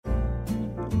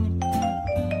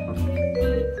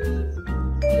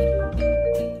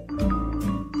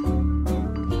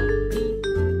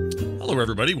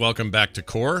everybody. Welcome back to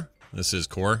Core. This is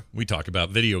Core. We talk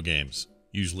about video games,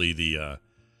 usually the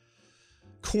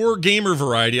core gamer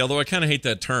variety, although I kind of hate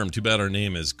that term. Too bad our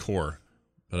name is Core.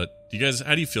 But you guys,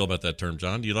 how do you feel about that term,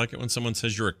 John? Do you like it when someone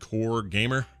says you're a core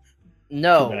gamer?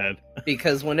 No,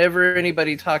 because whenever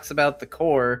anybody talks about the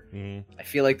core, I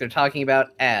feel like they're talking about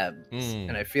abs,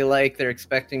 and I feel like they're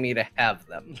expecting me to have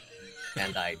them,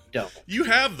 and I don't. You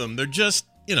have them. They're just,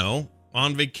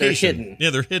 on vacation. They're hidden. Yeah,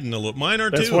 they're hidden a little. Mine are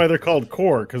That's too. why they're called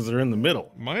core, because they're in the middle.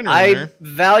 Mine are I there.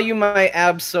 value my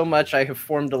abs so much, I have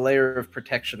formed a layer of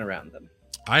protection around them.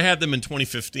 I had them in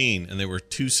 2015, and they were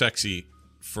too sexy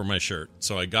for my shirt,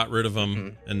 so I got rid of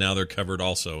them, and now they're covered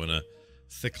also in a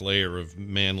thick layer of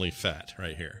manly fat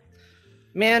right here.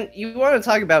 Man, you want to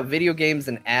talk about video games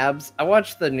and abs? I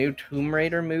watched the new Tomb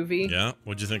Raider movie. Yeah,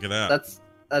 what'd you think of that?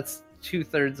 That's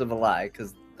 2/3 of a lie,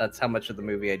 because that's how much of the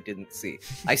movie I didn't see.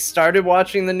 I started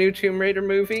watching the new Tomb Raider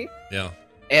movie. Yeah.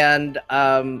 And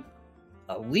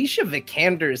Alicia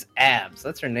Vikander's abs.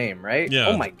 That's her name, right? Yeah.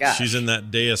 Oh my gosh. She's in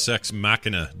that Deus Ex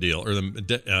Machina deal, or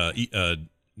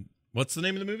what's the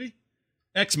name of the movie?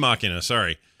 Ex Machina.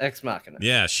 Sorry. Ex Machina.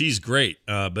 Yeah, she's great,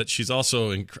 but she's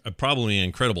also probably in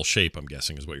incredible shape. I'm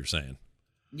guessing is what you're saying.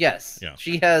 Yes. Yeah.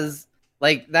 She has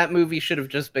that movie should have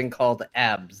just been called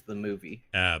Abs. The movie.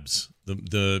 Abs.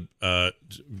 The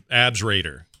Abs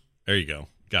Raider. There you go.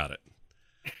 Got it.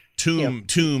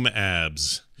 Tomb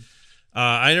Abs.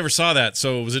 I never saw that.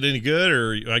 So was it any good,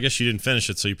 or I guess you didn't finish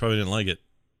it, so you probably didn't like it.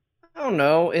 I don't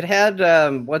know. It had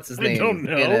what's his name? I don't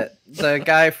know. In it? The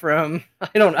guy from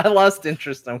I lost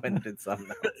interest. I went and did something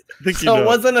else. So it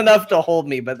wasn't enough to hold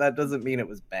me, but that doesn't mean it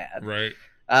was bad. Right.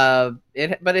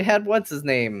 It had what's his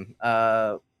name?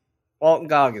 Walton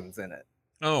Goggins in it.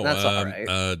 Oh, that's all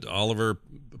right. Oliver.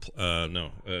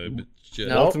 No.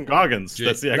 Walton Goggins.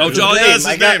 That's the Oh, actor's John, name. that's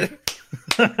his name.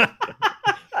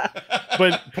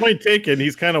 But point taken,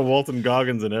 he's kind of Walton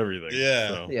Goggins and everything. Yeah,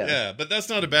 so. yeah, but that's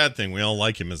not a bad thing. We all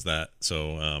like him as that.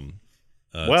 So,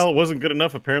 well, it wasn't good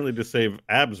enough apparently to save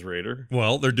Abs Raider.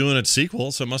 Well, they're doing a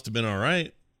sequel, so it must have been all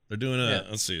right. They're doing a.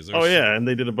 Let's see. And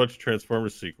they did a bunch of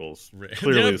Transformers sequels.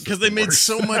 Clearly, because they made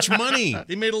so much money.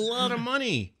 They made a lot of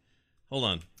money. Hold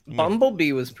on.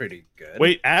 Bumblebee was pretty good.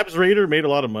 Wait, Abs Raider made a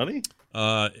lot of money?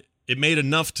 It made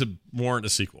enough to warrant a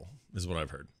sequel, is what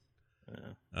I've heard.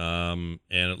 And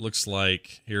it looks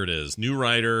like here it is. New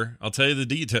writer. I'll tell you the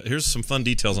detail. Here's some fun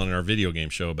details on our video game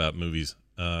show about movies.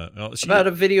 About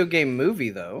a video game movie,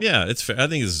 though. Yeah, it's fair. I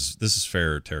think this is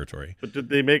fair territory. But did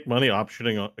they make money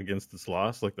optioning against its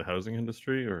loss, like the housing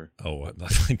industry, or? Oh, I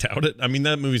doubt it. I mean,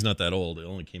 that movie's not that old. It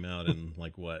only came out in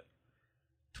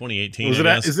 2018. Was it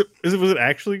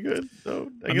actually good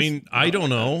though? I don't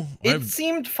know. It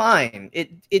seemed fine.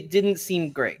 It didn't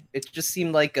seem great. It just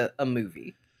seemed like a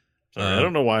movie. Sorry, I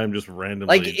don't know why I'm just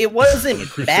randomly it wasn't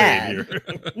bad.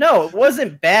 No, it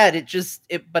wasn't bad.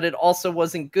 But it also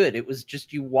wasn't good. It was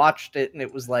just you watched it and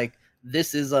it was like,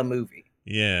 this is a movie.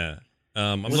 Yeah.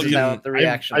 I'm looking about the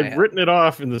reaction. I've written it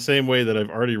off in the same way that I've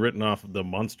already written off the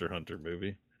Monster Hunter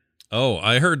movie. Oh,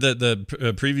 I heard that the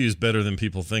preview is better than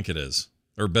people think it is,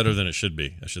 or better than it should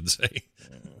be, I should say.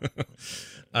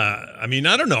 I mean,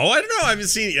 I don't know. I haven't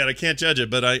seen it yet. I can't judge it,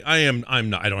 but I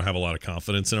don't have a lot of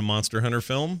confidence in a Monster Hunter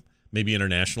film. Maybe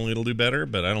internationally it'll do better,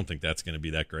 but I don't think that's going to be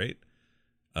that great.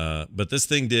 But this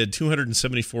thing did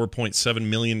 $274.7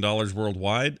 million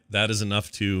worldwide. That is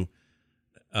enough to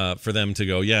for them to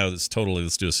go, yeah, let's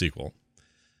do a sequel.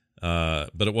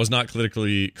 But it was not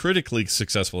critically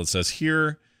successful, it says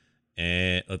here.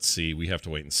 And let's see, we have to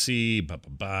wait and see.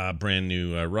 Brand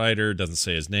new writer, doesn't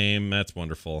say his name. That's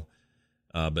wonderful.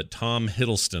 But Tom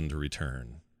Hiddleston to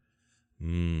return.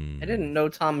 I didn't know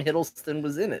Tom Hiddleston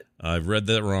was in it. I've read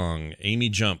that wrong. Amy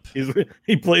Jump.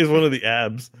 He plays one of the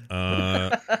abs.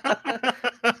 Yeah,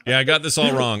 I got this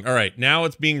all wrong. All right, now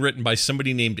it's being written by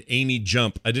somebody named Amy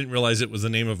Jump. I didn't realize it was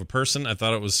the name of a person. I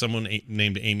thought it was someone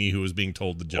named Amy who was being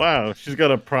told to jump. Wow, she's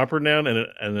got a proper noun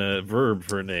and a verb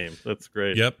for a name. That's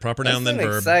great. Yep, proper noun then verb.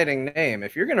 That's an exciting name.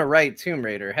 If you're going to write Tomb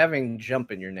Raider, having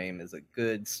Jump in your name is a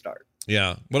good start.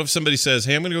 Yeah. What if somebody says,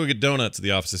 hey, I'm going to go get donuts at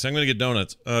the office? I say, I'm going to get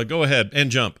donuts. Go ahead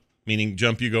and jump. Meaning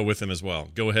jump, you go with him as well.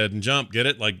 Go ahead and jump. Get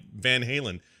it? Like Van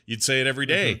Halen. You'd say it every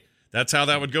day. Mm-hmm. That's how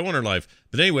that would go in her life.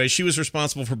 But anyway, she was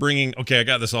responsible for bringing... Okay, I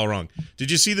got this all wrong.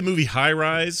 Did you see the movie High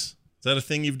Rise? Is that a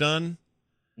thing you've done?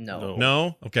 No.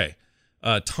 No? Okay.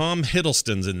 Tom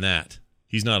Hiddleston's in that.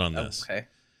 He's not on this. Okay.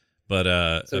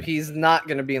 But so he's not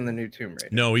going to be in the new Tomb Raider.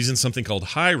 No, he's in something called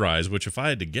High Rise, which if I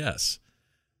had to guess,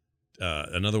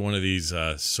 another one of these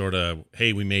sort of,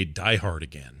 hey, we made Die Hard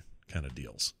again kind of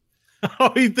deals.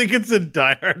 Oh, you think it's a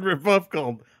Die Hard ripoff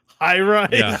called High Rise.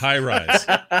 Yeah, High Rise.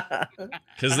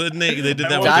 Because they did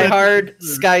that. Die Hard,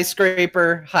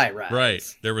 Skyscraper, High Rise.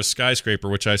 Right. There was Skyscraper,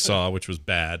 which I saw, which was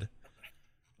bad,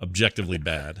 objectively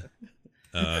bad.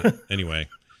 Anyway,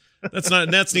 that's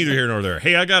neither here nor there.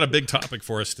 Hey, I got a big topic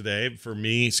for us today. For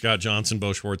me, Scott Johnson,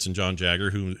 Bo Schwartz, and John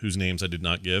Jagger, whose names I did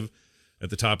not give at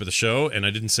the top of the show, and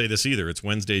I didn't say this either. It's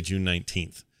Wednesday, June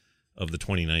 19th of the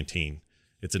 2019.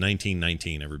 It's a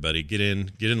 1919. Everybody, get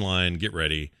in line, get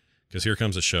ready, because here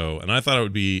comes a show. And I thought it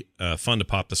would be fun to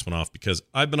pop this one off because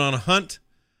I've been on a hunt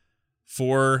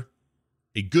for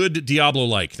a good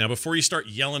Diablo-like. Now, before you start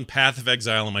yelling Path of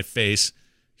Exile in my face,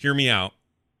 hear me out,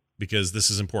 because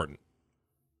this is important.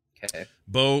 Okay.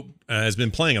 Bo has been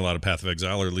playing a lot of Path of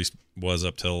Exile, or at least was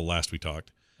up till last we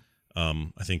talked.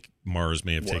 I think Mars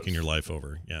may have taken your life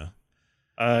over. Yeah.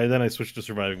 Then I switched to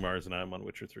Surviving Mars, and I'm on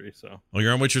Witcher 3. So. Oh,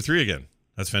 you're on Witcher 3 again.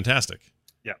 That's fantastic.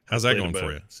 Yeah. How's that going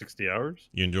for you? 60 hours.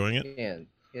 You enjoying it? Yeah.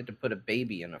 You had to put a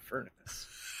baby in a furnace.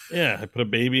 Yeah, I put a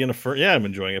baby in a furnace. Yeah, I'm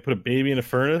enjoying it. I put a baby in a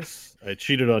furnace. I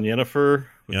cheated on Yennefer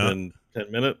within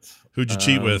 10 minutes. Who'd you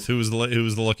cheat with? Who was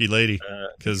the lucky lady?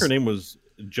 Because her name was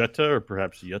Jetta, or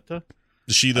perhaps Yetta.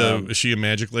 Is she is she a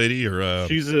magic lady, or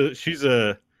she's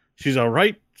a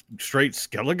right straight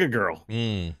Skellige girl.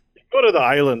 Mm. Go to the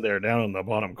island there down in the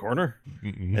bottom corner,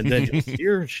 and then you see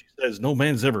her. She says, "No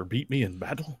man's ever beat me in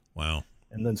battle." Wow.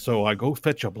 And then so I go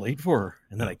fetch a blade for her,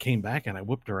 and then I came back and I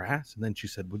whipped her ass, and then she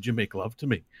said, "Would you make love to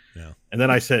me?" Yeah. And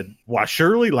then I said, "Why,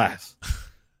 surely, lass,"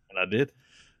 and I did.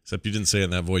 Except you didn't say it in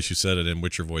that voice. You said it in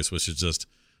Witcher voice, which is just,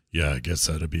 yeah, I guess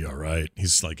that'd be all right.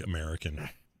 He's like American.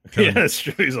 Yeah, that's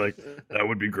true. He's like, that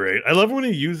would be great. I love when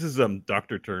he uses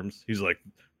doctor terms. He's like,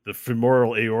 the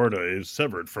femoral aorta is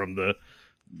severed from the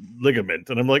ligament,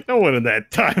 and I'm like, no one in that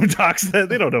time talks that.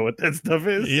 They don't know what that stuff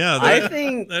is. Yeah, I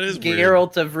think that is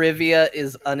Geralt of Rivia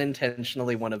is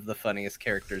unintentionally one of the funniest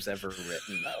characters ever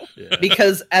written, though. Yeah.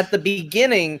 Because at the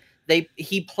beginning,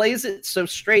 he plays it so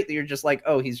straight that you're just like,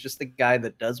 oh, he's just the guy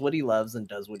that does what he loves and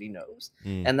does what he knows,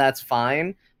 and that's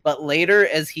fine. But later,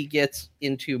 as he gets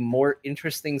into more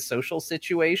interesting social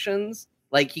situations,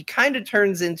 like he kind of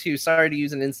turns into, sorry to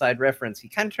use an inside reference, he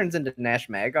kind of turns into Nash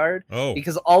Maggard. Oh.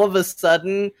 Because all of a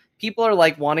sudden, people are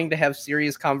like wanting to have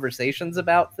serious conversations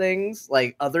about things,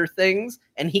 like other things,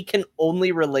 and he can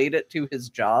only relate it to his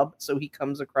job. So he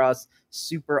comes across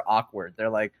super awkward. They're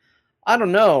like, I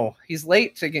don't know. He's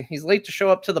late to show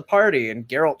up to the party, and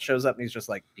Geralt shows up, and he's just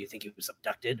like, "Do you think he was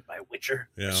abducted by a Witcher,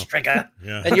 Striga?"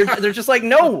 Yeah. And they're just like,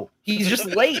 "No, he's just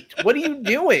late. What are you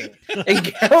doing?" And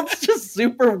Geralt's just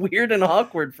super weird and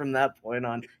awkward from that point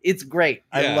on. It's great.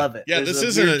 I love it. Yeah, There's this a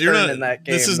isn't. weird You're turn not. in that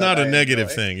game This is that not a I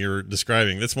negative enjoy. thing you're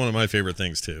describing. That's one of my favorite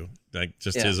things too. Like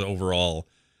just his overall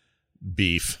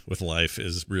beef with life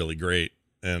is really great.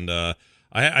 And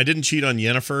I didn't cheat on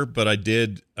Yennefer, but I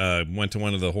did went to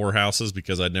one of the whorehouses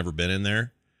because I'd never been in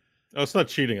there. Oh, it's not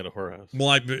cheating at a whorehouse.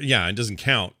 Well, it doesn't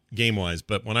count game wise.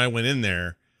 But when I went in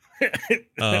there,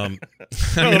 I mean,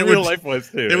 in real life was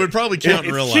too. It would probably count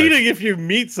in real life. Cheating if you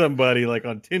meet somebody like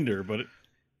on Tinder, but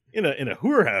in a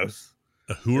whorehouse.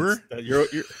 A whore? You're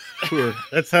whore.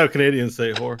 That's how Canadians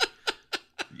say whore.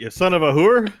 You son of a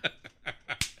whore.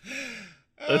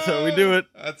 That's how we do it.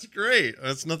 That's great.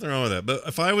 That's nothing wrong with that. But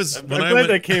if I was, I'm glad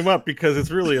that came up because it's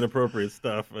really inappropriate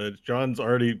stuff. John's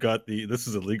already got this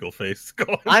is illegal face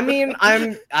going. I mean,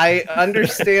 I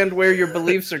understand where your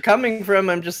beliefs are coming from.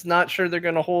 I'm just not sure they're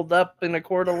going to hold up in a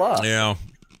court of law. Yeah,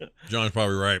 John's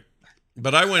probably right.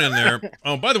 But I went in there.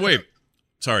 Oh, by the way,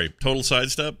 sorry, total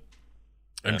sidestep.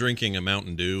 I'm drinking a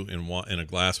Mountain Dew in a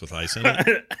glass with ice in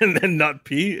it. And then not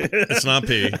pee. It's not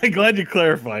pee. I'm glad you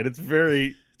clarified. It's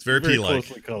very pea-like.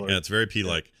 closely colored. Yeah, it's very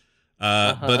pea-like.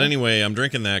 But anyway, I'm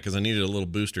drinking that because I needed a little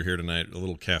booster here tonight, a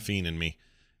little caffeine in me.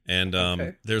 And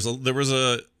there was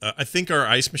I think our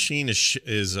ice machine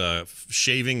is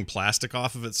shaving plastic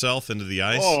off of itself into the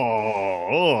ice.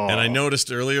 Oh. And I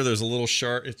noticed earlier there's a little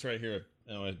shard. It's right here.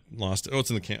 Oh, I lost it. Oh,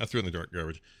 it's in the can. I threw it in the dark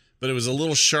garbage. But it was a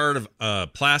little shard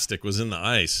of plastic was in the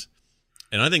ice.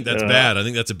 And I think that's bad. I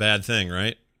think that's a bad thing,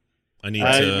 right? I need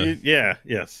to... Yeah,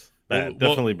 yes. Bad.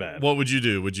 Definitely bad. What would you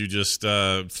do? Would you just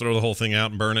throw the whole thing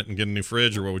out and burn it and get a new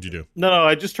fridge, or what would you do? No,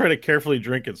 I just try to carefully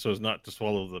drink it so as not to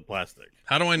swallow the plastic.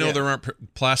 How do I know there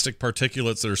aren't plastic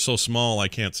particulates that are so small I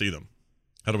can't see them?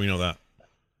 How do we know that?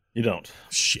 You don't.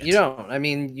 Shit. You don't. I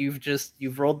mean,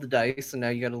 you've rolled the dice, and now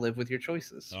you got to live with your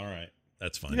choices. All right.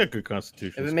 That's fine. You got good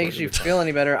constitution. If it makes you feel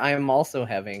any better, I am also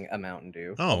having a Mountain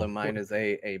Dew. Oh, although mine is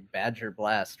a Badger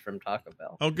Blast from Taco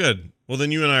Bell. Oh, good. Well,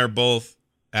 then you and I are both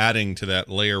adding to that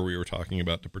layer we were talking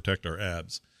about to protect our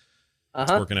abs.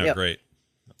 It's working out great.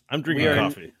 I'm drinking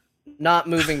coffee. not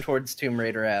moving towards Tomb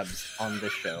Raider abs on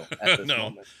this show at this No.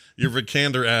 moment. Your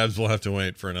Vikander abs will have to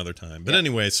wait for another time. But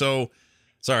anyway, so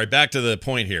sorry, back to the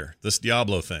point here. This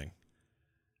Diablo thing.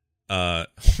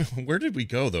 Where did we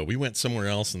go though? We went somewhere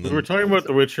else, and then We were talking about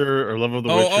The Witcher or Love of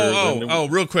the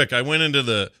Witcher. Real quick. I went into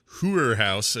the Hooer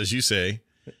house, as you say.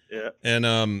 Yeah.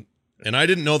 And I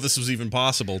didn't know this was even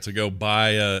possible to go buy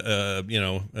a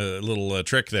little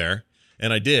trick there,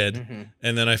 and I did,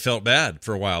 and then I felt bad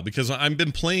for a while because I've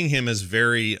been playing him as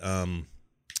very true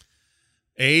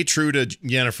to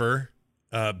Yennefer,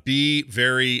 B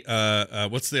very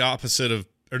what's the opposite of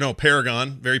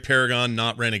Paragon, very Paragon,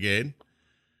 not Renegade,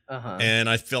 and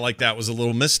I feel like that was a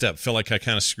little misstep. Feel like I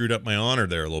kind of screwed up my honor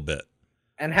there a little bit.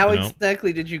 And how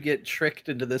exactly did you get tricked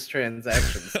into this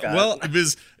transaction, Scott? Well,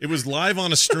 it was live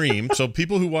on a stream, so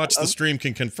people who watch the stream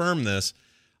can confirm this.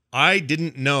 I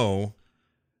didn't know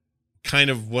kind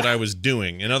of what I was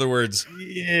doing. In other words,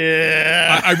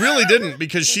 I really didn't,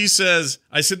 because she says,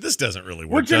 I said, this doesn't really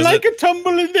work. Would you like a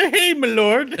tumble in the hay, my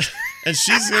lord? And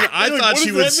I thought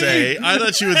she would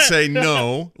say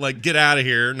no, like get out of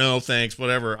here. No, thanks,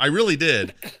 whatever. I really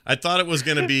did. I thought it was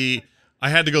going to be, I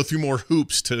had to go through more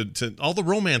hoops to all the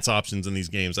romance options in these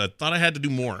games. I thought I had to do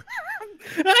more.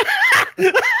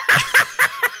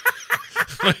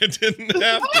 I didn't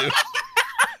have to.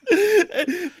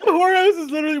 The whorehouse is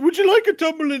literally, would you like a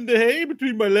tumble in the hay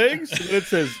between my legs? And it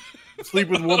says, sleep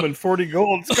with woman, 40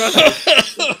 gold. Scott,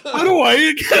 how do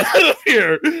I get out of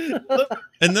here?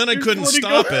 And then I couldn't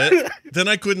stop it. Then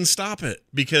I couldn't stop it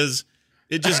because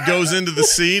it just goes into the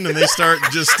scene and they start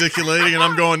gesticulating and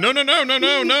I'm going,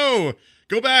 no.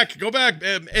 Go back.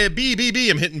 B.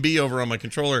 I'm hitting B over on my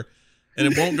controller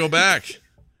and it won't go back.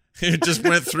 It just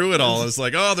went through it all. It's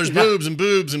like, oh, there's boobs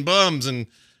and bums and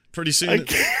pretty soon.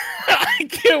 I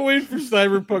can't wait for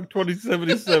Cyberpunk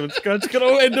 2077. Scott's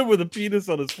going to end up with a penis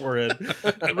on his forehead.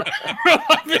 I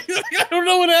don't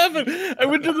know what happened. I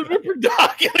went to the Ripper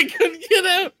Dock and I couldn't get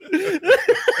out.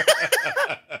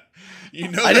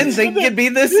 I didn't think it'd be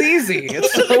this easy.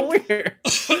 It's so weird.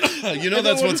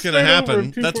 That's what's going to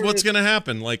happen. That's what's going to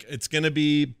happen. Like, it's going to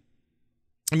be...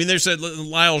 I mean, there's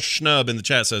Lyle Schnub in the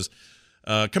chat says,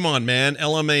 come on, man,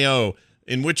 LMAO.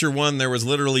 In Witcher 1, there was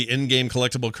literally in-game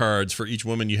collectible cards for each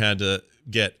woman you had to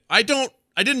get. I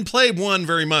didn't play 1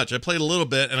 very much. I played a little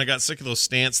bit, and I got sick of those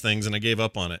stance things, and I gave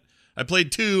up on it. I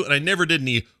played 2, and I never did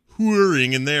any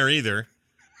whooring in there either.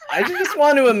 I just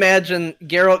want to imagine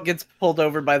Geralt gets pulled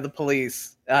over by the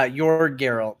police, your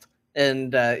Geralt,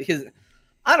 and his...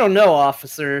 I don't know,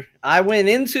 officer. I went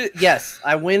into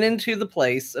the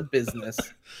place of business,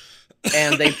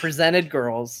 and they presented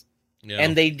girls. Yeah.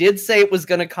 And they did say it was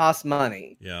going to cost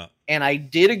money. Yeah. And I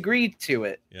did agree to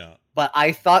it. Yeah. But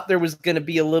I thought there was going to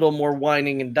be a little more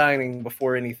whining and dining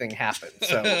before anything happened.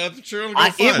 So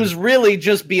it was really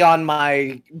just beyond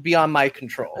my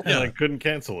control. Yeah, I couldn't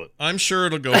cancel it. I'm sure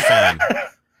it'll go fine.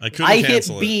 I hit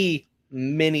B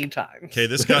many times. Okay,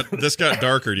 this got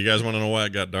darker. Do you guys want to know why it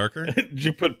got darker? Did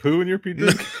you put poo in your pee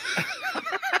drink?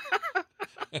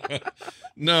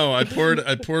 No, I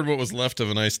poured what was left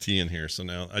of an iced tea in here. So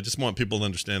now I just want people to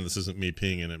understand this isn't me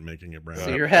peeing in it and making it brown.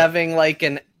 So you're having like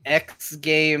an X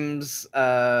Games.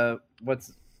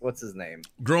 What's his name?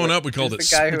 Growing up, we called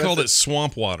it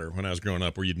swamp water when I was growing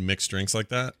up, where you'd mix drinks like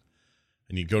that,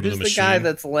 and you go to the machine. Who's the guy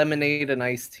that's lemonade and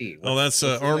iced tea? That's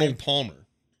Arnold Palmer.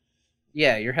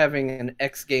 Yeah, you're having an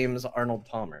X Games Arnold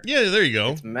Palmer. Yeah, there you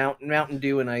go. It's Mountain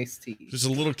Dew and iced tea. There's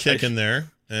a little kick in there,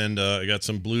 and I got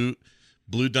some Blue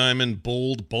Diamond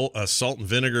bold salt and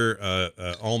vinegar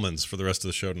almonds for the rest of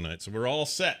the show tonight. So we're all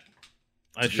set.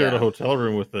 I shared a hotel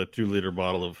room with a 2-liter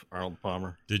bottle of Arnold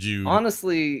Palmer. Did you?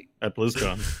 Honestly, at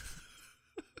BlizzCon.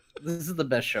 This is the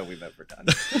best show we've ever done.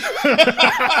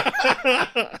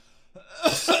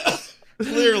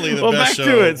 Clearly the best show back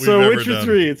to it. We've So ever Witcher done.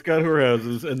 3, it's got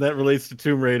whorehouses, and that relates to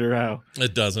Tomb Raider. How?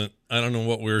 It doesn't. I don't know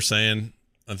what we were saying.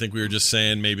 I think we were just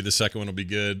saying maybe the second one will be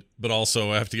good, but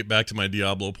also I have to get back to my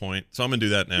Diablo point. So I'm going to do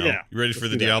that now. Yeah, you ready for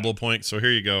the Diablo point? So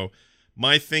here you go.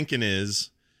 My thinking is,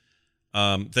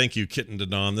 thank you, Kitten to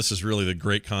Don. This is really the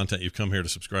great content you've come here to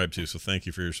subscribe to, so thank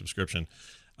you for your subscription.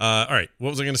 All right,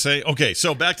 what was I going to say? Okay,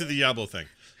 so back to the Diablo thing.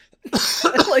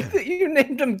 I like that you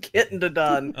named him Kitten to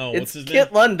Don. Oh, it's what's his Kit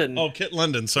name? London. Oh, Kit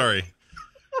London, sorry.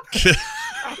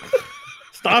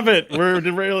 Stop it. We're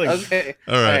derailing. Okay.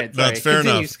 All right, that's fair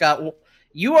Continue, enough. Scott.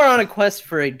 You are on a quest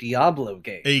for a Diablo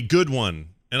game. A good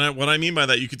one. And what I mean by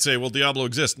that, you could say, well, Diablo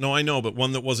exists. No, I know, but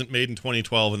one that wasn't made in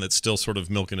 2012 and that's still sort of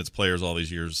milking its players all these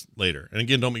years later. And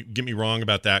again, don't get me wrong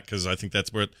about that, because I think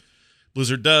that's what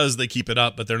Blizzard does. They keep it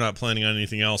up, but they're not planning on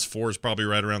anything else. 4 is probably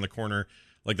right around the corner.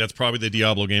 Like, that's probably the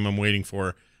Diablo game I'm waiting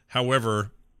for.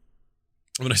 However,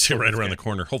 When I say right around the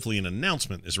corner, hopefully an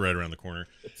announcement is right around the corner.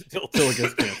 Till it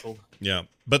gets canceled. Yeah,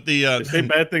 but They say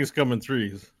bad things come in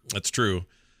threes. That's true.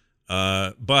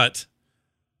 But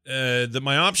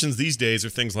my options these days are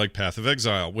things like Path of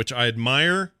Exile, which I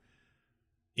admire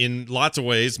in lots of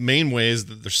ways, main ways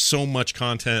that there's so much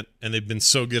content and they've been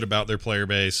so good about their player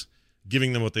base,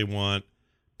 giving them what they want,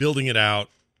 building it out,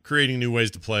 creating new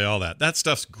ways to play, all that. That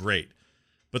stuff's great.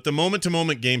 But the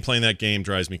moment-to-moment gameplay in that game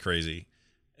drives me crazy.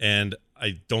 And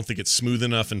I don't think it's smooth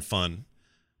enough and fun.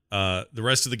 The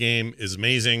rest of the game is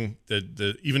amazing.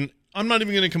 I'm not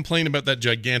even going to complain about that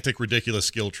gigantic, ridiculous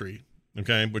skill tree,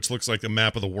 okay, which looks like the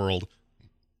map of the world.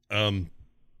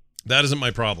 That isn't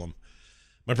my problem.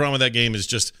 My problem with that game is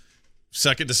just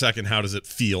second to second, how does it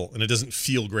feel? And it doesn't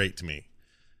feel great to me.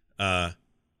 I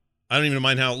don't even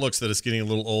mind how it looks, that it's getting a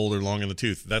little old or long in the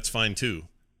tooth. That's fine too.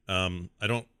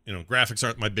 Graphics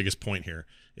aren't my biggest point here.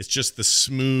 It's just the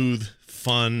smooth,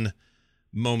 fun,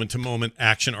 moment-to-moment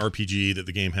action RPG that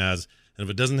the game has. And if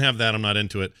it doesn't have that, I'm not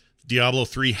into it. Diablo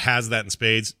 3 has that in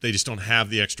spades. They just don't have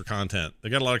the extra content. They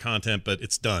got a lot of content, but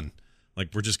it's done. Like,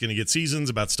 we're just going to get seasons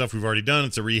about stuff we've already done.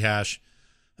 It's a rehash.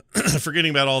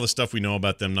 Forgetting about all the stuff we know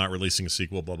about them not releasing a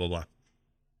sequel, blah, blah, blah.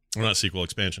 Or not sequel,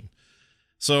 expansion.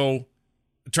 So,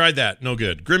 I tried that. No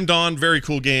good. Grim Dawn, very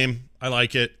cool game. I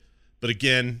like it. But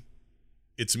again,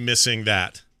 it's missing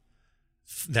that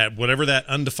whatever that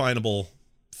undefinable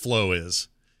flow is.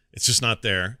 It's just not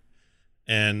there.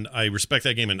 And I respect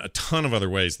that game in a ton of other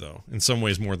ways, though. In some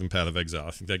ways more than Path of Exile.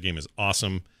 I think that game is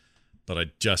awesome, but I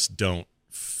just don't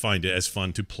find it as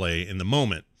fun to play in the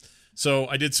moment. So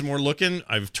I did some more looking.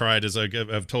 I've tried, as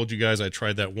I've told you guys, I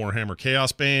tried that Warhammer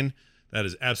Chaos Bane. That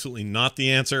is absolutely not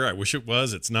the answer. I wish it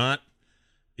was. It's not.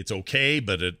 It's okay,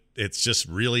 but it's just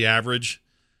really average.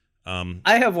 I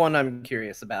have one I'm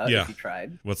curious about. Yeah. If you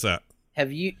tried. What's that?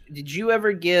 Did you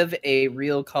ever give a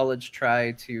real college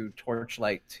try to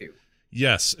Torchlight 2?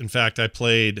 Yes. In fact, I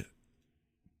played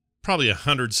probably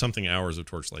 100-something hours of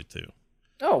Torchlight 2.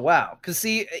 Oh, wow. Because,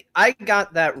 see, I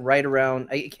got that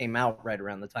it came out right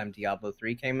around the time Diablo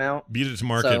 3 came out. Beat it to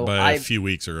market by a few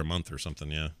weeks or a month or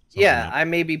something, yeah. Yeah, I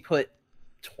maybe put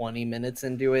 20 minutes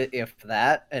into it, if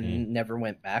that, and never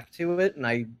went back to it. And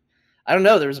I don't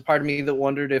know, there was a part of me that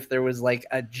wondered if there was like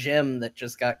a gem that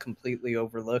just got completely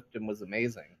overlooked and was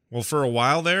amazing. Well, for a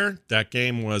while there, that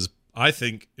game was, I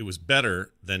think it was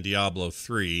better than Diablo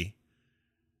 3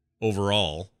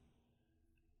 overall.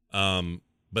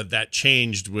 But that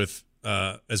changed with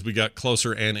as we got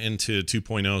closer and into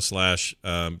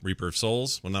 2.0 / Reaper of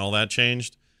Souls. When all that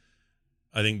changed,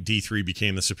 I think D3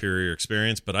 became the superior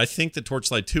experience. But I think that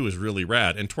Torchlight 2 is really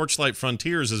rad. And Torchlight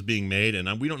Frontiers is being made,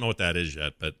 and we don't know what that is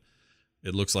yet, but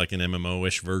it looks like an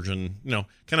MMO-ish version,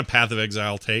 kind of Path of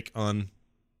Exile take on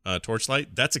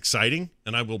Torchlight. That's exciting,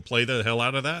 and I will play the hell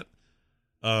out of that.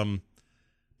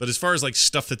 But as far as like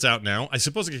stuff that's out now, I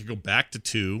suppose I could go back to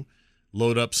 2,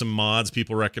 load up some mods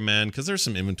people recommend, because there's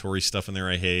some inventory stuff in there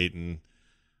I hate, and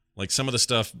like some of the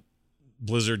stuff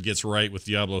Blizzard gets right with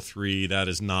Diablo 3, that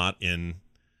is not in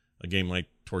a game like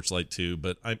Torchlight 2,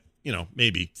 but I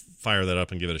maybe fire that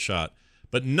up and give it a shot.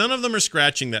 But none of them are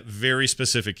scratching that very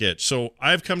specific itch. So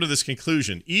I've come to this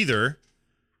conclusion. Either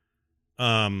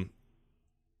I'm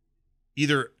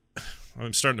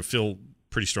starting to feel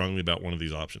pretty strongly about one of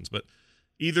these options, but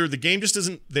either the game just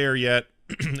isn't there yet,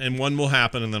 and one will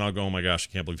happen, and then I'll go, oh my gosh,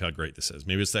 I can't believe how great this is.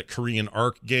 Maybe it's that Korean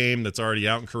Arc game that's already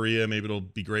out in Korea. Maybe it'll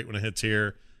be great when it hits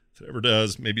here. If it ever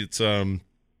does. Maybe it's Path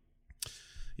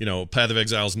of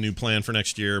Exile's new plan for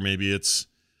next year. Maybe it's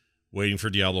waiting for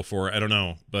Diablo 4. I don't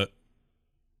know. But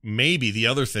maybe the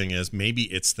other thing is, maybe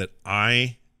it's that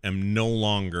I am no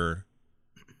longer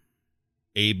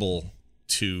able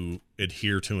to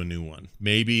adhere to a new one.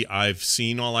 Maybe I've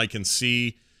seen all I can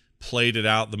see, played it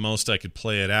out the most I could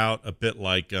play it out, a bit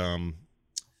like it's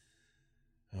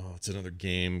another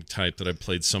game type that I've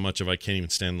played so much of I can't even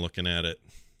stand looking at it.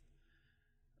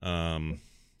 I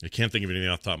can't think of anything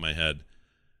off the top of my head.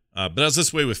 But I was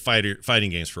this way with fighting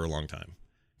games for a long time.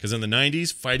 Because in the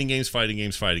 90s, fighting games.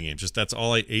 Just that's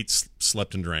all I ate,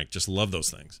 slept, and drank. Just love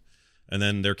those things. And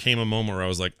then there came a moment where I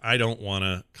was like, I don't want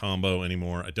to combo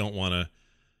anymore. I don't want to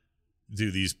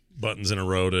do these buttons in a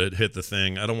row to hit the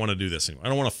thing. I don't want to do this anymore. I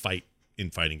don't want to fight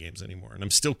in fighting games anymore. And I'm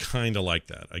still kind of like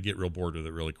that. I get real bored with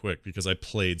it really quick because I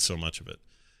played so much of it.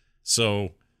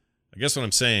 So I guess what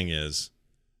I'm saying is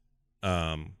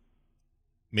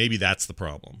maybe that's the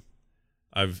problem.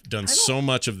 I've done so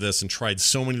much of this and tried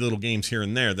so many little games here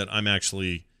and there that I'm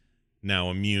actually now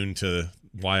immune to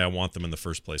why I want them in the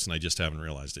first place, and I just haven't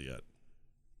realized it yet.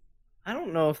 I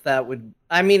don't know if that would...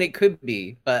 I mean, it could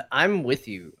be, but I'm with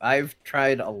you. I've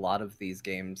tried a lot of these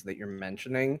games that you're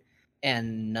mentioning,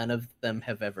 and none of them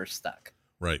have ever stuck.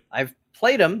 Right. I've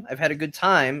played them. I've had a good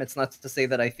time. It's not to say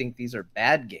that I think these are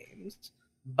bad games,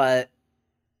 but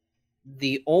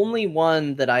the only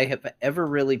one that I have ever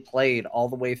really played all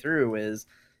the way through is,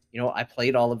 I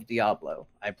played all of Diablo.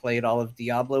 I played all of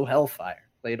Diablo Hellfire.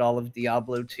 Played all of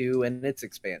Diablo 2 and its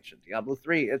expansion. Diablo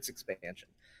 3, its expansion.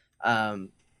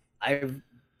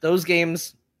 Those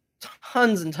games,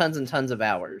 tons and tons and tons of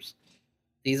hours.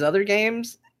 These other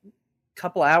games,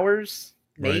 couple hours,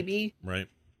 maybe. Right.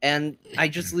 And I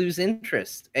just lose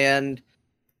interest. And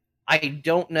I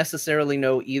don't necessarily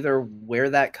know either where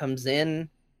that comes in.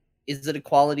 Is it a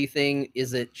quality thing?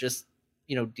 Is it just,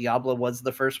 Diablo was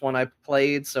the first one I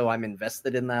played, so I'm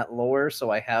invested in that lore, so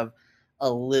I have a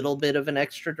little bit of an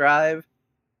extra drive?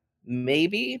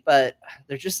 Maybe, but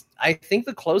I think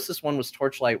the closest one was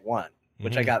Torchlight 1,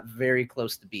 which I got very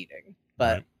close to beating.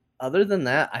 But Right. Other than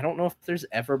that, I don't know if there's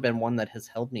ever been one that has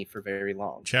held me for very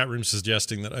long. Chat room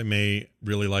suggesting that I may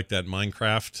really like that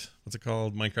Minecraft. What's it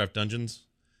called? Minecraft Dungeons,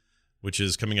 which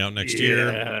is coming out next year.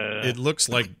 It looks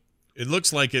like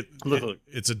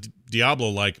it's a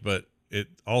Diablo-like, but it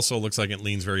also looks like it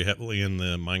leans very heavily in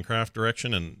the Minecraft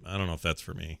direction, and I don't know if that's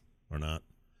for me or not.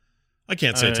 I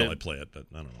can't say until I play it, but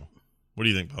I don't know. What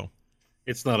do you think, Bo?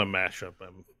 It's not a mashup.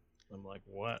 I'm like,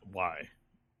 what? Why?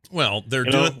 Well, they're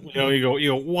doing. You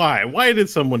go. Why? Why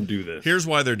did someone do this? Here's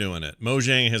why they're doing it.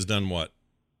 Mojang has done what?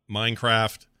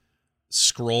 Minecraft,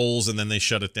 Scrolls, and then they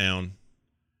shut it down.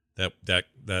 They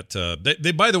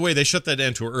by the way, they shut that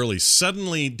down too early.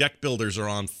 Suddenly, deck builders are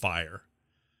on fire,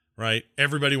 right?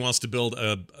 Everybody wants to build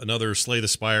another Slay the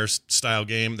Spire style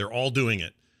game. They're all doing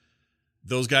it.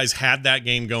 Those guys had that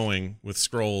game going with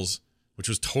Scrolls, which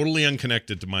was totally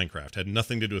unconnected to Minecraft, had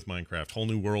nothing to do with Minecraft, whole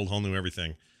new world, whole new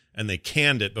everything. And they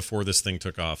canned it before this thing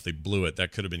took off. They blew it.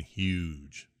 That could have been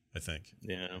huge, I think.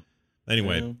 Yeah.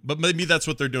 Anyway, But maybe that's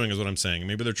what they're doing is what I'm saying.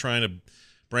 Maybe they're trying to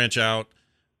branch out.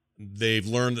 They've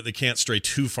learned that they can't stray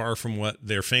too far from what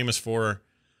they're famous for.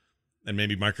 And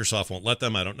maybe Microsoft won't let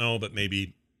them. I don't know. But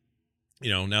maybe,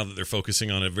 now that they're focusing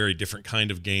on a very different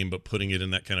kind of game, but putting it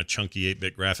in that kind of chunky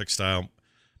 8-bit graphic style,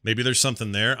 maybe there's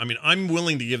something there. I mean, I'm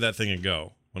willing to give that thing a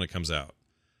go when it comes out.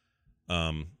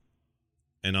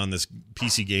 And on this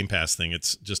PC Game Pass thing,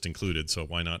 it's just included, so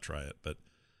why not try it? But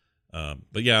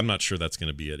yeah, I'm not sure that's going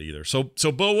to be it either. So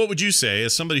Bo, what would you say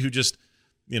as somebody who just,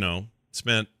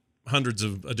 spent hundreds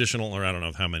of additional, or I don't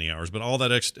know how many hours, but all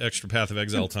that extra Path of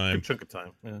Exile time? Good chunk of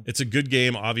time. Yeah. It's a good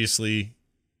game, obviously.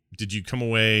 Did you come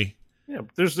away? Yeah,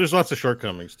 there's lots of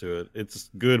shortcomings to it. It's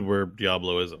good where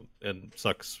Diablo isn't, and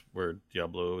sucks where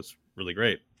Diablo is really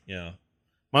great. Yeah.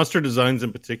 Monster designs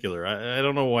in particular. I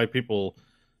don't know why people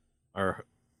are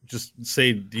just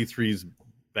say D3's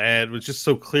bad. It's just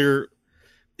so clear.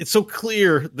 It's so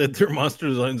clear that their monster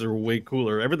designs are way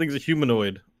cooler. Everything's a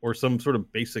humanoid or some sort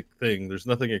of basic thing. There's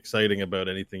nothing exciting about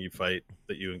anything you fight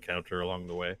that you encounter along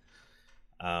the way.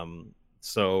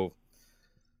 So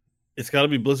it's got to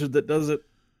be Blizzard that does it.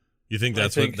 You think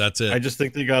that's it? I just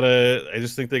think they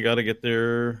gotta get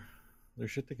their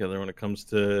shit together when it comes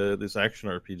to this action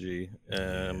RPG.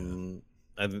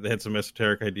 I think they had some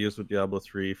esoteric ideas with Diablo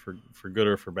 3 for good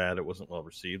or for bad. It wasn't well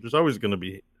received. There's always going to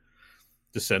be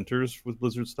dissenters with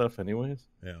Blizzard stuff, anyways.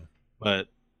 Yeah, but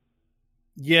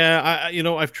yeah,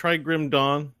 I've tried Grim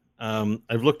Dawn.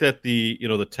 I've looked at the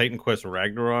Titan Quest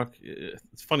Ragnarok.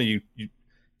 It's funny you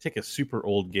take a super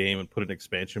old game and put an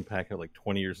expansion pack out like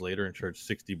 20 years later and charge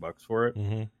 $60 for it.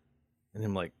 Mm-hmm. And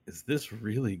I'm like, is this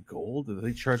really gold? Are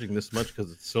they charging this much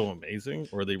because it's so amazing?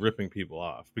 Or are they ripping people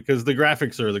off? Because the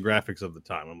graphics are the graphics of the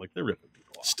time. I'm like, they're ripping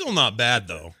people off. Still not bad,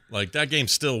 though. Like, that game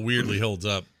still weirdly holds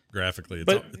up graphically.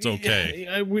 It's okay.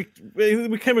 Yeah, we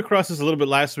came across this a little bit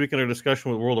last week in our discussion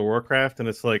with World of Warcraft, and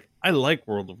it's like, I like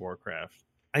World of Warcraft.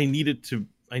 I need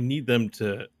them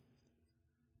to...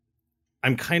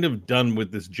 I'm kind of done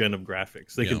with this gen of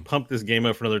graphics. They can pump this game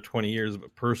out for another 20 years,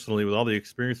 but personally, with all the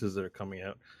experiences that are coming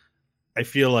out, I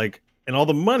feel like, and all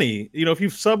the money, if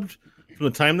you've subbed from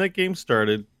the time that game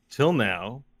started till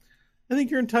now, I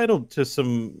think you're entitled to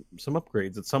some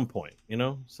upgrades at some point.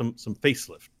 Some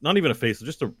facelift, not even a facelift,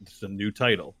 just a new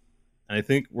title. And I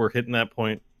think we're hitting that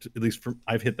point. At least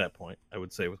I've hit that point, I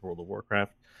would say, with World of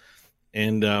Warcraft.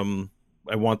 And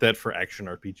I want that for action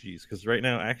RPGs, because right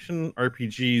now action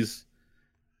RPGs,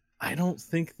 I don't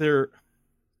think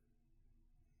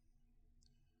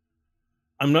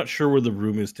I'm not sure where the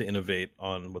room is to innovate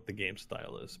on what the game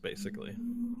style is, basically.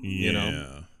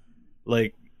 Yeah.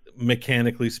 Like,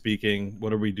 mechanically speaking,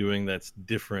 what are we doing that's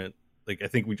different? Like, I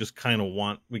think we just kind of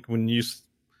want...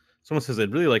 someone says,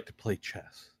 I'd really like to play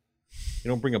chess. You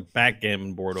don't bring a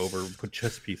backgammon board over and put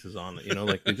chess pieces on it.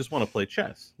 Like they just want to play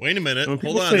chess. Wait a minute. When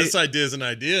Hold people on. say- This idea is an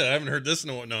idea. I haven't heard this in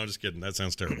a while. No, I'm just kidding. That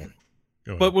sounds terrible.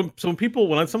 Go ahead. But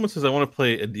when someone says I want to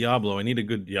play a Diablo, I need a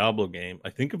good Diablo game, I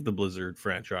think of the Blizzard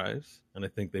franchise, and I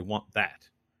think they want that.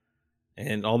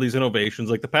 And all these innovations,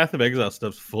 like the Path of Exile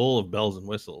stuff's full of bells and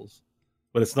whistles,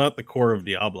 but it's not the core of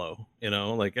Diablo.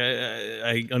 Like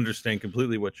I understand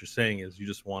completely what you're saying is you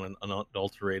just want an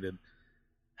unadulterated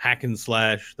hack and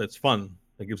slash that's fun,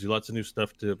 that gives you lots of new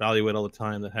stuff to evaluate all the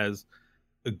time, that has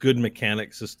a good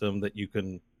mechanic system that you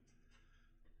can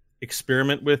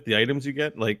experiment with the items you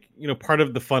get. Like, part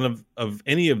of the fun of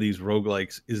any of these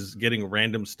roguelikes is getting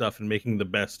random stuff and making the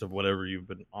best of whatever you've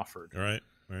been offered.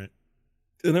 Right.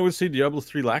 And I would say Diablo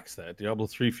 3 lacks that. Diablo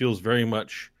 3 feels very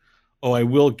much, I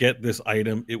will get this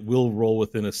item, it will roll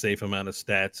within a safe amount of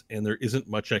stats, and there isn't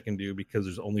much I can do because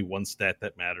there's only one stat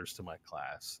that matters to my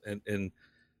class. And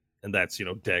that's,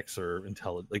 dex or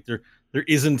intelligence. Like there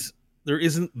isn't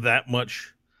that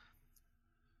much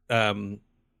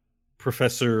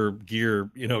professor gear,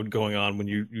 going on when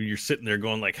you're sitting there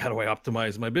going like, how do I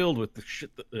optimize my build with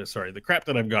the crap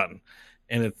that I've gotten?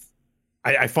 And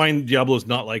I find Diablo's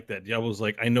not like that. Diablo's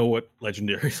like, I know what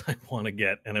legendaries I want to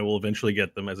get, and I will eventually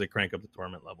get them as I crank up the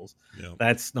torment levels. Yeah.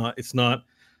 It's not.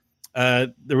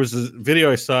 There was a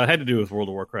video I saw. It had to do with World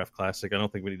of Warcraft Classic. I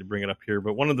don't think we need to bring it up here,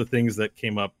 but one of the things that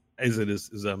came up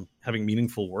is having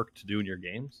meaningful work to do in your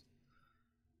games.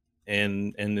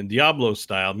 And in Diablo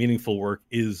style, meaningful work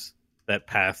is that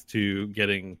path to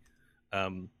getting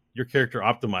your character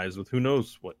optimized with who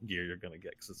knows what gear you're going to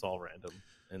get, because it's all random.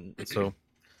 And so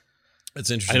It's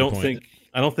interesting.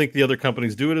 I don't think the other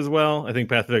companies do it as well. I think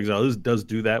Path of Exile does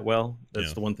do that well. That's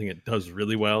Yeah. the one thing it does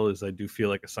really well, is I do feel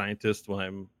like a scientist when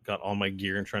I'm got all my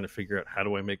gear and trying to figure out how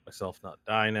do I make myself not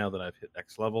die now that I've hit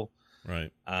X level.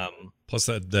 Right. Plus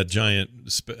that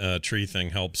giant tree thing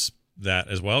helps that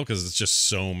as well, because it's just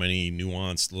so many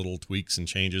nuanced little tweaks and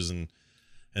changes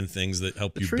and things that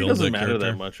help The you tree build doesn't that matter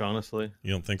character. that much, honestly.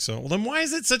 You don't think so? Well, then why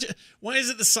is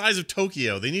it the size of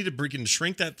Tokyo? They need to freaking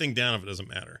shrink that thing down if it doesn't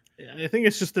matter. I think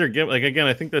it's just their gimmick. Like, again,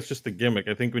 I think that's just the gimmick.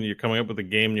 I think when you're coming up with a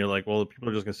game and you're like, well, people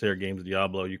are just going to say our game's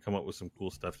Diablo, you come up with some cool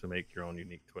stuff to make your own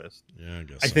unique twist. Yeah, I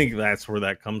guess. I so. think that's where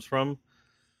that comes from.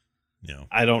 Yeah.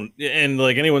 I don't, and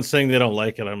like anyone saying they don't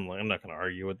like it, I'm not going to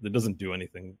argue it. It doesn't do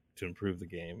anything to improve the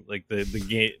game. Like the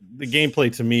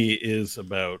gameplay to me is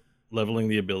about leveling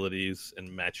the abilities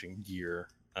and matching gear.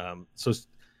 So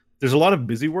there's a lot of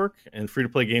busy work, and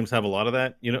free-to-play games have a lot of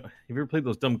that. Have you ever played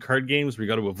those dumb card games where you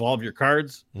got to evolve your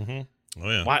cards? Mm-hmm. Oh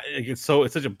yeah. Why it's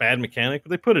such a bad mechanic, but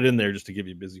they put it in there just to give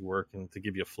you busy work and to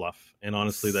give you fluff. And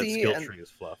honestly, that skill tree is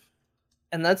fluff.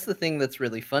 And that's the thing that's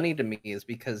really funny to me, is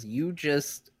because you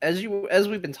just, as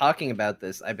we've been talking about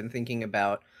this, I've been thinking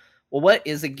about, well, what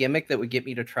is a gimmick that would get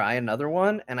me to try another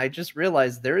one? And I just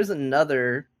realized there is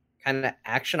another kind of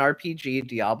action RPG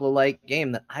Diablo-like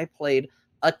game that I played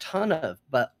a ton of,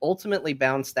 but ultimately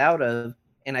bounced out of.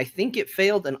 And I think it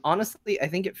failed. And honestly, I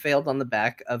think it failed on the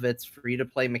back of its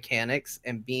free-to-play mechanics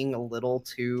and being a little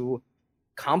too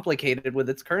complicated with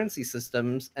its currency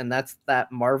systems. And that's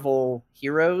that Marvel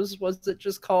Heroes, was it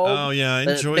just called? Oh yeah, I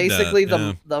enjoyed basically that.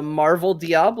 Yeah. the Marvel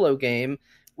Diablo game,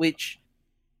 which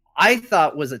I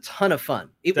thought was a ton of fun.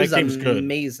 It That was game's good.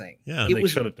 amazing. Yeah, it They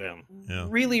was shut it down. Yeah.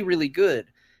 really, really good.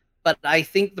 But I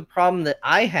think the problem that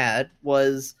I had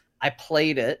was I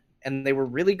played it and they were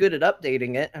really good at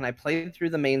updating it, and I played through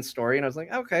the main story and I was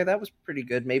like, okay, that was pretty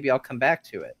good. Maybe I'll come back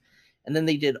to it. And then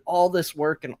they did all this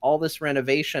work and all this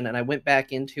renovation, and I went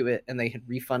back into it and they had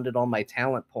refunded all my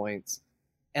talent points,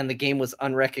 and the game was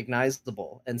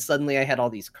unrecognizable. And suddenly I had all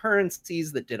these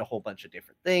currencies that did a whole bunch of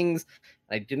different things.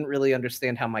 And I didn't really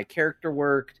understand how my character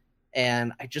worked.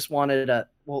 And I just wanted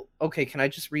okay, can I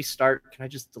just restart? Can I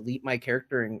just delete my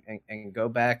character and go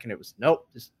back? And it was, nope,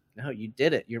 no, you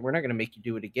did it. We're not going to make you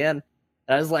do it again.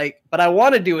 And I was like, but I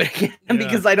want to do it again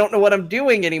because I don't know what I'm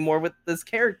doing anymore with this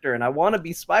character. And I want to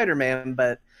be Spider-Man,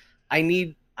 but I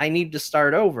need to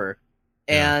start over.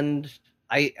 Yeah. And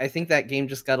I think that game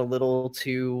just got a little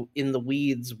too in the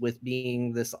weeds with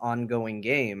being this ongoing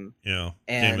game. Yeah.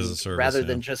 And Game as a service, rather yeah.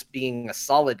 than just being a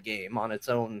solid game on its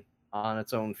own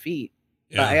feet.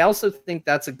 Yeah. But I also think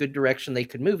that's a good direction they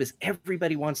could move, is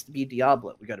everybody wants to be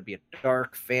Diablo. We got to be a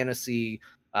dark fantasy,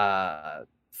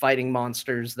 fighting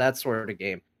monsters, that sort of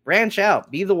game. Branch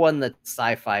out. Be the one that's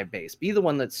sci-fi based. Be the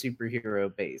one that's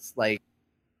superhero based. Like,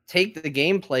 take the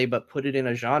gameplay, but put it in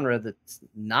a genre that's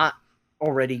not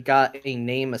already got a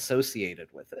name associated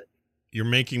with it. You're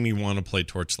making me want to play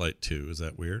Torchlight 2. Is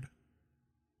that weird?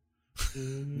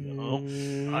 No,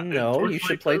 No, you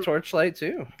should play Torchlight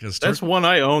too. Because That's one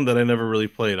I own that I never really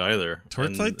played either.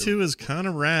 Torchlight And 2 is kind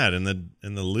of rad, and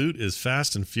the loot is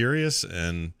fast and furious,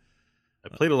 and I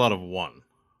played a lot of 1.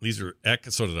 these are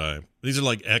so did I. These are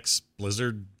like ex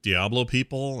Blizzard Diablo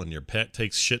people, and your pet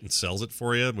takes shit and sells it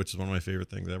for you, which is one of my favorite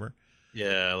things ever.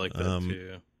 Yeah, I like that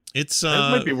too. It's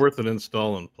That might be worth an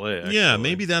install and play. Actually. yeah,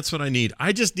 maybe that's what I need.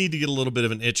 I just need to get a little bit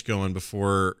of an itch going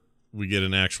before we get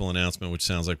an actual announcement, which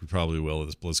sounds like we probably will at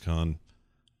this BlizzCon,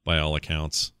 by all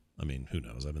accounts. I mean, who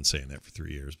knows? I've been saying that for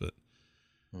 3 years, but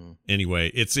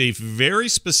anyway, it's a very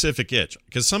specific itch,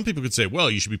 because some people could say,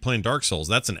 well, you should be playing Dark Souls.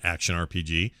 That's an action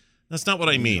RPG. That's not what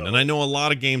I mean. No. And I know a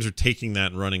lot of games are taking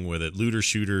that and running with it. Looter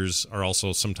shooters are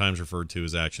also sometimes referred to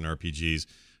as action RPGs,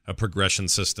 a progression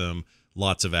system,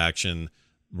 lots of action,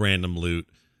 random loot.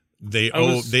 They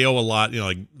owe a lot,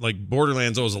 like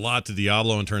Borderlands owes a lot to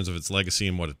Diablo in terms of its legacy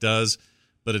and what it does.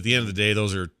 But at the end of the day,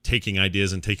 those are taking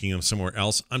ideas and taking them somewhere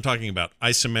else. I'm talking about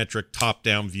isometric,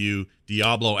 top-down view.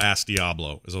 Diablo-ass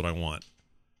Diablo is what I want.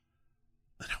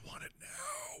 And I want it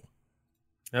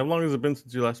now. How long has it been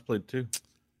since you last played 2?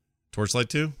 Torchlight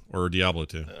 2 or Diablo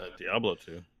 2? Diablo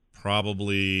 2.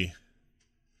 Probably.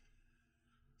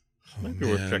 Might be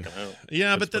worth checking out.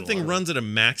 Yeah, but that thing runs at a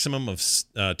maximum of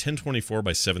 1024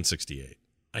 by 768.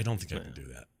 I don't think I can do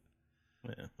that.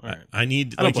 Yeah, all right. I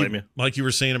need, I don't blame you. Like you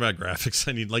were saying about graphics,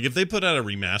 I need, like, if they put out a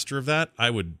remaster of that,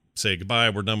 I would say goodbye,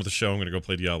 we're done with the show, I'm going to go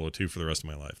play Diablo 2 for the rest of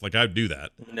my life. Like, I'd do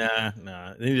that.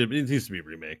 Nah. It needs to be a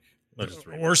remake.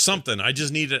 Or something. I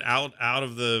just need it out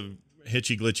of the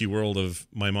hitchy glitchy world of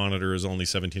my monitor is only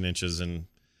 17 inches and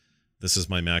this is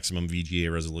my maximum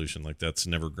VGA resolution. Like, that's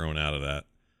never grown out of that.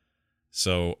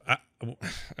 So,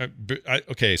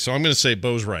 okay, so I'm going to say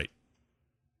Bo's right.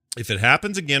 If it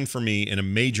happens again for me in a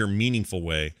major, meaningful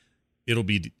way, it'll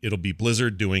be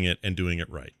Blizzard doing it and doing it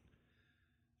right.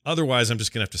 Otherwise, I'm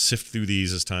just going to have to sift through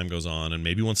these as time goes on, and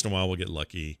maybe once in a while we'll get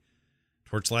lucky.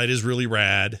 Torchlight is really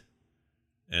rad,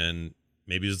 and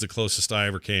maybe it's the closest I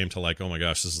ever came to, like, oh my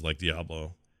gosh, this is like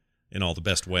Diablo in all the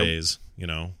best ways, you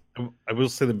know? I will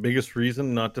say the biggest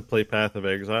reason not to play Path of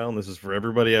Exile, and this is for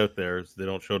everybody out there, is they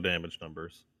don't show damage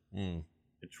numbers.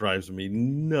 It drives me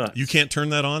nuts. You can't turn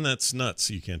that on? That's nuts.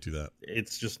 You can't do that.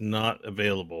 It's just not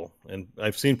available. And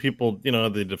I've seen people,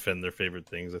 they defend their favorite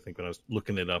things. I think when I was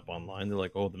looking it up online, they're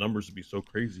like, oh, the numbers would be so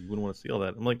crazy. You wouldn't want to see all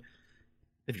that. I'm like,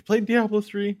 if you played Diablo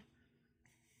 3,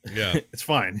 yeah, it's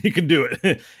fine. You can do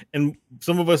it. And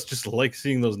some of us just like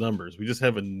seeing those numbers. We just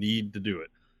have a need to do it.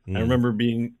 I remember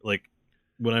being like,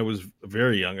 when I was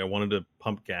very young, I wanted to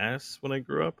pump gas when I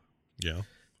grew up. Yeah.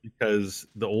 Because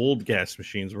the old gas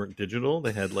machines weren't digital.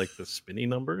 They had like the spinny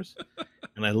numbers.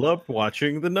 And I loved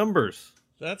watching the numbers.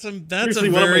 That's a Seriously,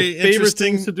 very one of my favorite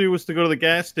interesting things to do was to go to the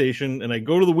gas station and I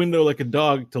go to the window like a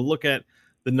dog to look at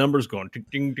the numbers going ding,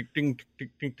 ding, ding, ding, ding,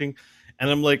 ding, ding.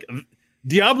 And I'm like,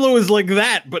 Diablo is like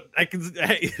that, but I'm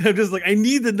just like, I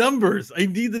need the numbers. I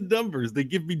need the numbers. They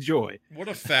give me joy. What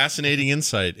a fascinating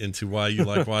insight into why you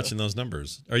like watching those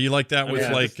numbers. Are you like that with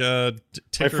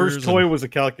tickers? My first toy was a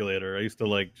calculator. I used to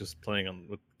like just playing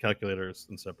with calculators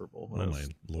inseparable. Oh my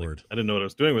Lord. I didn't know what I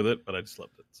was doing with it, but I just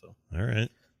loved it. So all right.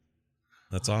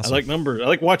 That's awesome. I like numbers. I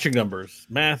like watching numbers.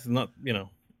 Math, not,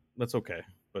 that's okay.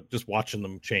 But just watching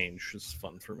them change is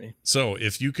fun for me. So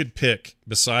if you could pick,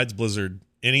 besides Blizzard,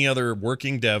 any other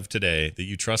working dev today that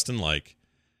you trust and like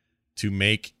to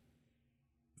make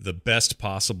the best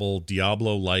possible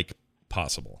Diablo-like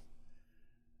possible,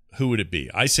 who would it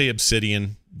be? I say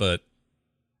Obsidian, but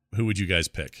who would you guys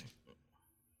pick?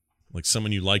 Like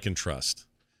someone you like and trust.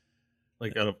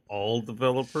 Like out of all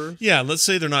developers? Yeah, let's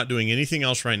say they're not doing anything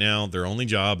else right now. Their only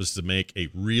job is to make a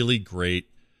really great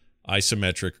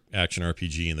isometric action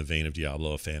RPG in the vein of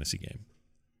Diablo, a fantasy game.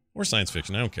 Or science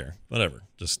fiction, I don't care. Whatever.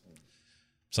 Just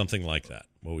something like that.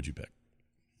 What would you pick?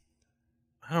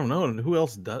 I don't know. Who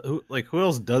else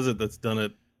does it that's done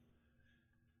it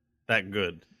that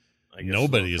good? I guess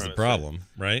nobody is the problem,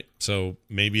 right? So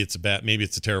maybe it's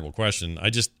a terrible question. I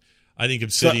think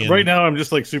Obsidian. So right now, I'm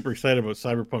just like super excited about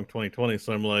Cyberpunk 2020.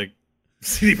 So I'm like,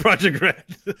 CD Projekt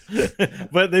Red,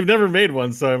 but they've never made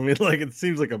one. So I mean, like, it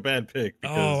seems like a bad pick.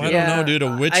 Because, I don't know, dude.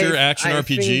 A Witcher action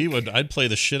RPG I'd play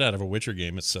the shit out of a Witcher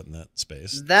game that's set in that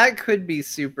space. That could be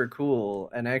super cool,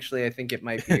 and actually, I think it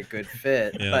might be a good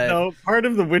fit. Yeah. But no, part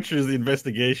of the Witcher is the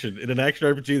investigation. In an action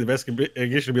RPG, the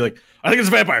investigation would be like, I think it's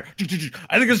a vampire.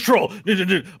 I think it's a troll.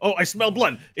 Oh, I smell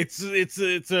blood. It's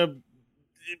a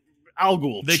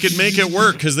Algul. They could make it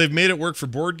work because they've made it work for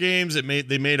board games. They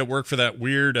made it work for that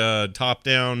weird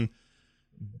top-down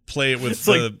play it with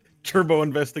Turbo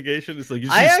investigation. It's like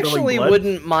I actually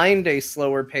wouldn't mind a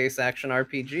slower pace action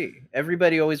RPG.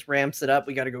 Everybody always ramps it up.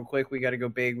 We got to go quick. We got to go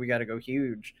big. We got to go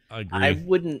huge. I agree. I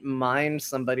wouldn't mind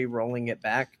somebody rolling it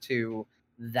back to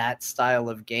that style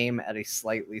of game at a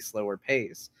slightly slower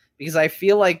pace, because I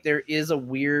feel like there is a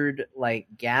weird like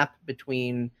gap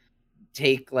between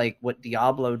take like what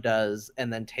Diablo does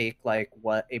and then take like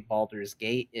what a Baldur's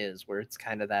Gate is, where it's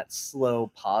kind of that slow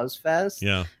pause fest.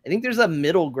 Yeah. I think there's a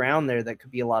middle ground there that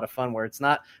could be a lot of fun, where it's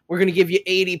not, we're going to give you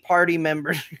 80 party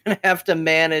members you're going to have to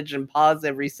manage and pause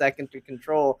every second to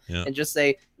control, and just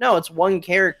say, no, it's one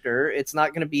character. It's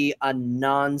not going to be a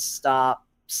non-stop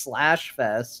slash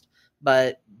fest,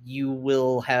 but you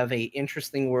will have a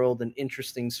interesting world, an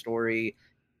interesting story,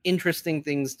 interesting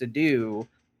things to do.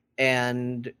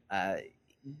 And,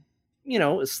 you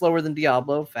know, it's slower than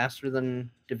Diablo, faster than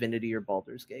Divinity or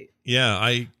Baldur's Gate. Yeah,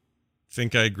 I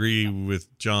think I agree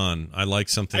with John. I like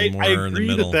something more I agree in the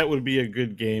middle. that would be a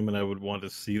good game, and I would want to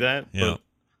see that. Yeah. But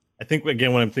I think,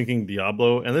 again, when I'm thinking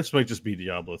Diablo, and this might just be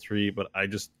Diablo 3, but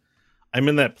I'm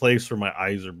in that place where my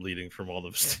eyes are bleeding from all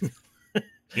the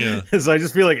Yeah. So I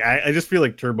just feel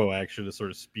like turbo action sort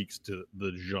of speaks to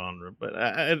the genre, but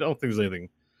I don't think there's anything.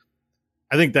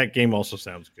 I think that game also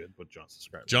sounds good, what John's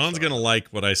describing. John's going to like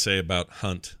what I say about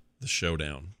Hunt the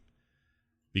Showdown.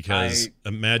 Because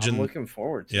imagine... I'm looking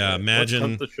forward to it. Imagine...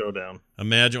 Hunt the Showdown.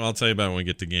 Imagine... I'll tell you about it when we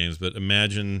get to games, but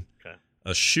imagine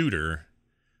a shooter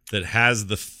that has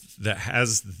the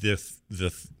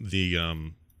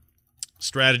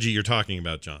strategy you're talking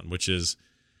about, John, which is,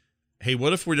 hey,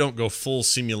 what if we don't go full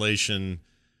simulation,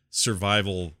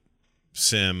 survival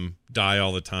sim, die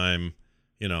all the time,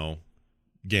 you know,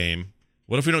 game?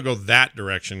 What if we don't go that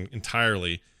direction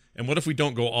entirely? And what if we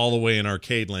don't go all the way in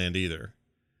arcade land either?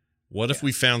 What if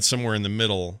we found somewhere in the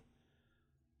middle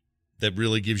that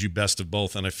really gives you best of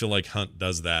both? And I feel like Hunt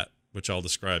does that, which I'll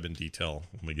describe in detail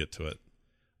when we get to it.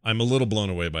 I'm a little blown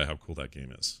away by how cool that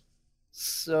game is.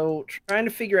 So trying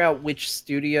to figure out which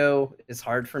studio is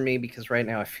hard for me, because right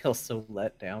now I feel so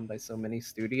let down by so many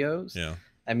studios. Yeah.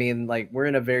 I mean, like, we're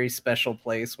in a very special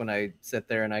place when I sit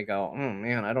there and I go, oh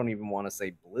man, I don't even want to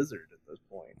say Blizzard at this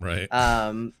point. Right.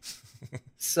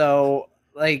 So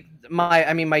like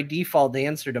my default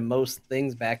answer to most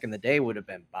things back in the day would have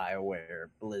been BioWare,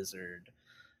 Blizzard,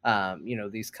 you know,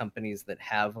 these companies that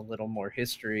have a little more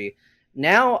history.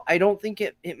 Now, I don't think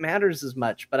it matters as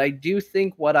much, but I do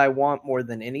think what I want more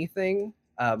than anything,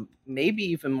 maybe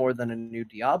even more than a new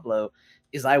Diablo,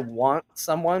 is I want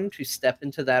someone to step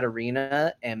into that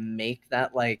arena and make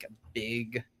that like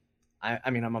big, I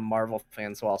mean, I'm a Marvel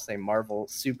fan, so I'll say Marvel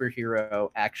superhero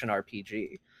action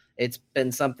RPG. It's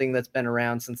been something that's been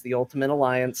around since the Ultimate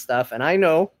Alliance stuff, and I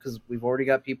know, because we've already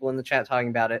got people in the chat talking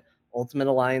about it, Ultimate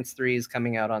Alliance 3 is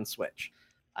coming out on Switch.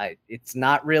 It's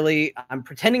not really, I'm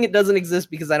pretending it doesn't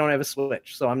exist because I don't have a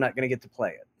Switch, so I'm not going to get to play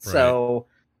it. Right. So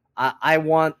I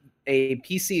want a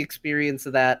PC experience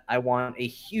of that. I want a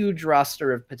huge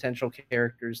roster of potential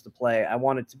characters to play. I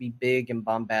want it to be big and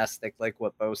bombastic, like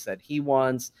what Bo said he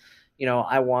wants. You know,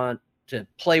 I want to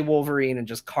play Wolverine and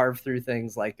just carve through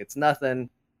things like it's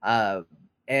nothing.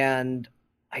 And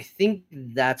I think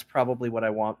that's probably what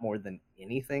I want more than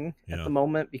anything at the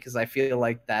moment, because I feel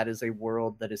like that is a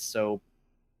world that is so,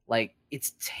 like,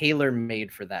 it's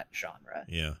tailor-made for that genre.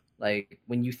 Yeah. Like,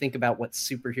 when you think about what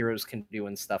superheroes can do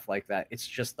and stuff like that, it's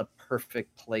just the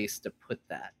perfect place to put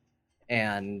that.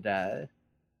 And,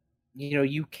 you know,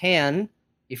 you can,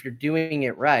 if you're doing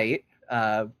it right,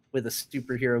 with a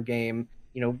superhero game,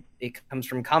 you know, it comes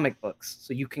from comic books.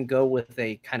 So you can go with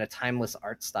a kind of timeless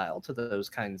art style to those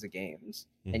kinds of games.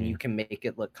 Mm-hmm. And you can make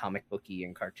it look comic booky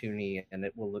and cartoony, and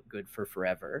it will look good for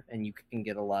forever. And you can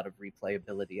get a lot of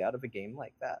replayability out of a game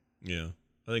like that. Yeah.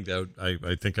 I think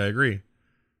I think I agree.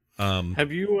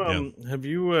 Have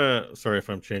you sorry if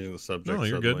I'm changing the subject. No,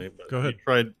 you're suddenly, good. Go ahead. You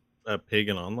tried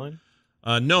Pagan Online?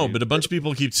 No, but a bunch of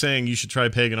people keep saying you should try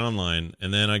Pagan Online,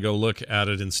 and then I go look at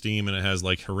it in Steam, and it has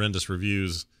like horrendous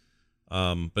reviews,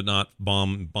 but not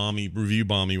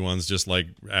bomby ones, just like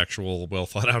actual well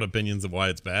thought out opinions of why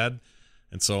it's bad.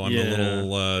 And so I'm a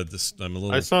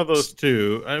little. I saw those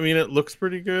too. I mean, it looks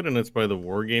pretty good, and it's by the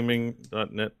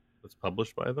wargaming.net. It's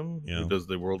published by them. Yeah. Who does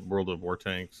the World of War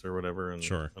Tanks or whatever, and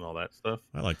sure, and all that stuff.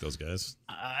 I like those guys.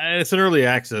 It's an early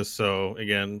access, so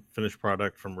again, finished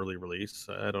product from early release.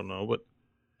 I don't know, but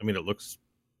I mean, it looks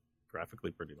graphically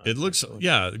pretty nice. It looks,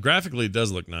 graphically it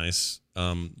does look nice.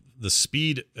 The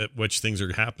speed at which things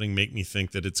are happening make me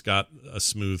think that it's got a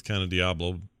smooth kind of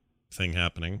Diablo thing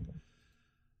happening.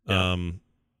 Yeah.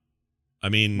 I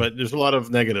mean, but there's a lot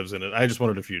of negatives in it. I just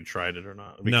wondered if you'd tried it or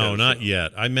not. No, not yet.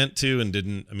 I meant to and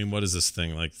didn't. I mean, what is this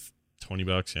thing, like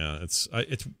 $20. Yeah,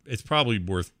 it's probably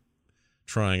worth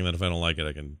trying. And then if I don't like it,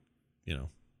 I can,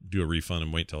 do a refund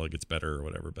and wait till it gets better or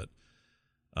whatever. But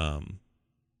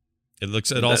it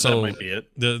looks. It also that might be it.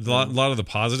 A lot of the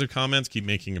positive comments keep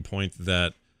making a point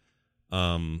that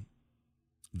the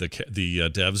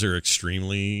devs are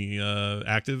extremely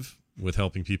active with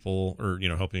helping people, or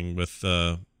helping with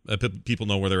people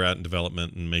know where they're at in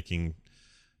development and making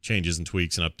changes and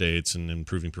tweaks and updates and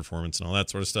improving performance and all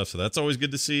that sort of stuff. So that's always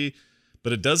good to see.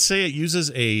 But it does say it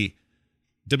uses a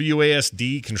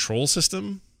WASD control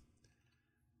system,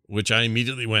 which I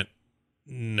immediately went,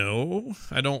 no,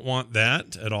 I don't want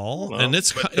that at all. Well, and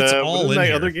it's all doesn't in that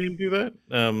here. other game do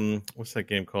that? What's that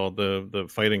game called? The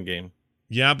fighting game.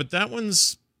 Yeah, but that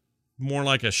one's more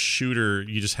like a shooter.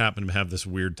 You just happen to have this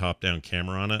weird top-down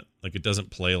camera on it. Like, it doesn't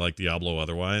play like Diablo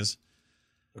otherwise.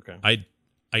 Okay.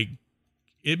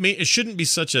 It shouldn't be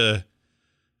such a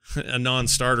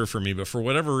non-starter for me, but for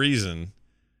whatever reason,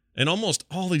 and almost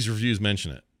all these reviews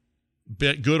mention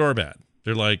it, good or bad.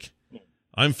 They're like,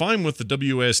 I'm fine with the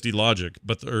WASD logic,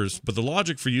 but the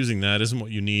logic for using that isn't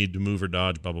what you need to move or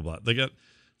dodge, blah blah blah.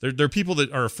 There are people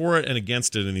that are for it and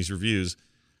against it in these reviews.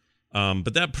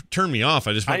 But that turned me off.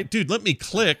 I just went, dude, let me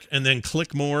click and then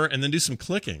click more and then do some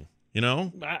clicking,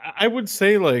 I would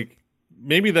say, like,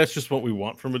 maybe that's just what we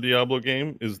want from a Diablo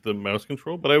game is the mouse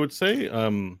control. But I would say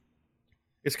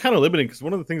it's kind of limiting because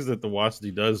one of the things that the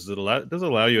WASD does is it does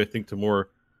allow you, I think, to more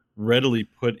readily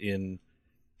put in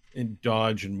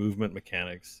dodge and movement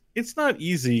mechanics. It's not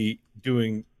easy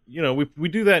doing, we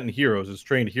do that in Heroes as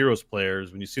trained Heroes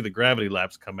players. When you see the gravity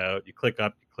laps come out, you click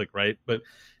up, you click right. But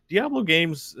Diablo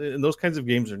games and those kinds of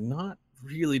games are not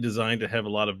really designed to have a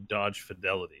lot of dodge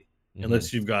fidelity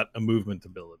unless you've got a movement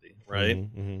ability, right?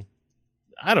 Mm-hmm.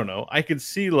 I don't know. I could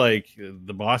see, like,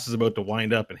 the boss is about to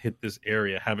wind up and hit this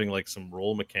area having like some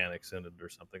roll mechanics in it or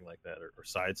something like that, or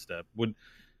sidestep would,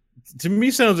 to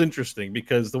me, sounds interesting.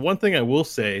 Because the one thing I will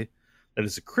say that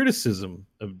is a criticism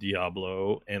of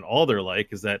Diablo and all they're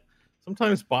like is that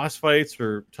sometimes boss fights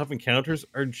or tough encounters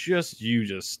are just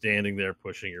standing there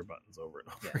pushing your buttons over and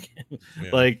over again.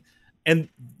 Yeah. Like, and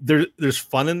there's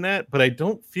fun in that, but I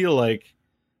don't feel like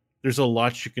there's a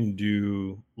lot you can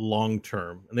do long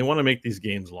term. And they want to make these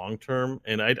games long term,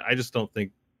 and I just don't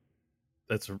think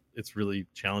it's really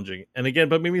challenging. And again,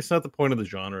 but maybe it's not the point of the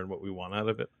genre and what we want out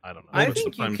of it. I don't know. I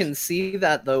think you can see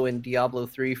that though in Diablo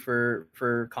 3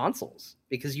 for consoles,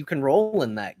 because you can roll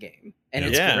in that game and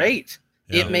it's great.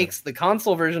 Yeah. It makes the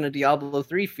console version of Diablo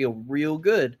 3 feel real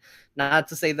good. Not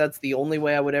to say that's the only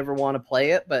way I would ever want to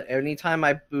play it, but anytime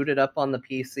I boot it up on the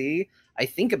PC, I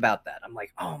think about that. I'm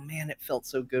like, oh man, it felt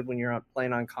so good when you're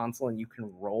playing on console and you can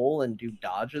roll and do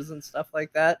dodges and stuff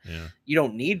like that. Yeah. You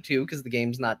don't need to because the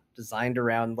game's not designed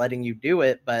around letting you do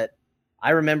it. But I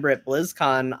remember at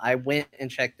BlizzCon, I went and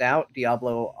checked out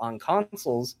Diablo on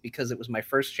consoles because it was my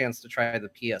first chance to try the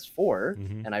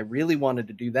PS4, and I really wanted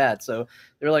to do that. So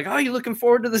they're like, oh, you looking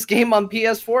forward to this game on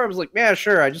PS4? I was like, yeah,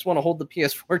 sure. I just want to hold the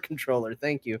PS4 controller.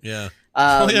 Thank you. Yeah.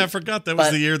 I forgot that was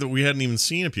the year that we hadn't even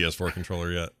seen a PS4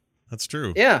 controller yet. That's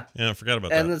true. Yeah. Yeah, I forgot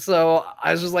about that. And so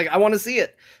I was just like, I want to see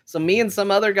it. So me and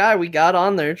some other guy, we got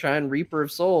on there trying Reaper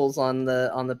of Souls on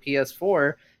the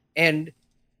PS4, and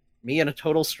me and a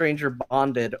total stranger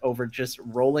bonded over just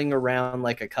rolling around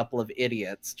like a couple of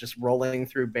idiots, just rolling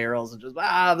through barrels and just,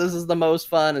 this is the most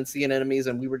fun, and seeing enemies,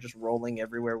 and we were just rolling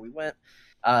everywhere we went.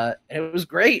 And it was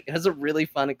great. It was a really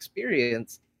fun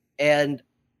experience. And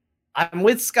I'm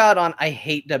with Scott on I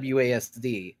hate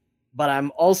WASD. But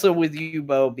I'm also with you,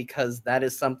 Bo, because that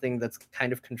is something that's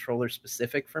kind of controller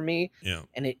specific for me. Yeah.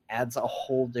 And it adds a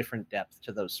whole different depth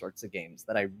to those sorts of games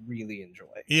that I really enjoy.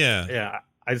 Yeah. Yeah.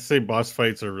 I'd say boss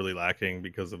fights are really lacking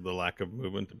because of the lack of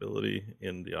movement ability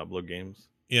in Diablo games.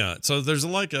 Yeah. So there's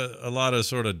like a lot of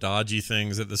sort of dodgy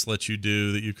things that this lets you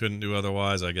do that you couldn't do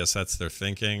otherwise. I guess that's their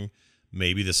thinking.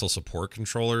 Maybe this will support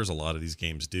controllers. A lot of these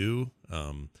games do.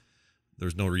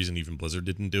 There's no reason even Blizzard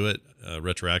didn't do it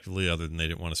retroactively, other than they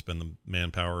didn't want to spend the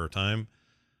manpower or time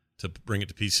to bring it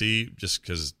to PC, just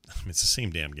because it's the same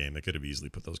damn game. They could have easily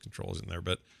put those controls in there.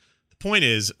 But the point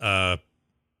is, I'm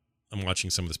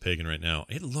watching some of this Pagan right now.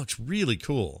 It looks really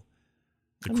cool.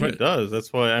 It does.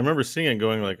 That's why I remember seeing it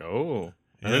going like, oh.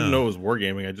 I didn't know it was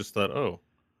wargaming. I just thought, oh.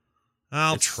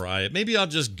 I'll try it. Maybe I'll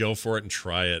just go for it and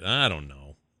try it. I don't know.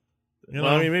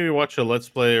 I mean, maybe watch a Let's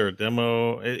Play or a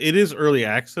demo. It is early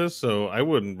access, so I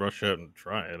wouldn't rush out and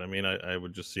try it. I mean, I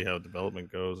would just see how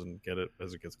development goes and get it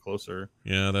as it gets closer.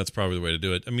 Yeah, that's probably the way to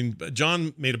do it. I mean,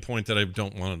 John made a point that I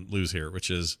don't want to lose here,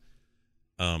 which is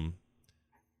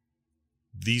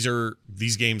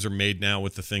these games are made now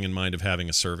with the thing in mind of having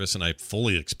a service, and I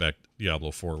fully expect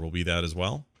Diablo 4 will be that as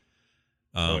well.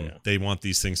 They want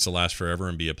these things to last forever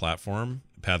and be a platform.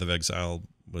 Path of Exile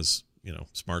was,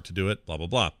 smart to do it, blah, blah,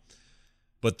 blah.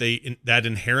 But that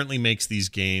inherently makes these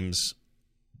games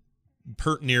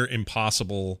pert near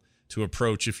impossible to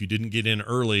approach if you didn't get in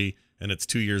early and it's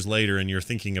 2 years later and you're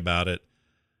thinking about it.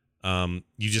 You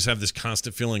just have this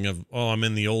constant feeling of, oh, I'm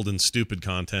in the old and stupid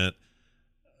content.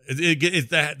 The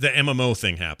MMO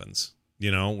thing happens,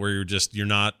 where you're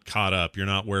not caught up. You're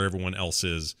not where everyone else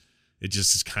is. It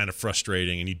just is kind of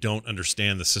frustrating, and you don't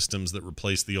understand the systems that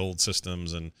replace the old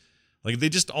systems. And they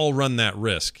just all run that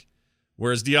risk.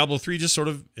 Whereas Diablo 3 just sort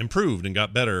of improved and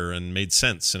got better and made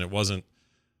sense. And it wasn't,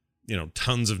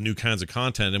 tons of new kinds of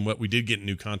content. And what we did get in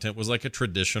new content was like a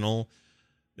traditional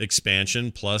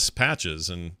expansion plus patches.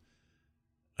 And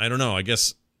I don't know, I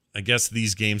guess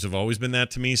these games have always been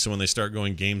that to me. So when they start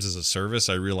going games as a service,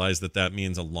 I realize that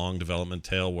means a long development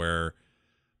tail where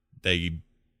they,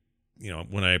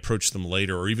 when I approach them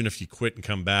later, or even if you quit and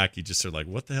come back, you just are like,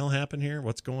 what the hell happened here?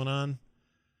 What's going on?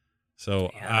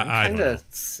 So yeah, I'm kind of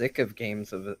sick of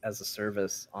games as a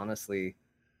service, honestly.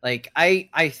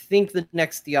 I think the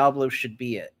next Diablo should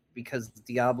be it, because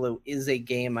Diablo is a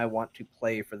game I want to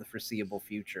play for the foreseeable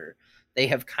future. They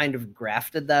have kind of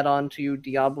grafted that onto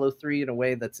Diablo 3 in a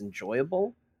way that's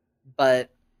enjoyable. But,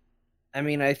 I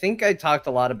mean, I think I talked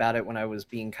a lot about it when I was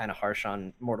being kind of harsh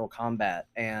on Mortal Kombat.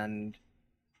 And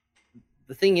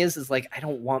the thing is I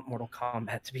don't want Mortal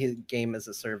Kombat to be a game as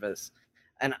a service.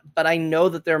 But I know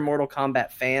that there are Mortal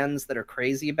Kombat fans that are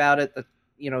crazy about it, that,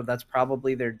 that's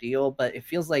probably their deal. But it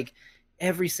feels like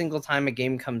every single time a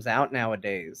game comes out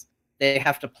nowadays, they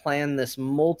have to plan this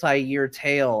multi-year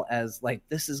tale as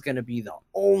this is going to be the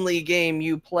only game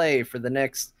you play for the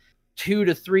next 2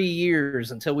 to 3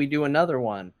 years until we do another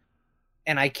one.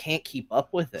 And I can't keep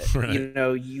up with it.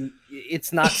 Right.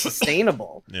 It's not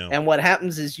sustainable. Yeah. And what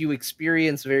happens is you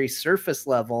experience very surface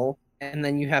level, and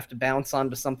then you have to bounce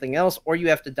onto something else, or you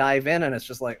have to dive in, and it's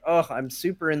just oh, I'm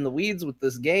super in the weeds with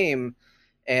this game,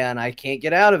 and I can't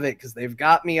get out of it because they've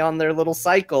got me on their little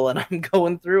cycle, and I'm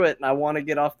going through it, and I want to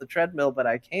get off the treadmill, but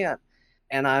I can't.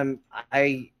 And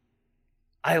I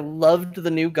loved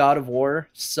the new God of War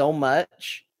so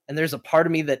much, and there's a part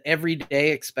of me that every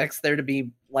day expects there to be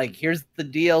here's the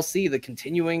DLC, the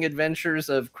continuing adventures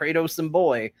of Kratos and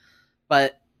Boy,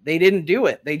 but they didn't do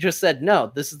it. They just said,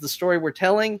 no, this is the story we're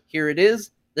telling. Here it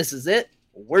is. This is it.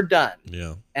 We're done.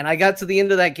 Yeah. And I got to the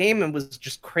end of that game and was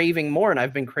just craving more, and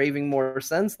I've been craving more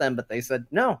since then, but they said,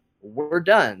 no, we're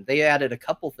done. They added a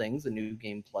couple things, a new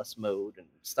game plus mode and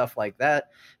stuff like that,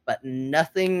 but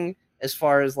nothing as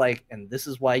far as and this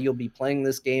is why you'll be playing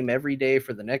this game every day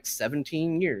for the next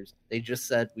 17 years. They just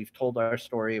said, we've told our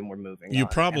story and we're moving on.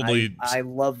 Probably, I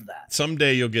love that.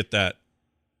 Someday you'll get that.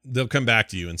 They'll come back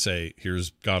to you and say,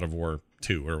 here's God of War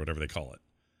 2 or whatever they call it.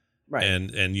 Right.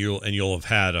 And you'll have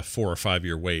had a 4 or 5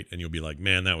 year wait, and you'll be like,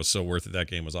 man, that was so worth it. That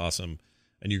game was awesome.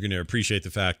 And you're going to appreciate the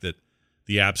fact that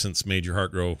the absence made your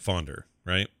heart grow fonder,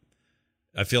 right?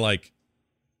 I feel like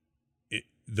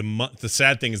the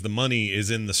sad thing is the money is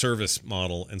in the service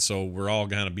model, and so we're all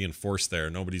kind of being forced there.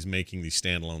 Nobody's making these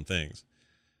standalone things,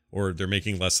 or they're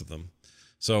making less of them.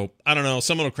 So I don't know.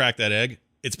 Someone will crack that egg.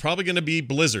 It's probably going to be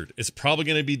Blizzard. It's probably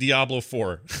going to be Diablo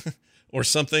 4 or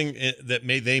something that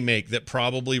they make that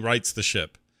probably rights the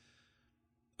ship.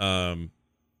 Right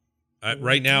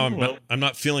now, I'm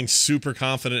not feeling super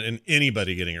confident in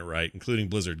anybody getting it right, including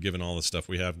Blizzard, given all the stuff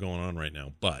we have going on right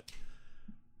now. But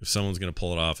if someone's going to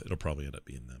pull it off, it'll probably end up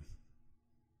being them.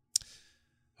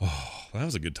 Oh, that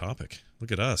was a good topic.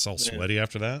 Look at us, all sweaty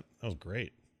after that. That was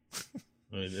great.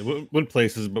 It went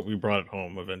places, but we brought it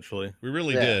home eventually. We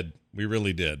really did. We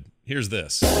really did. Here's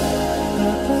this.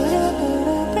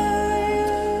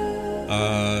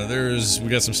 We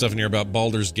got some stuff in here about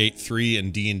Baldur's Gate 3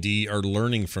 and D&D are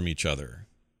learning from each other.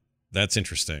 That's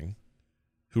interesting.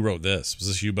 Who wrote this? Was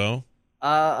this you, Bo?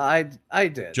 I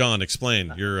did. John,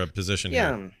 explain your position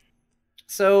here.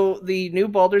 So the new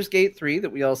Baldur's Gate 3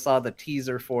 that we all saw the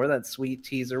teaser for, that sweet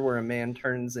teaser where a man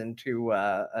turns into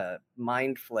a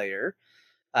mind flayer,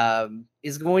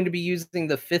 is going to be using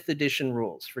the 5th edition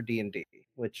rules for D&D,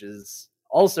 which is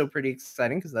also pretty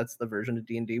exciting because that's the version of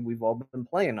D&D we've all been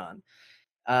playing on.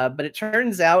 But it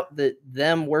turns out that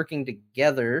them working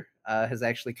together has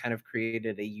actually kind of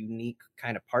created a unique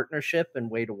kind of partnership and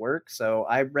way to work. So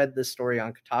I read this story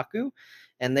on Kotaku,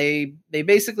 and they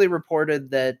basically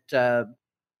reported that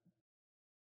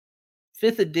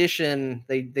 5th edition,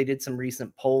 they did some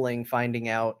recent polling finding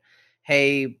out,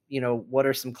 hey, what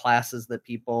are some classes that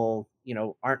people,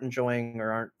 aren't enjoying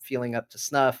or aren't feeling up to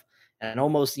snuff? And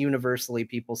almost universally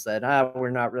people said,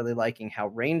 we're not really liking how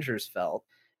Rangers felt.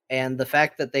 And the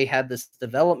fact that they had this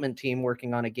development team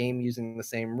working on a game using the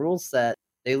same rule set,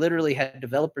 they literally had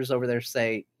developers over there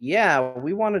say, yeah,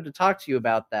 we wanted to talk to you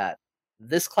about that.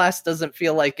 This class doesn't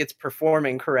feel like it's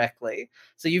performing correctly.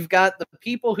 So you've got the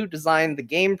people who designed the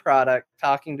game product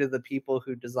talking to the people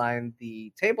who designed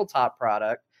the tabletop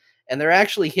product, and they're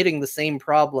actually hitting the same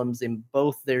problems in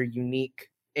both their unique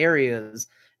areas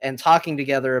and talking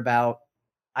together about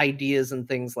ideas and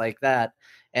things like that.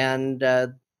 And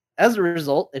as a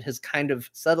result, it has kind of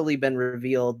subtly been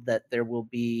revealed that there will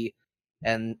be,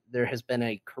 and there has been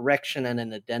a correction and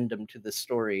an addendum to the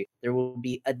story. There will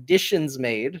be additions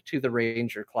made to the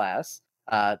Ranger class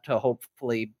to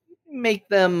hopefully make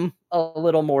them a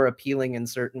little more appealing in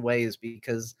certain ways,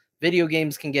 because video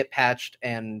games can get patched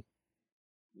and,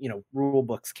 rule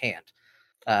books can't.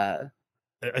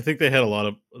 I think they had a lot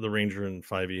of the Ranger in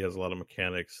 5e has a lot of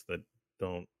mechanics that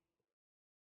don't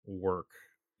work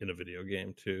in a video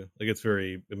game too. Like, it's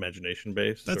very imagination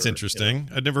based. That's interesting.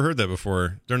 I'd never heard that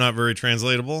before. They're not very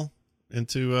translatable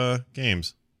into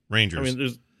games. Rangers. I mean,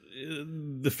 there's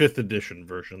the 5th edition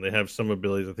version. They have some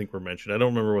abilities I think were mentioned. I don't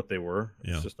remember what they were.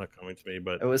 It's just not coming to me.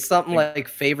 But it was something like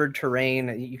favored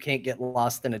terrain. You can't get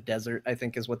lost in a desert, I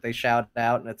think is what they shout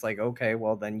out. And it's like, okay,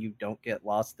 well then you don't get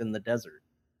lost in the desert.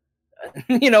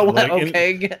 You know what? Like,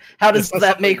 okay, how does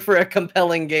that make for a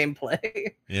compelling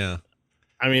gameplay? Yeah.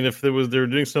 I mean, if they were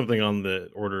doing something on the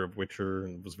Order of Witcher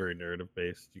and was very narrative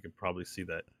based, you could probably see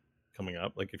that coming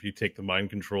up. Like, if you take the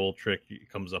mind control trick, it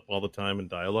comes up all the time in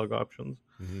dialogue options.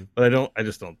 Mm-hmm. But I don't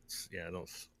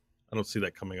see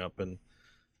that coming up in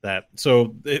that.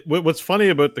 So what's funny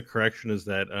about the correction is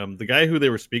that the guy who they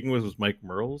were speaking with was Mike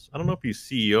Merles. I don't know if he's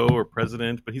CEO or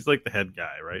president, but he's like the head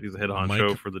guy, right? He's the head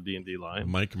honcho for the D&D line.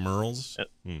 Mike Merles?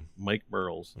 Mike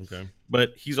Merles. Okay.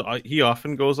 But he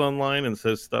often goes online and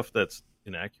says stuff that's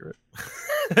inaccurate.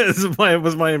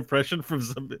 was my impression from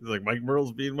some, like Mike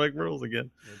Merles being Mike Merles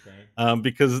again. Okay.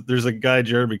 Because there's a guy,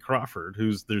 Jeremy Crawford,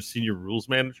 who's their senior rules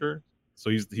manager. So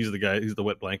he's the guy, he's the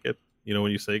wet blanket. You know,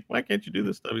 when you say, why can't you do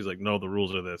this stuff? He's like, no, the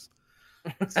rules are this.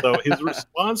 So his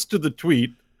response to the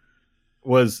tweet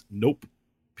was, nope,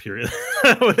 period.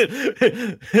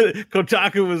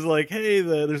 Kotaku was like, hey,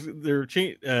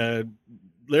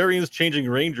 Larian's changing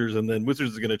Rangers, and then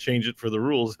Wizards is going to change it for the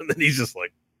rules. And then he's just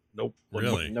like, nope.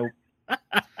 Really? Nope.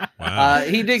 Wow.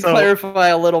 He did clarify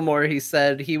a little more. He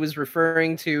said he was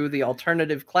referring to the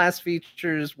alternative class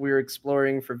features we're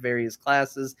exploring for various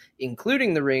classes,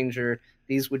 including the Ranger.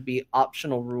 These would be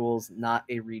optional rules, not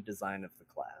a redesign of the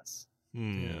class.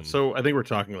 Yeah. So I think we're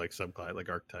talking like subclass, like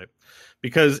archetype,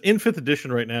 because in 5th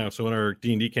edition right now, so in our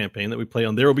D&D campaign that we play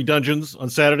on There Will Be Dungeons on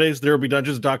Saturdays,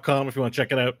 therewillbedungeons.com if you want to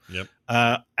check it out. Yep.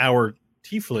 Our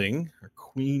tiefling, or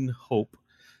Queen Hope,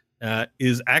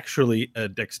 is actually a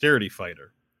dexterity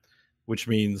fighter, which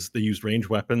means they use ranged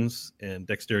weapons and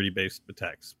dexterity-based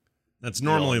attacks. That's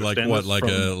normally like what, like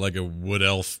a wood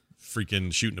elf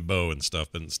freaking shooting a bow and stuff,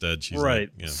 but instead she's right.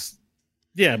 Like,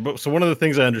 yeah. But so one of the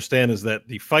things I understand is that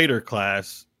the fighter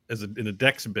class is in a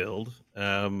dex build.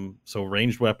 So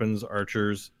ranged weapons,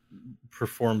 archers,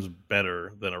 performs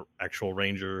better than an actual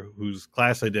ranger whose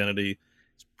class identity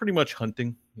is pretty much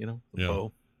hunting. You know, the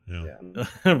bow.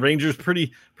 Yeah. Rangers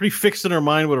pretty fixed in their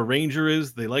mind what a ranger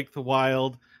is. They like the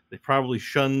wild. They probably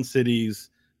shun cities.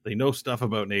 They know stuff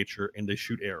about nature, and they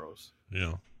shoot arrows.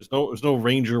 Yeah. There's no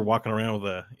ranger walking around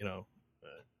with a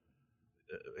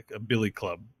billy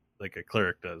club like a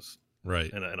cleric does,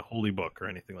 right? And a holy book or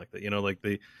anything like that. You know, like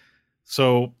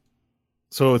so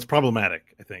it's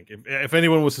problematic. I think if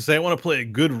anyone was to say, I want to play a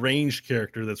good ranged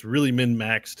character that's really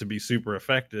min-maxed to be super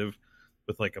effective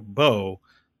with like a bow,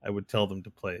 I would tell them to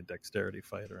play a dexterity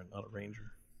fighter and not a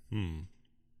ranger.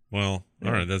 Well,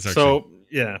 all right. That's actually... So,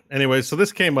 yeah. Anyway, so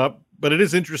this came up, but it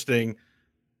is interesting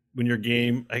when your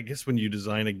game, I guess when you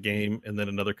design a game and then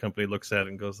another company looks at it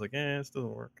and goes like, this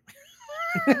doesn't work.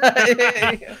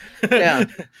 Yeah.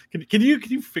 Can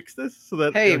you fix this so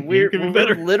that we're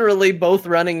literally both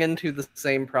running into the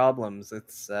same problems.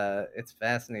 It's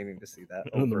fascinating to see that.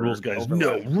 And the rules guys,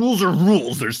 no, rules are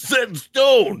rules. They're set in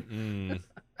stone.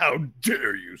 How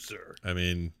dare you, sir? I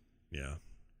mean, yeah.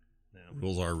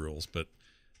 Rules are rules, but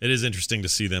it is interesting to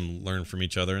see them learn from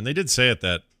each other. And they did say at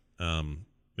that,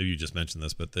 maybe you just mentioned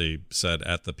this, but they said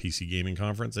at the PC gaming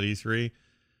conference at E3,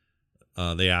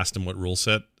 they asked him what rule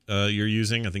set you're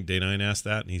using. I think Day9 asked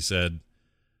that, and he said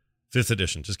 5th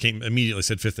edition. Just immediately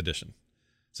said 5th edition.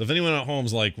 So if anyone at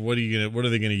home's like, what are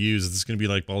they gonna use? Is this gonna be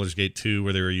like Baldur's Gate 2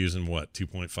 where they were using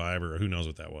 2.5 or who knows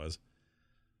what that was?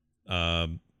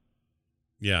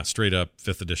 Yeah, straight up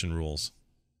 5th edition rules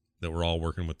that we're all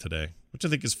working with today, which I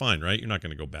think is fine, right? You're not going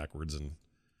to go backwards and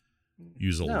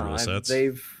use old rule sets.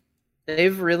 They've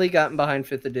They've really gotten behind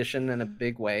 5th edition in a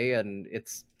big way, and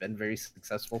it's been very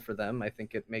successful for them. I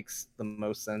think it makes the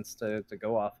most sense to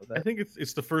go off of I it. think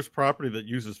it's the first property that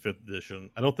uses 5th edition.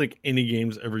 I don't think any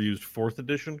games ever used 4th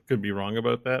edition. Could be wrong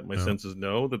about that. My No. sense is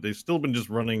no, that they've still been just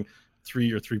running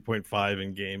 3 or 3.5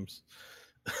 in games.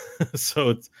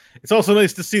 So it's also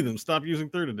nice to see them stop using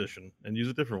 3rd edition and use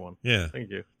a different one. Yeah, Thank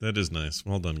you. that is nice.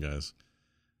 Well done, guys.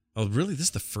 Oh, really? This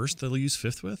is the first they'll use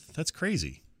 5th with? That's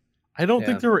crazy. I don't Yeah.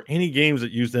 think there were any games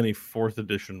that used any 4th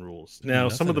edition rules. Now,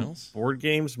 some of the Nothing else? board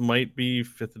games might be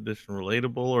 5th edition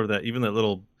relatable, or that even that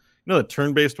little, that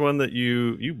turn-based one that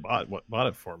you bought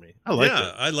it for me. I like Yeah,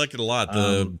 it. I like it a lot.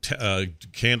 The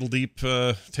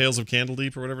Candledeep, Tales of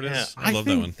Candledeep, or whatever it is. I love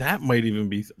that think one. that might even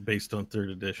be based on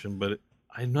 3rd edition, but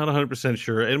I'm not 100%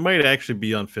 sure. It might actually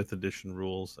be on 5th edition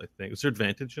rules, I think. Is there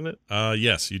Advantage in it?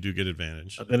 Yes, you do get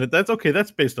advantage. Then that's okay.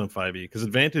 That's based on 5e, because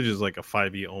Advantage is like a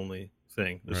 5e only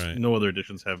thing. There's Right. no other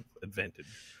editions have Advantage.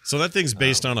 So that thing's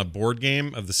based on a board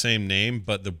game of the same name,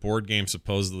 but the board game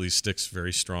supposedly sticks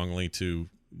very strongly to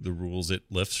the rules it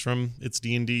lifts from its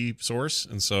D&D source.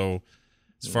 And so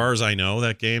as far as I know,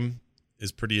 that game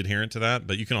is pretty adherent to that,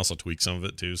 but you can also tweak some of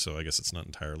it too, so I guess it's not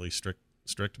entirely strict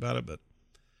about it, but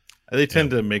They tend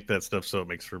to make that stuff so it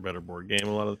makes for a better board game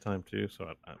a lot of the time too.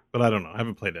 So, but I don't know. I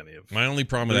haven't played any of. my only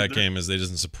problem with that game is they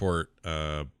doesn't support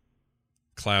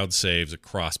cloud saves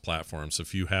across platforms. So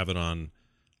if you have it on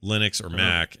Linux or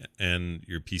Mac and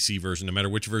your PC version, no matter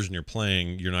which version you're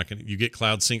playing, you get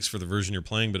cloud syncs for the version you're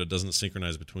playing, but it doesn't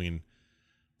synchronize between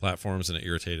platforms, and it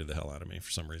irritated the hell out of me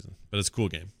for some reason. But it's a cool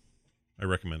game. I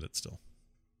recommend it still.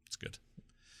 It's good.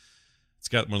 It's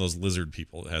got one of those lizard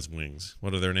people that has wings.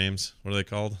 What are their names? What are they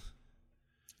called?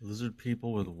 Lizard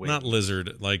people with wings. Not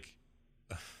lizard, like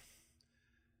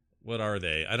what are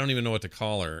they? I don't even know what to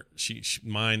call her.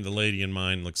 The lady in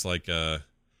mine looks like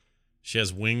she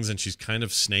has wings and she's kind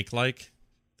of snake-like.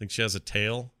 I think she has a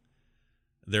tail.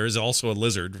 There is also a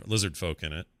lizard folk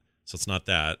in it. So it's not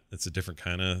that. It's a different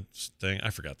kind of thing. I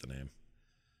forgot the name.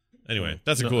 Anyway,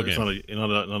 that's a cool game. Not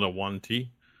a 1T.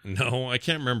 No, I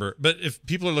can't remember. But if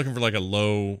people are looking for like a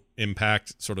low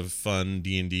impact sort of fun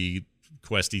D&D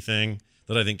questy thing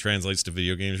that I think translates to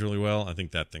video games really well, I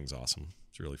think that thing's awesome.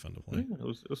 It's really fun to play. Yeah,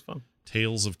 it was fun.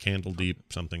 Tales of Candledeep,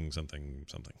 something.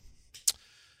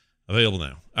 Available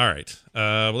now. All right.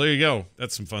 Well, there you go.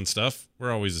 That's some fun stuff.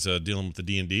 We're always dealing with the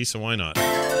D&D, so why not?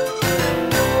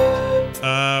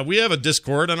 We have a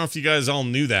Discord. I don't know if you guys all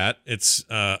knew that. It's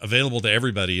available to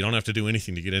everybody. You don't have to do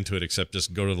anything to get into it except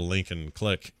just go to the link and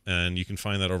click. And you can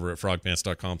find that over at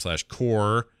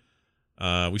frogpants.com/core.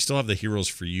 We still have the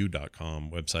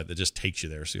heroesforyou.com website that just takes you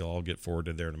there, so you'll all get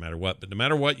forwarded there no matter what. But no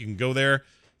matter what, you can go there,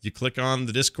 you click on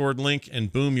the Discord link,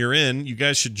 and boom, you're in. You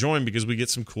guys should join because we get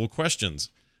some cool questions.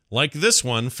 Like this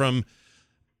one from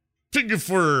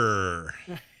Pigfur.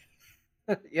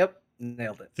 Yep,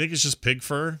 nailed it. Think it's just pig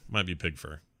fur? Might be pig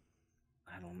fur.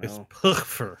 I don't It's know.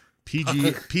 Pugfur.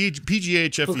 PGHFUR.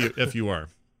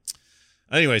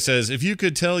 Anyway, says, if you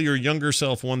could tell your younger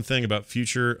self one thing about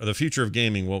the future of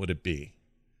gaming, what would it be?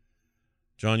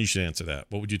 John, you should answer that.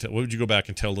 What would you tell? What would you go back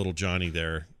and tell little Johnny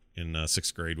there in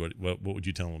 6th grade? What would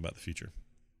you tell him about the future?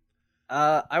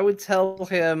 I would tell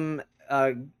him.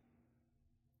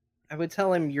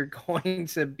 You're going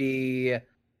to be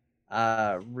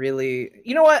really.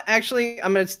 You know what? Actually,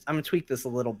 I'm gonna tweak this a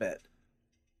little bit.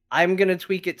 I'm gonna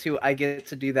tweak it to I get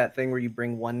to do that thing where you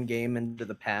bring one game into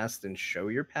the past and show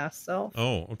your past self.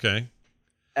 Oh, okay.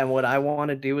 And what I want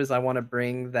to do is I want to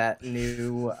bring that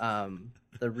new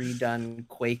the redone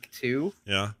Quake 2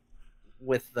 Yeah.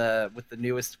 with the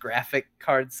newest graphic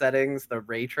card settings, the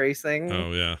ray tracing.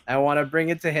 Oh, yeah. I want to bring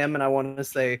it to him and I want to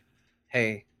say,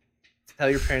 "Hey, tell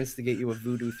your parents to get you a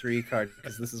Voodoo 3 card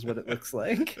because this is what it looks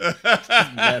like."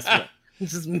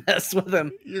 Just mess with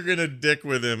him. You're gonna dick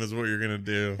with him is what you're gonna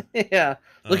do. Yeah.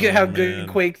 Look at how man. good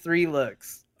Quake 3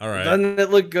 looks. All right. Doesn't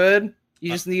it look good?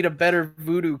 You just need a better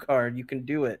Voodoo card. You can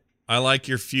do it. I like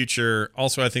your future.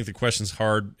 Also, I think the question's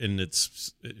hard and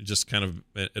it's just kind of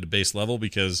at a base level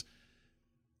because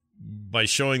by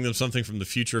showing them something from the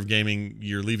future of gaming,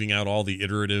 you're leaving out all the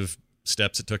iterative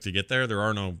steps it took to get there. There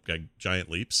are no giant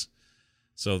leaps.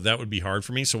 So that would be hard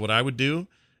for me. So what I would do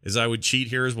is I would cheat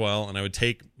here as well, and I would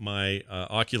take my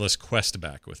Oculus Quest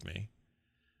back with me.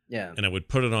 Yeah. And I would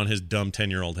put it on his dumb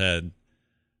 10-year-old head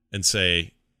and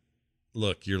say,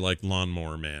 look, you're like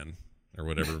Lawnmower Man or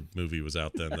whatever movie was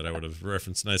out then that I would have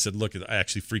referenced. And I said, look, it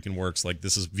actually freaking works. Like,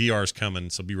 this is VR's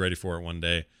coming, so be ready for it one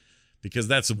day. Because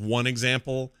that's one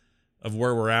example of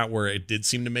where we're at, where it did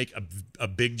seem to make a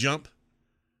big jump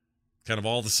kind of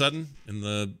all of a sudden in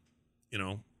the,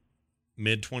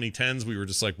 mid 2010s. We were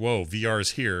just like, whoa, VR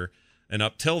is here. And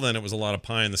up till then, it was a lot of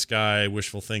pie in the sky,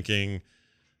 wishful thinking,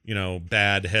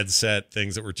 bad headset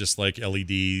things that were just like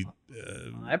LED.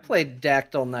 I played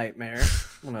Dactyl Nightmare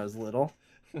when I was little.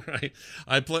 Right.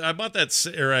 I bought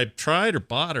that, or I tried or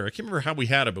bought, or I can't remember how we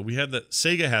had it, but we had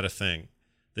Sega had a thing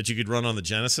that you could run on the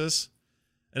Genesis,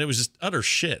 and it was just utter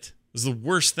shit. It was the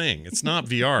worst thing. It's not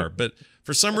VR, but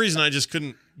for some reason I just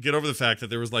couldn't get over the fact that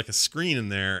there was like a screen in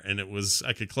there, and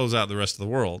I could close out the rest of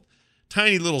the world.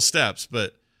 Tiny little steps,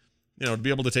 but to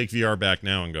be able to take VR back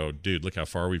now and go, dude, look how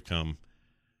far we've come.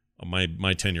 My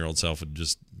 10-year-old self would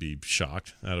just be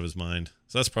shocked out of his mind.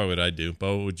 So that's probably what I'd do.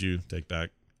 Bo, what would you take back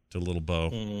to little Bo?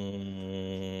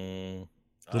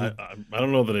 I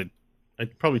don't know that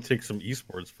I'd probably take some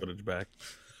esports footage back.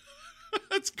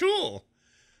 That's cool.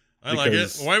 I like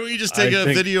it. Why don't you just take a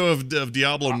video of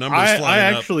Diablo numbers flying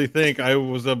I up? actually think I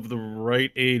was of the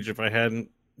right age if I hadn't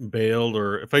bailed,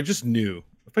 or if I just knew.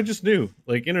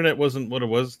 Like, internet wasn't what it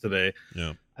was today.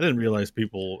 Yeah. I didn't realize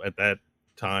people at that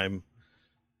time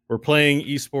were playing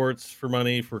esports for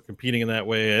money, for competing in that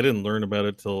way. I didn't learn about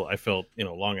it till I felt,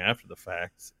 long after the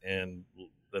fact. And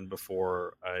then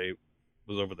before I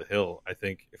was over the hill, I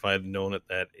think if I had known at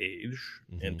that age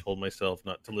and told myself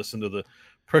not to listen to the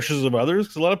pressures of others,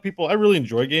 because a lot of people, I really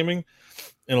enjoy gaming,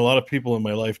 and a lot of people in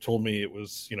my life told me it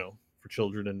was, for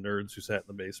children and nerds who sat in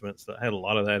the basement. So I had a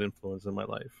lot of that influence in my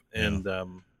life. And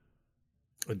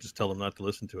I'd just tell them not to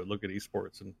listen to it. Look at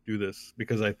esports and do this,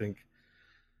 because I think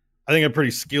I'm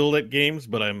pretty skilled at games,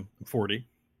 but I'm 40.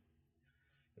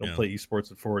 I don't play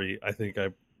esports at 40. I think I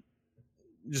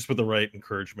just with the right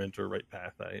encouragement or right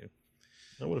path, I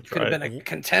would have tried. Could have been a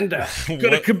contender.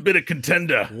 Could have been a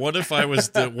contender. What if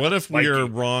what if we are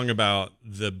wrong about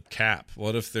the cap?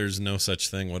 What if there's no such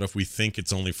thing? What if we think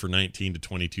it's only for 19 to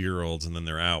 22-year-olds and then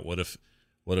they're out? What if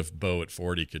Bo at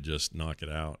 40 could just knock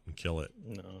it out and kill it?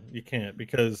 No, you can't,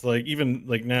 because even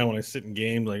now when I sit in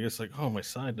games, it's like, oh, my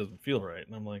side doesn't feel right,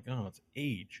 and I'm like, oh, it's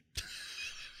age.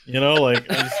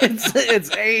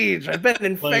 It's age. I've been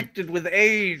infected with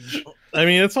age. I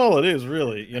mean, that's all it is,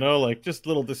 really. Just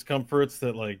little discomforts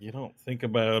that you don't think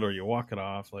about, or you walk it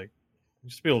off.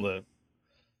 Just be able to.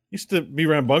 Used to be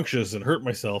rambunctious and hurt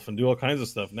myself and do all kinds of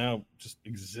stuff. Now, just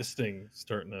existing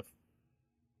starting to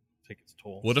take its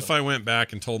toll. What if I went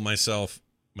back and told myself,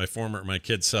 my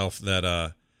kid self,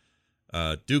 that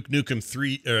Duke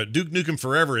Nukem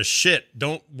Forever is shit.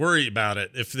 Don't worry about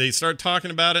it. If they start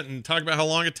talking about it and talk about how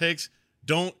long it takes,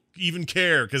 don't even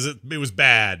care, because it was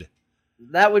bad.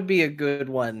 That would be a good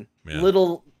one. Yeah.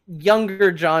 Little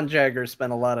younger John Jagger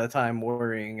spent a lot of time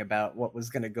worrying about what was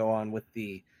going to go on with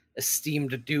the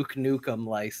esteemed Duke Nukem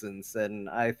license, and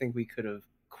I think we could have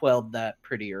quelled that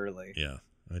pretty early. Yeah,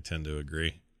 I tend to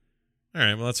agree. All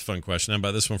right, well, that's a fun question. How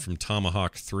about this one from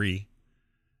Tomahawk 3?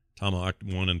 Tomahawk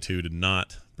 1 and 2 did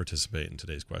not participate in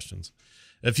today's questions.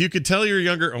 If you could tell your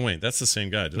younger... Oh, wait, that's the same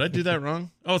guy. Did I do that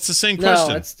wrong? Oh, it's the same question.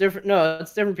 No, it's different. No,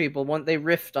 it's different people. They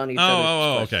riffed on each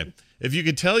other. Okay. If you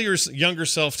could tell your younger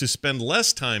self to spend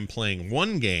less time playing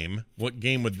one game, what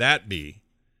game would that be?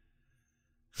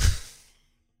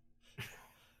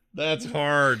 That's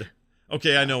hard.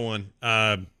 Okay, I know one.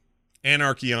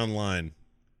 Anarchy Online.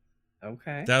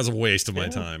 Okay. That was a waste of my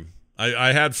time.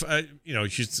 I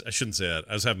shouldn't say that.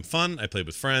 I was having fun. I played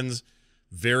with friends.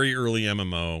 Very early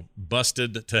MMO.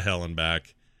 Busted to hell and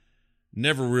back.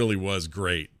 Never really was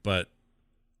great, but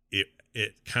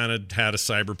it kind of had a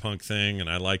cyberpunk thing, and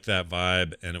I liked that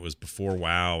vibe, and it was before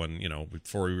WoW, and,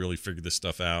 before we really figured this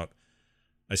stuff out.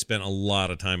 I spent a lot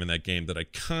of time in that game that I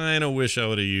kind of wish I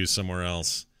would have used somewhere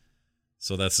else.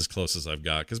 So that's as close as I've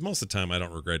got, because most of the time I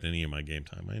don't regret any of my game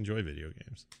time. I enjoy video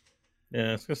games. Yeah,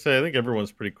 I was going to say, I think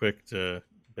everyone's pretty quick to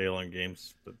bail on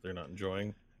games that they're not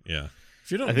enjoying. Yeah.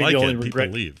 If you don't like it, people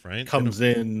leave, right? Comes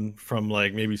in from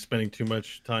maybe spending too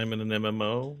much time in an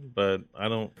MMO, but I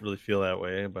don't really feel that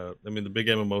way about. I mean, the big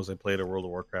MMOs I played are World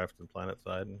of Warcraft and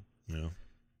PlanetSide,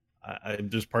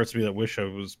 and there's parts of me that wish I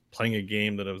was playing a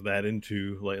game that I was that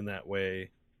into, in that way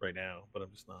right now, but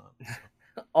I'm just not.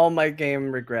 So. All my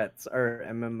game regrets are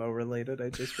MMO related. I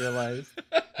just realized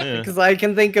because I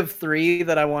can think of 3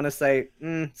 that I want to say,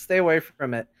 stay away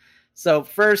from it. So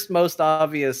first, most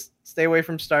obvious, stay away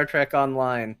from Star Trek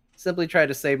Online. Simply try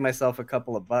to save myself a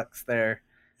couple of bucks there.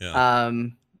 Yeah.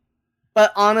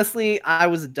 But honestly, I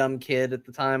was a dumb kid at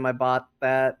the time I bought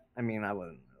that. I mean, I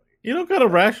wasn't. You don't gotta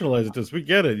rationalize it. Just we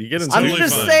get it. You get it. I'm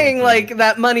just saying,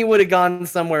 that money would have gone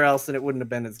somewhere else, and it wouldn't have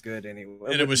been as good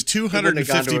anyway. And it was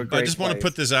 $250. I just want to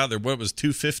put this out there. What was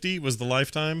 $250? Was the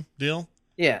lifetime deal?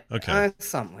 Yeah. Okay.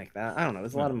 Something like that. I don't know. It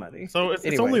was a lot of money. So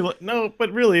it's only no,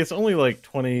 but really, it's only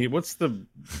 20. What's the?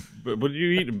 What do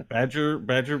you eat? Badger.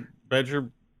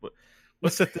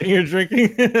 What's the thing you're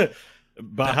drinking?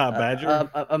 Baja Badger,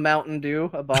 a Mountain Dew,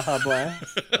 a Baja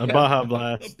Blast. a Baja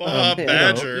Blast, A Baja you know,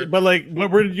 Badger. but like,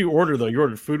 where did you order though? You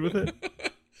ordered food with it.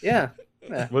 Yeah.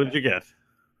 What did you get?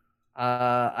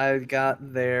 I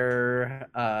got their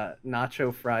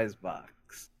nacho fries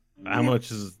box. How much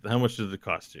did it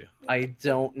cost you? I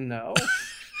don't know.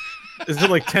 Is it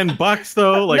like $10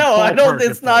 though? Like no, I don't. ballpark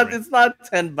It's not. it for me. It's not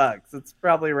 $10. It's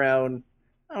probably around,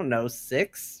 I don't know,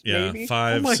 6. Yeah, maybe?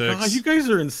 5, Oh my 6. god, you guys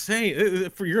are insane!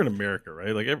 You're in America,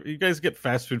 right? Like you guys get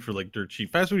fast food for like dirt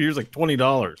cheap. Fast food here is like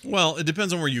 $20. Well, it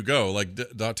depends on where you go. Like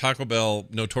the Taco Bell,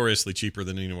 notoriously cheaper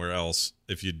than anywhere else.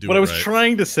 If you do What it I was right.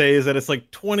 trying to say is that it's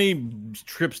like 20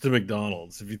 trips to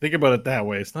McDonald's. If you think about it that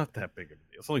way, it's not that big of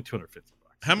a deal. It's only $250.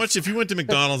 How much if you went to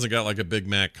McDonald's and got like a Big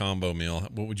Mac combo meal?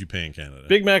 What would you pay in Canada?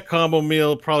 Big Mac combo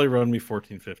meal probably run me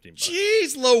 $14-15.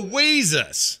 Jeez,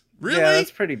 Louises. Really? Yeah, that's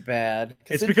pretty bad.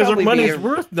 It's it'd because our probably money's be-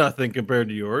 worth nothing compared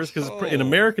to yours. Because Oh. in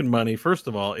American money, first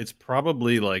of all, it's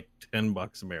probably like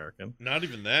 $10 American, Not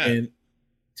even that. and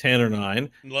 10 or 9.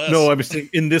 Less. No, I was saying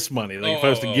in this money. Like if I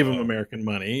was to give them Oh. American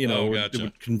money, you know, Oh, it gotcha.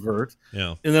 would convert.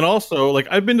 Yeah. And then also, like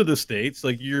I've been to the States,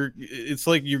 like it's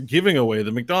like you're giving away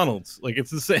the McDonald's. Like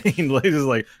it's insane. Like it's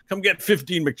like, come get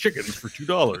 15 McChickens for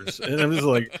 $2, and I'm just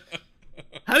like,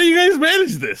 how do you guys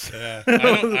manage this? Yeah.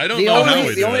 I don't the know how only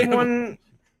we the do only it. one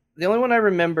the only one I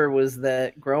remember was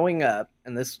that growing up,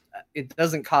 and this it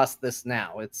doesn't cost this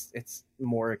now. It's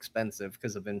more expensive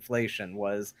because of inflation.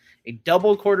 Was a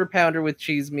double quarter pounder with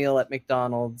cheese meal at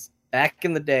McDonald's back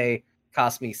in the day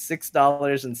cost me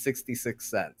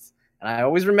 $6.66, and I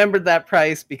always remembered that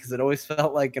price because it always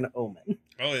felt like an omen.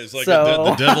 Oh, it's like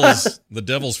So- the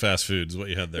devil's fast food is what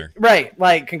you had there. Right,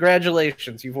 like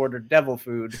congratulations, you've ordered devil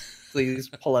food. Please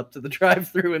pull up to the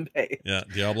drive-through and pay. Yeah,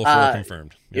 Diablo 4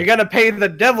 confirmed. You're gonna pay the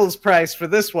devil's price for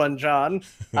this one, John.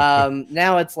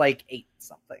 Now it's like 8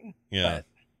 something. Yeah.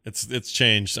 It's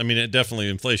changed. I mean, it definitely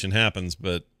inflation happens,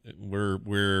 but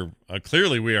we're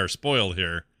clearly we are spoiled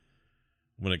here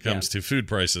when it comes to food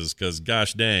prices because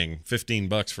gosh dang,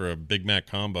 $15 for a Big Mac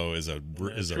combo is a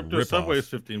Trip to rip Subway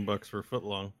is off. $15 for a foot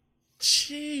long.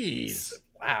 Jeez.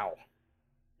 Wow.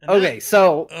 And Okay,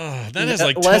 so that has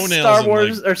like less toenails. Star and,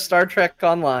 Wars like, or Star Trek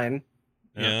Online.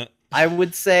 yeah. I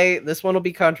would say this one will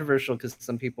be controversial because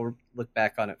some people look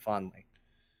back on it fondly.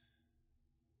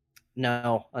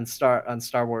 No, on Star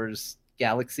Wars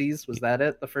Galaxies, was that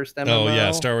it? The first MMO? Oh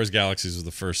yeah, Star Wars Galaxies was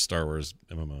the first Star Wars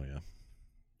MMO. Yeah.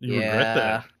 You regret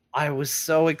that? I was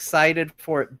so excited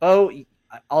for it. Bo,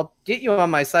 I'll get you on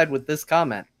my side with this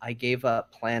comment. I gave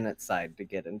up Planet Side to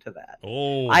get into that.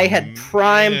 Oh, I had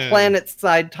prime man. Planet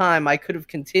Side time. I could have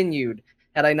continued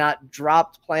had I not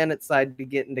dropped Planet Side to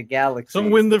get into Galaxy. So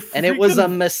when the and it was a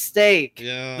freaking- mistake.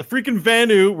 Yeah. the freaking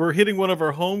Vanu were hitting one of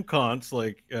our home cons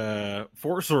like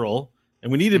Forceral,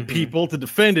 and we needed Mhm. people to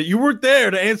defend it. You weren't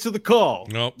there to answer the call.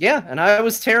 Nope. Yeah, and I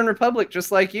was Terran Republic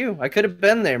just like you. I could have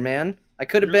been there, man. I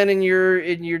could have been in your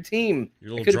team. Your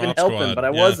I little could have been drop helping, squad. but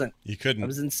I Yeah, wasn't. You I couldn't.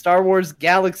 was in Star Wars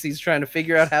Galaxies trying to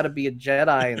figure out how to be a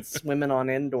Jedi and swimming on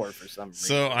Endor for some reason.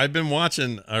 So I've been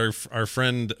watching our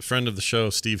friend of the show,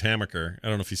 Steve Hamaker. I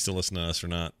don't know if he's still listening to us or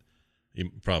not. He he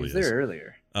probably was is. there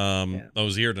earlier. Yeah. Oh,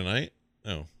 was he here tonight?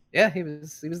 Oh, Yeah, he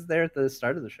was there at the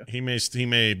start of the show. he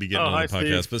may be getting Oh, on hi, the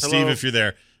podcast. Steve. But Hello. Steve, if you're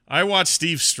there, I watched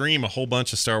Steve stream a whole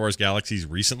bunch of Star Wars Galaxies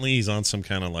recently. He's on some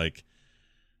kind of like,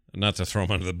 not to throw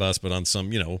him under the bus, but on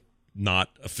some not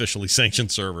officially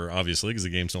sanctioned server, obviously, because the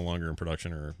game's no longer in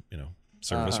production or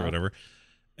service or whatever.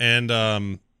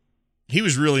 And he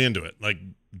was really into it, like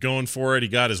going for it. He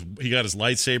got his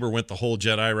lightsaber, went the whole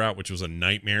Jedi route, which was a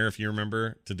nightmare if you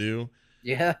remember to do.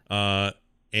 Yeah.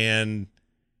 And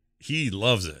he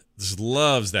loves it. Just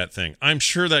loves that thing. I'm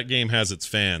sure that game has its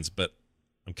fans, but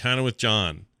I'm kind of with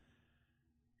John.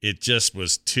 It just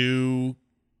was too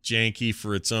janky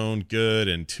for its own good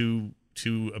and too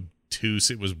obtuse.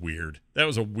 It was weird. That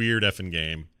was a weird effing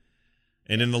game.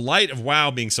 And in the light of WoW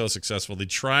being so successful, they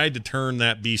tried to turn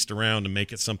that beast around to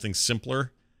make it something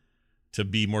simpler to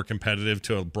be more competitive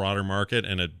to a broader market.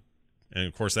 And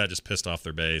of course that just pissed off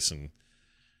their base. And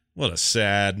what a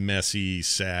sad, messy,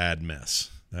 sad mess.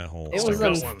 That whole It I was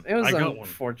got one. it was I got one.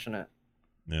 unfortunate.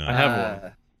 yeah. I have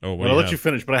one. Oh, what I'll do you let have? you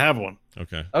finish, but I have one.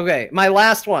 Okay. Okay, my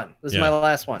last one. This is Yeah. my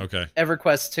last one. Okay.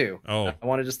 EverQuest 2. Oh. I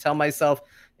want to just tell myself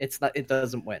it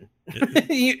doesn't win.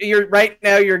 It- You're right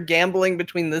now you're gambling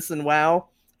between this and WoW.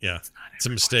 Yeah. It's not It's a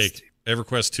EverQuest mistake. 2.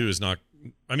 EverQuest 2 is not.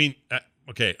 I mean,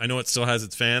 okay, I know it still has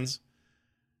its fans,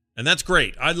 and that's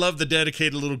great. I love the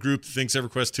dedicated little group that thinks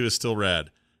EverQuest 2 is still rad.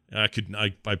 I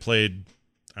played,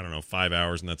 I don't know, 5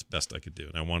 hours, and that's the best I could do,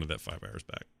 and I wanted that 5 hours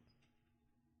back.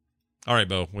 All right,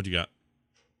 Bo, what you got?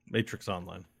 Matrix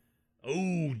Online.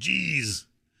 Oh, geez.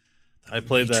 I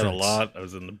played that a Matrix. lot. I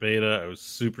was in the beta. I was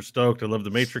super stoked. I love the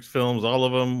Matrix films, all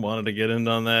of them. Wanted to get in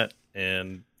on that,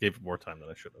 and gave it more time than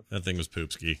I should have. That thing was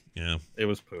poopski. Yeah. It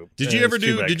was poop. Did And you ever it's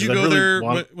too do? bad, Did you 'cause I go really there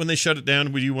want- when they shut it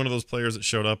down? Were you one of those players that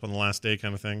showed up on the last day,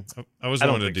 kind of thing? I was I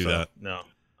don't wanting to think do so. that. No,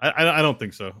 I don't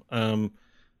think so.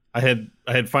 I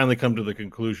had finally come to the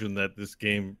conclusion that this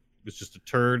game was just a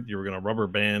turd. You were going to rubber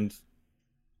band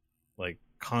like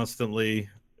constantly.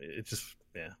 It just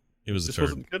It was a just turd.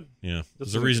 wasn't good. Yeah,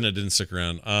 there's a wasn't reason it didn't stick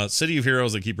around. City of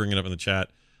Heroes, they keep bringing up in the chat.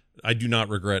 I do not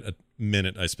regret a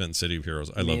minute I spent in City of Heroes.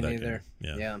 I Me love that neither.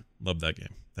 game. Yeah. Love that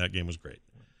game. That game was great.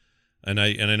 And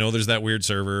I know there's that weird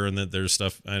server and that there's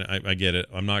stuff. I get it.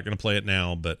 I'm not going to play it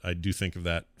now, but I do think of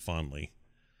that fondly,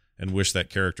 and wish that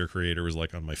character creator was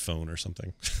like on my phone or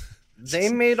something. They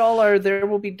made all our There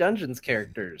Will Be Dungeons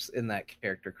characters in that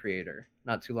character creator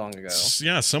not too long ago.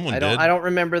 Yeah, someone I did. don't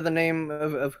remember the name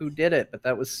of who did it, but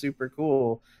that was super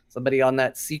cool. Somebody on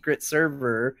that secret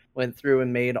server went through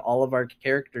and made all of our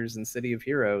characters in City of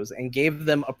Heroes and gave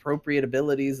them appropriate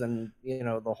abilities and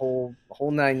the whole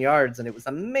 9 yards, and it was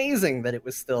amazing that it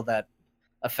was still that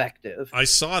effective. I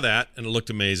saw that and it looked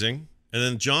amazing. And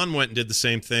then John went and did the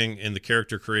same thing in the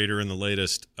character creator in the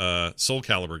latest Soul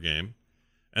Calibur game.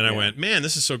 And I went, man,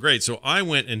 this is so great. So I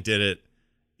went and did it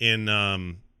in,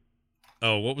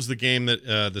 what was the game that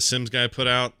the Sims guy put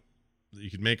out that you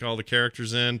could make all the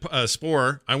characters in?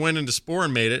 Spore. I went into Spore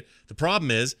and made it. The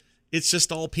problem is, it's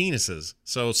just all penises.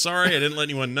 So sorry, I didn't let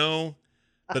anyone know,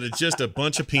 but it's just a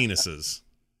bunch of penises.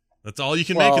 That's all you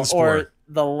can make in Spore. Or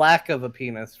the lack of a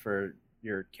penis for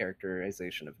your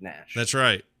characterization of Nash. That's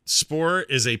right. Spore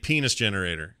is a penis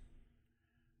generator.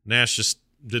 Nash just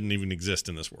didn't even exist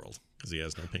in this world because he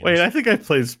has no penis. Wait, I think I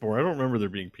played Spore. I don't remember there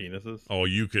being penises. Oh,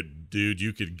 you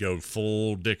could go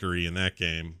full dickery in that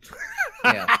game.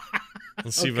 Yeah.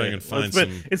 Let's see if I Okay, can well, find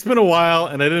some It's been a while,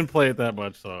 and I didn't play it that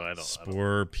much, so I don't.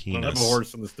 Spore I don't have a penis.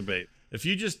 horse in this debate. If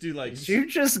you just do like, Did you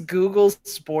just Google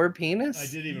Spore penis?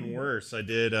 I did even worse. I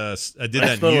did that on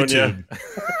That's the one, YouTube.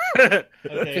 yeah.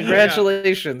 Okay,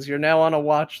 Congratulations, you're now on a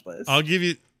watch list. I'll give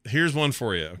you. Here's one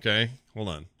for you. Okay, hold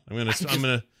on. I'm gonna.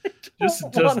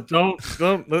 Just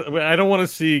don't. I don't want to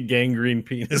see gangrene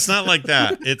penis. It's not like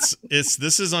that. It's.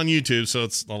 This is on YouTube, so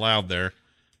it's allowed there.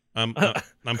 I'm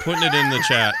putting it in the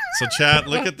chat. So chat,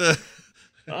 look at the.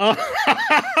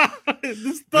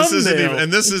 This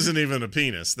isn't even a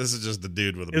penis. This is just the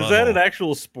dude with a butthole. Is that an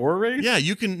actual Spore race? Yeah,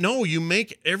 you can. No, you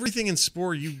make everything in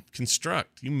Spore. You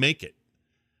construct. You make it.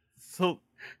 So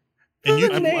And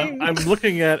you. I'm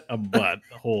looking at a butt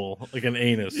hole, like an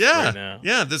anus. Yeah. Right now.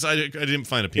 Yeah. This I didn't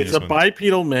find a penis. It's a one.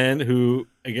 bipedal man who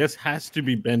I guess has to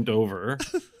be bent over.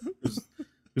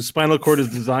 whose spinal cord is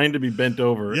designed to be bent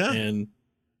over. Yeah. And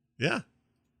Yeah.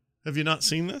 Have you not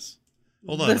seen this?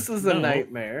 Hold on. This is a No.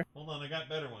 nightmare. Hold on. I got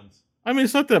better ones. I mean,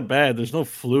 it's not that bad. There's no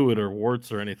fluid or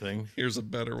warts or anything. Here's a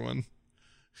better one.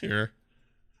 Here.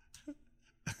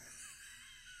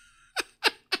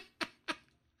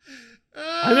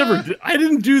 I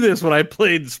didn't do this when I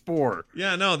played Spore.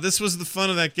 Yeah, no, this was the fun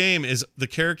of that game is the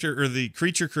character or the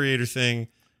creature creator thing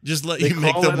just let They you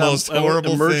make call the it most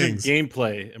horrible emergent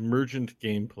things. Emergent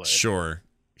gameplay.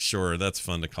 Sure, that's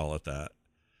fun to call it that.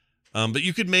 But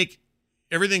you could make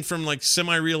everything from like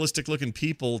semi-realistic looking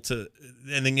people to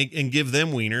and give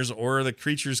them wieners, or the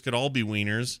creatures could all be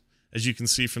wieners, as you can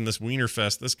see from this wiener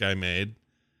fest this guy made.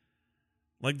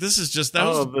 Like this is just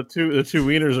the two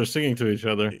wieners are singing to each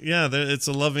other. yeah, it's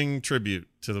a loving tribute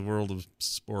to the world of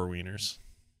Spore wieners.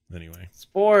 Anyway,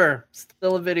 Spore,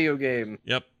 still a video game.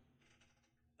 yep.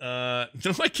 No,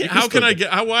 I can't. How can I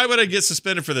get? Why would I get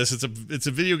suspended for this? It's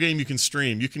a video game you can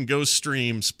stream. You can go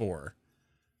stream Spore,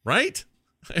 right?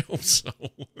 I hope so.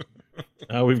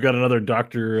 We've got another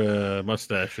Dr.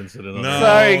 Mustache incident. On No. there.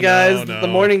 Sorry, guys. no. The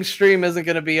morning stream isn't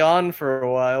going to be on for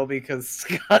a while because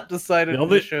Scott decided The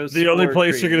only Spore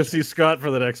place you're going to Creed. see Scott for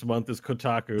the next month is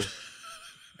Kotaku.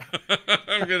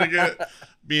 I'm gonna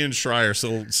be in Schreier,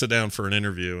 so we'll sit down for an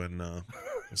interview and we'll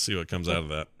see what comes out of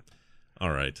that.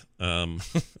 All right. I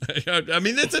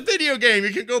mean, it's a video game.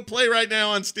 You can go play right now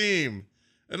on Steam.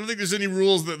 I don't think there's any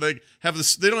rules that they have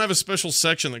this. They don't have a special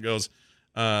section that goes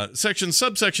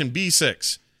subsection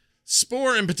B6.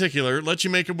 Spore in particular lets you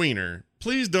make a wiener.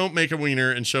 Please don't make a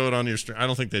wiener and show it on your stream. I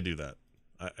don't think they do that.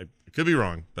 I could be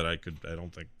wrong, but I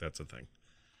don't think that's a thing.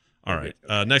 All right.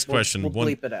 Next question. We'll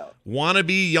bleep it out.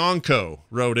 Wannabe Yonko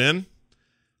wrote in,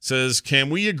 says, can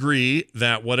we agree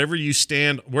that wherever you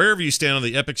stand on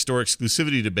the Epic Store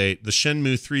exclusivity debate, the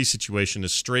Shenmue 3 situation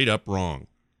is straight up wrong?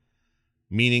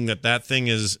 Meaning that thing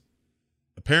is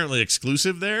apparently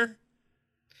exclusive there?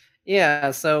 Yeah,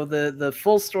 so the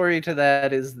full story to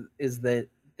that is that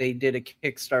they did a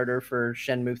Kickstarter for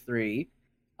Shenmue 3.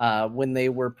 When they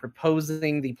were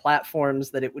proposing the platforms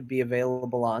that it would be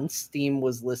available on, Steam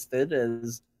was listed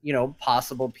as,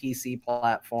 possible PC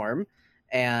platform,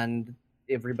 and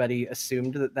everybody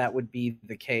assumed that that would be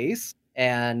the case.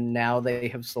 And now they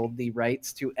have sold the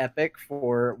rights to Epic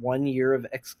for 1 year of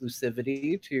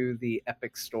exclusivity to the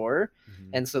Epic Store. Mm-hmm.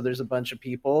 And so there's a bunch of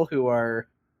people who are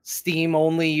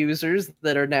Steam-only users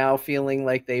that are now feeling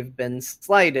like they've been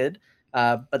slighted.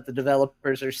 But the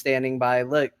developers are standing by,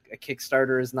 look, a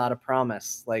Kickstarter is not a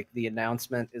promise. Like, the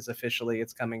announcement is officially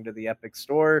it's coming to the Epic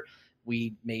Store.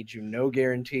 We made you no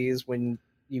guarantees when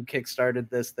you Kickstarted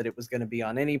this that it was going to be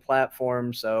on any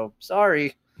platform, so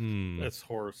sorry. That's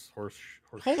horse.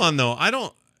 Hold on, though.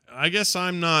 I guess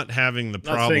I'm not having the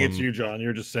problem. Not saying it's you, John.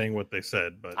 You're just saying what they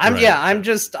said. But I'm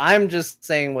just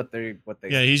saying what they.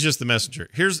 Yeah, he's just the messenger.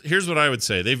 Here's what I would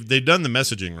say. They've done the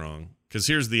messaging wrong. Because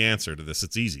here's the answer to this.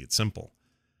 It's easy. It's simple.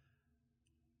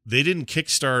 They didn't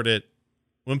kickstart it.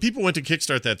 When people went to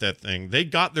kickstart that thing, they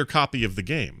got their copy of the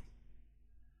game.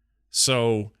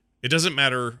 So it doesn't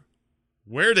matter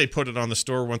where they put it on the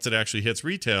store once it actually hits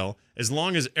retail, as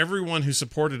long as everyone who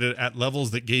supported it at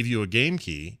levels that gave you a game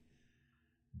key,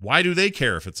 why do they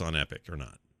care if it's on Epic or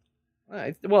not?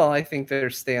 Well, I think their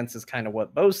stance is kind of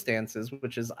what Bo's stance is,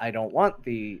 which is I don't want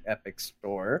the Epic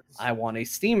Store. I want a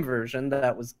Steam version.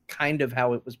 That was kind of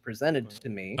how it was presented to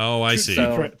me. Oh, I see.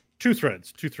 Two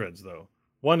threads, though.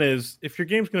 One is, if your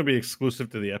game's going to be exclusive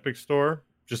to the Epic Store,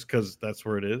 just because that's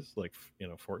where it is, like,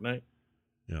 Fortnite,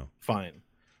 fine.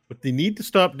 What they need to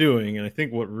stop doing, and I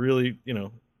think what really, it's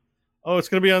going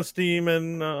to be on Steam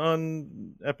and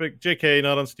on Epic, JK,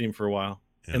 not on Steam for a while.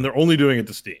 Yeah. And they're only doing it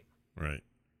to Steam. Right.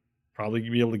 Probably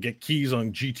be able to get keys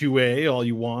on G2A all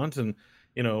you want, and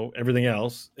everything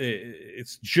else.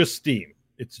 It's just Steam.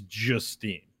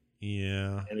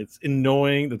 Yeah, and it's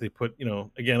annoying that they put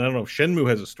again. I don't know if Shenmue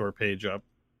has a store page up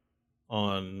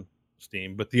on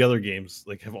Steam, but the other games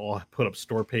have all put up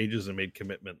store pages and made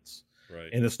commitments. Right,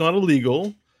 and it's not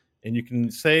illegal, and you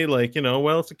can say well,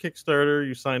 it's a Kickstarter,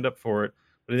 you signed up for it,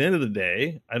 but at the end of the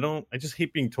day, I just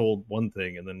hate being told one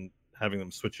thing and then having them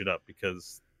switch it up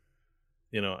because.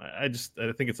 I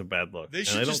think it's a bad look. They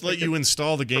should just let you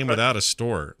install the game without a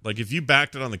store. Like, if you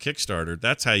backed it on the Kickstarter,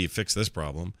 that's how you fix this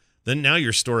problem. Then now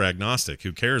you're store agnostic.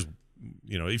 Who cares?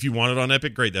 If you want it on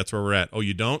Epic, great. That's where we're at. Oh,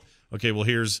 you don't? Okay, well,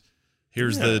 here's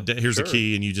a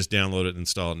key, and you just download it and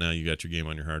install it. Now you got your game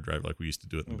on your hard drive like we used to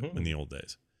do it in the old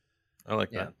days. I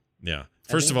like that. Yeah.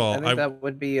 First of all, I think that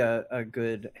would be a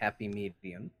good happy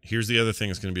medium. Here's the other thing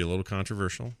that's going to be a little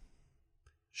controversial.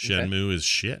 Shenmue is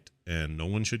shit, and no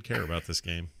one should care about this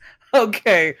game.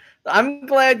 Okay, I'm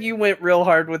glad you went real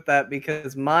hard with that,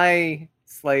 because my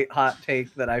slight hot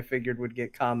take that I figured would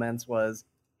get comments was,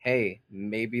 hey,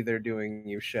 maybe they're doing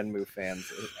you Shenmue fans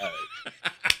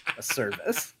a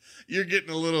service. You're getting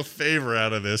a little favor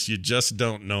out of this. You just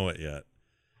don't know it yet.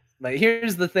 Like,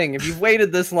 here's the thing. If you've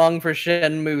waited this long for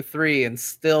Shenmue 3 and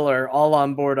still are all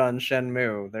on board on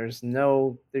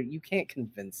Shenmue, you can't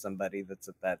convince somebody that's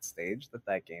at that stage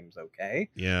that game's okay.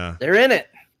 Yeah. They're in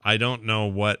it. I don't know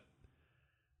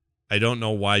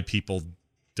why people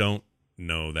don't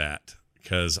know that,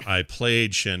 because I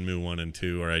played Shenmue 1 and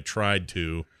 2, or I tried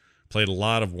to, played a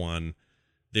lot of 1.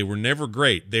 They were never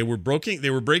great. They were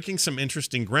breaking some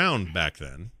interesting ground back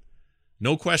then.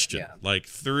 No question. Yeah. Like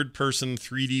third-person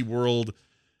 3D world,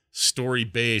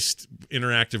 story-based,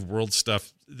 interactive world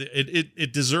stuff.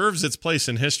 It deserves its place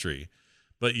in history.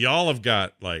 But y'all have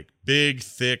got like big,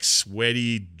 thick,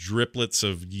 sweaty driplets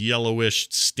of yellowish,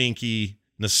 stinky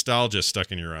nostalgia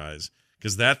stuck in your eyes,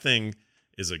 because that thing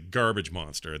is a garbage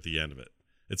monster at the end of it.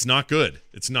 It's not good.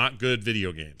 It's not good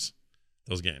video games,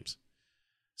 those games.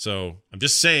 So I'm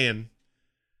just saying,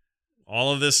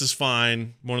 all of this is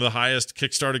fine. One of the highest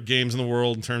Kickstarter games in the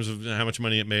world in terms of how much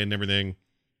money it made and everything.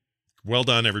 Well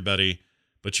done, everybody.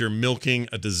 But you're milking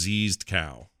a diseased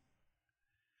cow.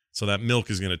 So that milk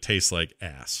is going to taste like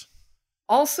ass.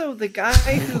 Also, the guy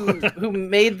who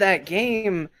made that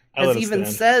game has even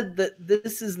said that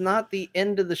this is not the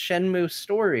end of the Shenmue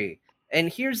story.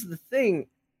 And here's the thing.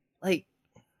 Like,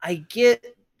 I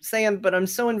get saying, but I'm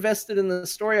so invested in the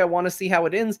story, I want to see how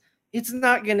it ends. It's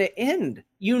not going to end.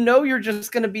 You're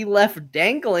just going to be left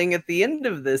dangling at the end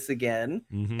of this again,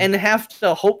 and have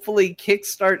to hopefully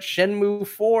kickstart Shenmue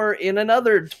 4 in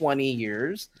another 20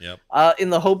 years in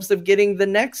the hopes of getting the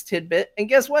next tidbit. And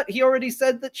guess what? He already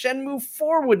said that Shenmue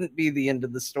 4 wouldn't be the end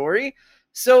of the story.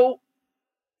 So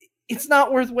it's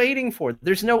not worth waiting for.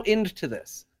 There's no end to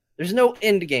this. There's no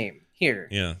end game here.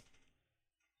 Yeah.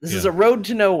 This is a road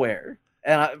to nowhere.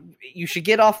 And you should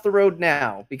get off the road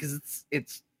now, because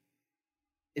it's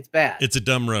It's bad. It's a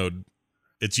dumb road.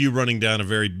 It's you running down a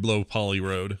very low poly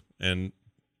road and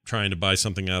trying to buy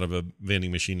something out of a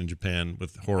vending machine in Japan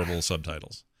with horrible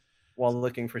subtitles. While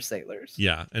looking for sailors.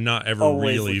 Yeah, and not ever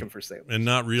Always really looking for sailors. and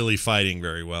not really fighting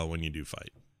very well when you do fight.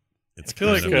 It's I feel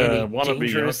like kind of, Wannabe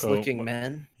dangerous Yoko. looking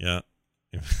men. yeah.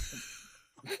 I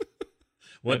feel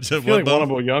like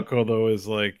Wannabe Yoko though is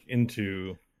like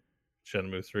into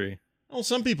Shenmue 3. Well,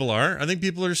 some people are. I think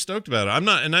people are stoked about it. I'm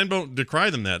not, and I don't decry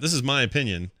them that. This is my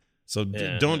opinion. So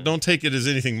don't take it as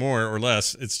anything more or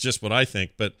less. It's just what I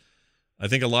think. But I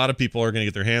think a lot of people are going to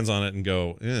get their hands on it and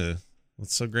go,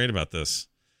 what's so great about this?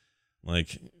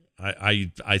 Like,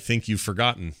 I think you've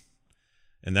forgotten.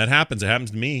 And that happens. It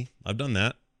happens to me. I've done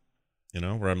that. You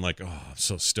know, where I'm like, oh, I'm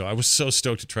so stoked. I was so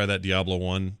stoked to try that Diablo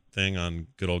 1 thing on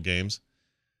Good Old Games.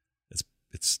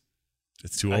 It's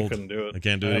too old. I couldn't do it. I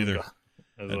can't do it either.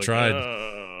 I tried.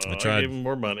 I tried. I gave him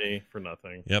more money for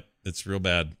nothing. Yep, it's real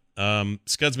bad.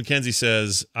 Scuds McKenzie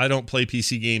says, I don't play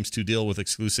PC games to deal with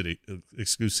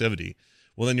exclusivity.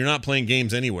 Well, then you're not playing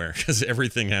games anywhere because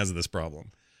everything has this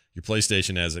problem. Your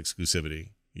PlayStation has exclusivity.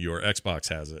 Your Xbox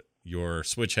has it. Your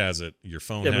Switch has it. Your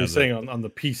phone Yeah, but he's has it. saying on the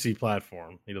PC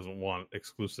platform. He doesn't want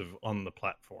exclusive on the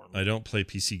platform. I don't play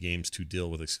PC games to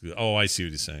deal with exclusive. Oh, I see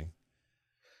what he's saying.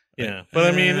 Yeah,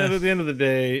 but I mean, at the end of the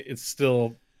day, it's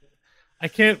still... I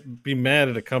can't be mad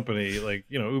at a company like,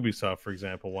 Ubisoft, for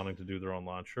example, wanting to do their own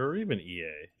launcher, or even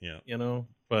EA. Yeah.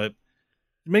 But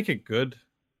make it good.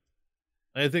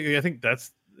 I think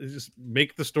that's just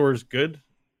make the stores good.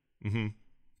 Mm-hmm.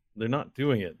 They're not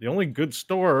doing it. The only good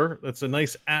store that's a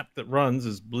nice app that runs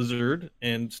is Blizzard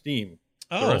and Steam.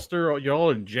 Oh, The rest are y'all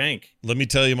are jank. let me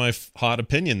tell you my hot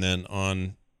opinion then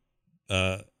on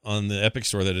the Epic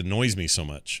Store that annoys me so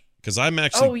much, because I'm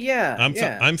actually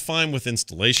I'm fine with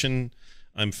installation.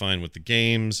 I'm fine with the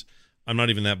games. I'm not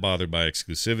even that bothered by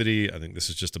exclusivity. I think this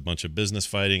is just a bunch of business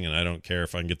fighting, and I don't care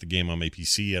if I can get the game on my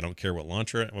PC. I don't care what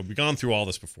launcher. We've gone through all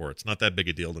this before. It's not that big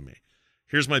a deal to me.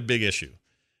 Here's my big issue.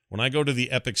 When I go to the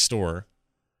Epic Store,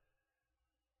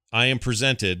 I am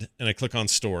presented, and I click on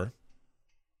Store,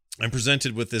 I'm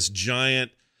presented with this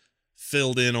giant,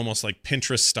 filled in, almost like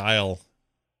Pinterest style,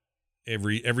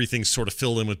 everything's sort of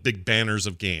filled in with big banners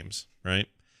of games, right?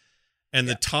 And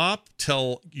the top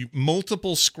tell you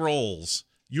multiple scrolls.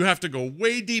 You have to go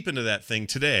way deep into that thing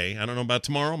today. I don't know about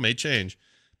tomorrow, may change.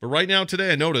 But right now,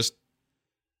 today, I noticed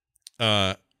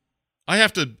I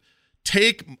have to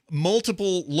take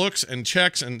multiple looks and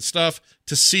checks and stuff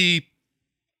to see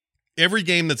every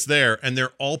game that's there, and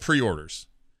they're all pre-orders.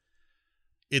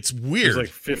 It's weird. There's like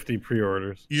 50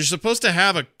 pre-orders. You're supposed to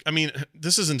have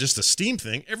this isn't just a Steam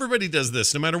thing. Everybody does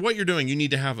this. No matter what you're doing, you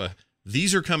need to have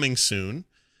these are coming soon.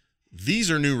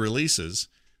 These are new releases.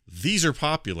 These are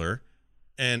popular.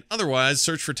 And otherwise,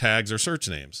 search for tags or search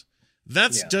names.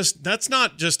 That's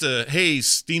not just hey,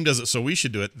 Steam does it, so we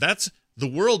should do it. The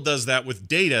world does that with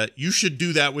data. You should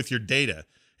do that with your data.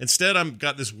 Instead, I've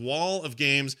got this wall of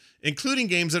games, including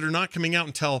games that are not coming out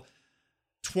until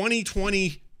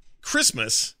 2020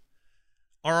 Christmas,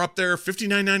 are up there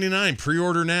 $59.99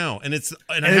 pre-order now, and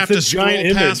I have to scroll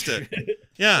past it.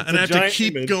 Yeah, and I have to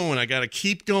keep going. I got to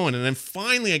keep going, and then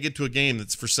finally I get to a game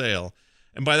that's for sale,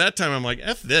 and by that time I'm like,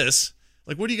 F this.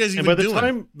 Like, what are you guys even doing? And by the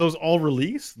time those all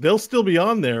release, they'll still be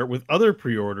on there with other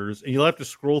pre-orders, and you'll have to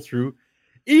scroll through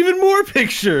even more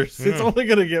pictures. Yeah. It's only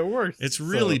going to get worse. It's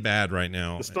really bad right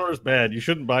now. The store is bad. You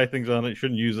shouldn't buy things on it. You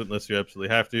shouldn't use it unless you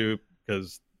absolutely have to,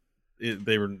 because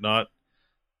they're not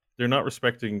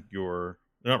respecting your...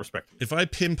 They're not respecting it. If I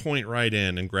pinpoint right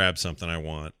in and grab something I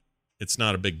want, it's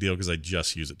not a big deal because I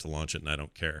just use it to launch it and I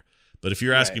don't care. But if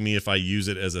you're asking me if I use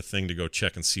it as a thing to go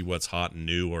check and see what's hot and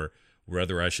new, or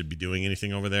whether I should be doing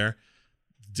anything over there,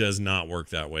 it does not work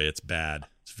that way. It's bad.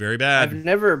 It's very bad. I've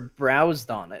never browsed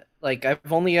on it. Like,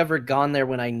 I've only ever gone there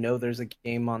when I know there's a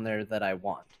game on there that I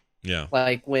want. Yeah.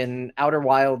 Like, when Outer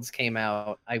Wilds came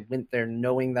out, I went there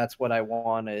knowing that's what I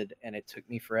wanted, and it took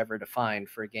me forever to find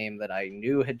for a game that I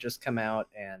knew had just come out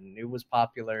and knew was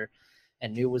popular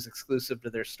and knew was exclusive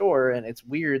to their store. And it's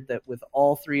weird that with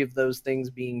all three of those things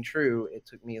being true, it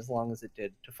took me as long as it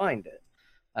did to find it,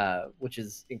 which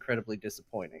is incredibly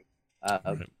disappointing.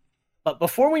 Right. But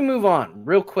before we move on,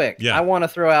 real quick, I want to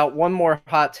throw out one more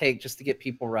hot take just to get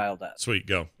people riled up. Sweet,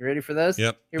 go. You ready for this?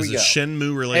 Yep. Here we go. Is it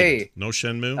Shenmue related? Hey, no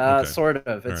Shenmue? Okay. Sort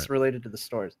of. It's related to the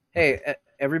stores. Hey,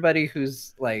 everybody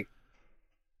who's like,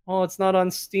 oh, it's not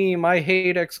on Steam. I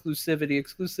hate exclusivity.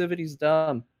 Exclusivity's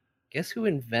dumb. Guess who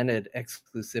invented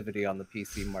exclusivity on the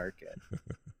PC market?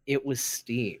 It was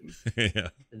Steam. Yeah.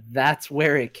 That's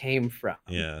where it came from.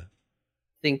 Yeah.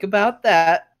 Think about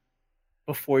that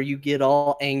before you get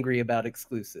all angry about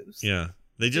exclusives. Yeah.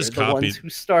 They just They're the ones copied. who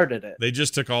started it. They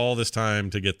just took all this time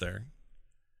to get there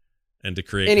and to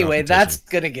create. Anyway, that's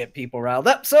competition. gonna get people riled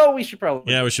up. So we should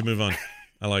probably. Yeah, we should move on.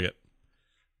 I like it.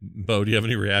 Bo, do you have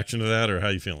any reaction to that, or how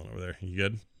you feeling over there? You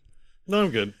good? No,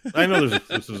 I'm good. I know there's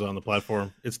exclusives on the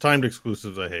platform. It's timed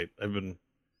exclusives I hate.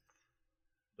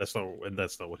 That's not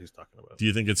what he's talking about. Do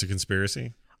you think it's a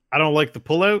conspiracy? I don't like the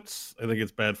pullouts. I think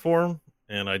it's bad form,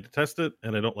 and I detest it.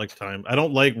 And I don't like time. I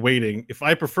don't like waiting. If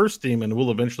I prefer Steam and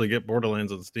will eventually get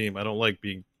Borderlands on Steam, I don't like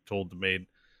being told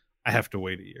I have to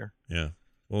wait a year. Yeah.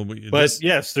 Well,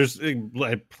 yes,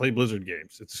 I play Blizzard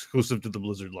games. It's exclusive to the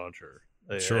Blizzard launcher.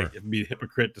 Sure. It'd be a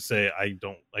hypocrite to say I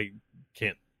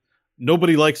can't.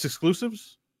 Nobody likes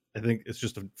exclusives. I think it's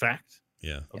just a fact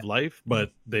of life,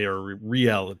 but they are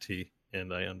reality,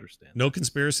 and I understand. No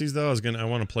conspiracies though. I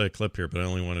want to play a clip here, but I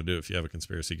only want to do it if you have a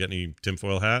conspiracy. Got any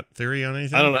tinfoil hat theory on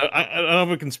anything? I don't know. I don't have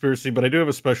a conspiracy, but I do have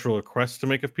a special request to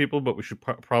make of people. But we should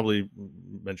probably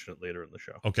mention it later in the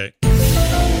show. Okay.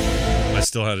 I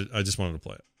just wanted to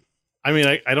play it. I mean,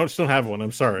 I don't still have one.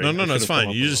 I'm sorry. No, it's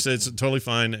fine. You just said it's totally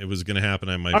fine. It was going to happen.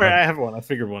 All right, I have one. I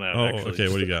figured one out. Oh, actually. okay.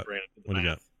 What do you got? What do you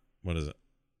got? What is it?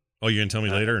 Oh, you're going to tell me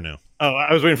later or no? Oh,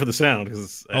 I was waiting for the sound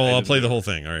because. I'll play the whole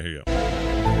thing. All right, here you go.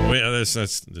 Wait,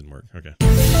 that didn't work. Okay.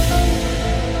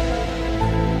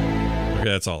 Okay,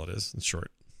 that's all it is. It's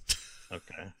short.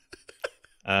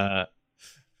 Okay.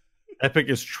 Epic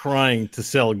is trying to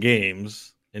sell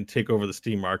games and take over the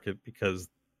Steam market because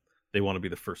they want to be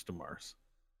the first to Mars.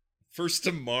 First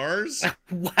to Mars?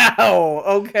 Wow.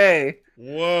 Okay.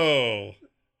 Whoa.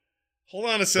 Hold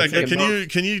on a second.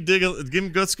 Can you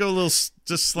let's go a little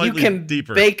just slightly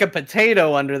deeper. You can bake a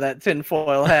potato under that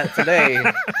tinfoil hat today.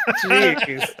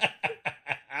 Jeez.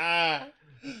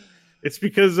 It's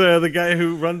because the guy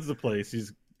who runs the place,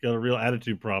 he's got a real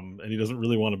attitude problem, and he doesn't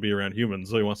really want to be around humans,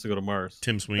 so he wants to go to Mars.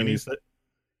 Tim Sweeney?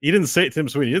 He didn't say Tim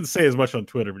Sweeney. He didn't say as much on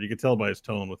Twitter, but you could tell by his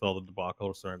tone with all the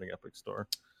debacle surrounding Epic Store.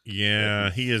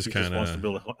 Yeah, he is kind of wants to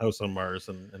build a house on Mars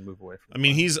and move away from. I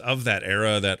mean, he's of that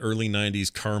era, that early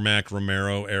 '90s Carmack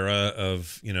Romero era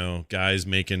of guys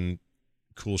making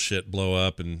cool shit blow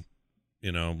up and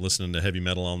listening to heavy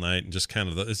metal all night and just kind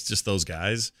of it's just those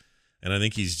guys. And I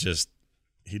think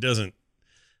he doesn't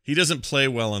play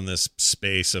well in this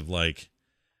space of like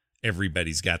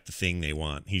everybody's got the thing they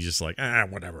want. He's just like,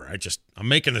 whatever. I'm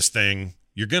making this thing.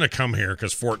 You're gonna come here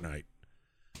because Fortnite.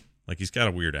 Like he's got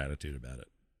a weird attitude about it.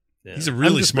 Yeah. He's a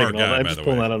really smart guy. I'm just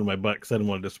pulling that out of my butt because I didn't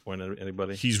want to disappoint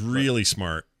anybody. He's really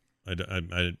smart.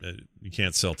 You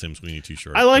can't sell Tim Sweeney too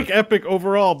short. I like Epic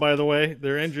overall, by the way.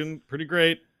 Their engine, pretty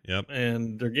great. Yep.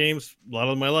 And their games, a lot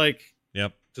of them I like.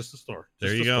 Yep. Just a store.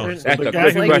 There you go. The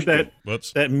guy who made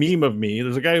that meme of me.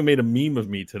 There's a guy who made a meme of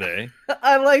me today.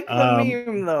 I like the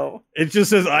meme though. It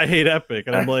just says I hate Epic,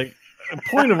 and I'm like,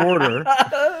 point of order.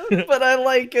 But I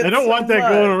like it. I don't want that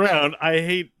much. going around. I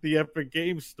hate the Epic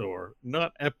Game Store,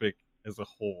 not Epic as a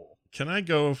whole. Can I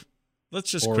go?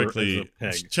 Let's just quickly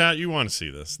chat. You want to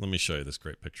see this? Let me show you this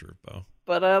great picture of Bo.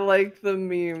 But I like the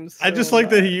memes. I just like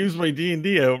that he used my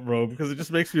D&D robe because it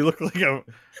just makes me look like a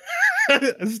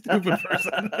stupid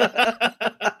person.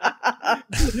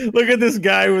 Look at this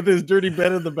guy with his dirty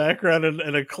bed in the background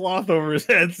and a cloth over his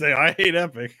head saying, I hate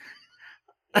Epic.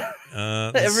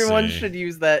 Everyone should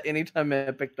use that anytime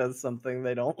Epic does something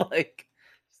they don't like.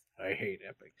 I hate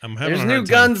Epic. There's new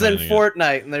guns in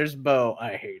Fortnite, and there's Bo.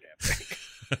 I hate Epic.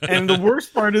 And the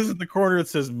worst part is in the corner it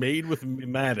says made with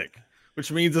Mematic,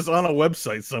 which means it's on a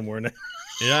website somewhere now.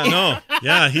 Yeah, no.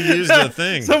 Yeah, he used the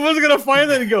thing. Someone's going to find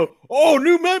that and go, oh,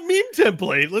 new meme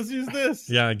template. Let's use this.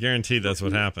 Yeah, I guarantee that's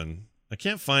what happened. I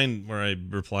can't find where I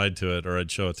replied to it or I'd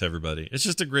show it to everybody. It's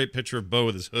just a great picture of Bo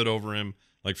with his hood over him,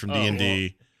 like from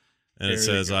D&D. Well, and it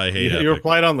says, I hate Epic. You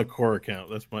replied on the core account.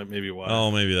 That's maybe why.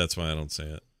 Oh, maybe that's why I don't say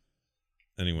it.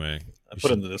 Anyway. I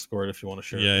put it in the Discord if you want to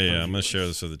share it. Yeah. I'm going to share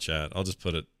this with the chat. I'll just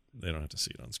put it. They don't have to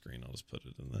see it on screen. I'll just put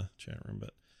it in the chat room.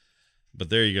 But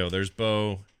there you go. There's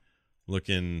Bo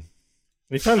looking.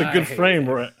 He found a good frame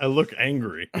where I look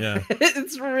angry. Yeah.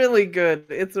 It's really good.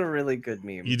 It's a really good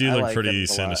meme. You do look pretty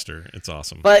sinister. It's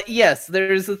awesome. But yes,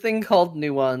 there's a thing called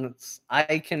nuance.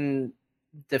 I can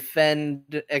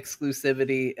defend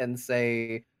exclusivity and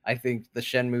say I think the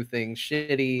Shenmue thing's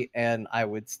shitty, and I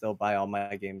would still buy all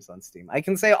my games on Steam. I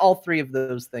can say all three of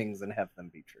those things and have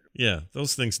them be true. Yeah,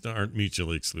 those things aren't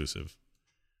mutually exclusive.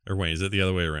 Or wait, is it the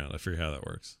other way around? I forget how that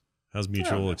works. How's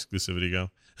mutual exclusivity go?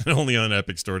 Only on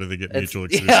Epic Store do they get mutual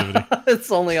exclusivity. Yeah,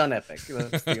 it's only on Epic.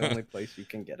 That's the only place you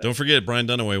can get it. Don't forget, Brian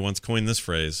Dunaway once coined this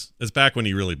phrase. It's back when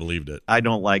he really believed it. I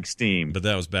don't like Steam. But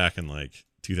that was back in like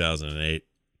 2008.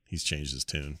 He's changed his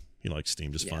tune. He likes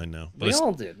Steam just fine now. But we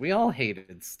all did. We all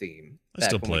hated Steam. I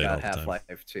still play it all the time.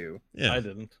 Half-Life 2. Yeah, I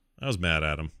didn't. I was mad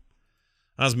at him.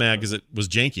 I was mad because it was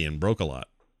janky and broke a lot.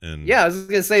 And Yeah, I was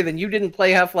gonna say, then you didn't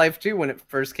play Half-Life 2 when it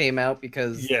first came out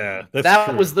because that's that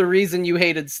true. was the reason you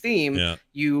hated Steam. Yeah.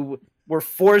 You were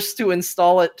forced to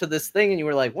install it to this thing, and you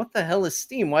were like, "What the hell is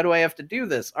Steam? Why do I have to do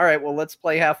this?" All right, well, let's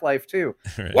play Half-Life 2.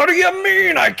 Right. What do you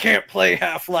mean I can't play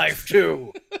Half-Life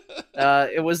 2?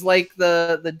 It was like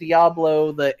the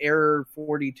Diablo, the Error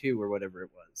 42 or whatever it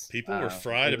was. People were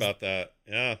fried about that.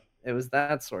 Yeah. It was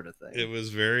that sort of thing. It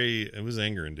was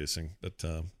anger inducing. But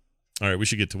all right, we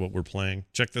should get to what we're playing.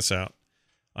 Check this out.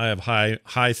 I have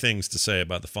high things to say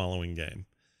about the following game.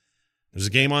 There's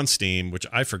a game on Steam, which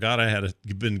I forgot I had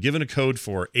been given a code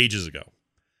for ages ago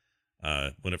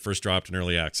when it first dropped in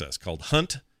early access, called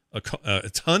Hunt.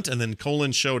 It's Hunt and then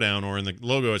 :Showdown, or in the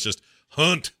logo, it's just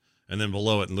Hunt, and then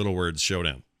below it in little words,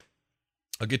 Showdown.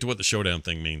 I'll get to what the Showdown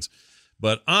thing means.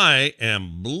 But I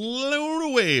am blown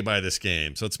away by this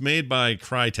game. So it's made by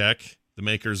Crytek, the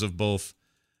makers of both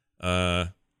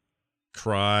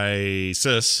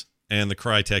Crysis and the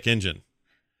Crytek engine.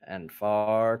 And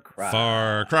Far Cry.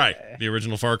 Far Cry, the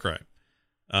original Far Cry.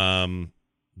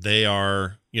 They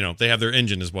are, they have their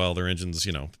engine as well. Their engine's,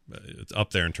 it's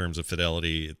up there in terms of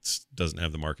fidelity. It doesn't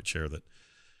have the market share that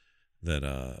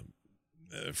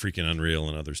freaking Unreal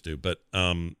and others do. But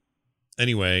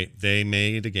anyway, they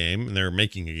made a game, and they're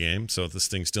making a game. So this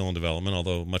thing's still in development,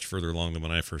 although much further along than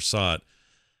when I first saw it.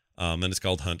 And it's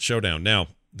called Hunt Showdown. Now,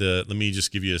 let me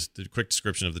just give you a quick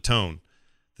description of the tone.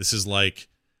 This is like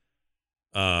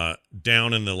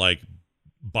down in the like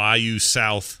Bayou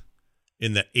South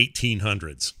in the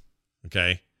 1800s.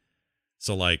 Okay.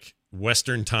 So like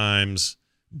Western times,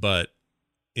 but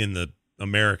in the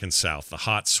American South, the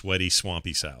hot, sweaty,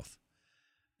 swampy South.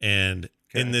 And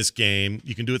in this game,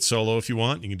 you can do it solo if you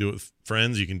want. You can do it with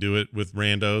friends. You can do it with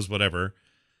randos, whatever.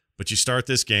 But you start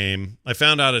this game. I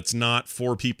found out it's not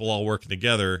 4 people all working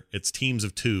together. It's teams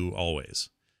of 2 always.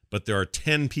 But there are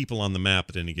 10 people on the map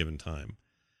at any given time.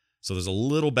 So there's a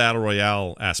little battle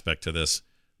royale aspect to this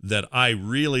that I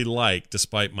really like,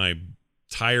 despite my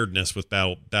tiredness with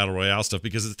battle royale stuff,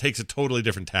 because it takes a totally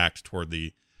different tact toward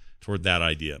that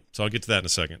idea. So I'll get to that in a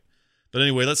second. But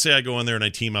anyway, let's say I go in there and I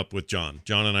team up with John.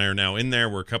 John and I are now in there.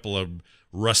 We're a couple of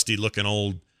rusty-looking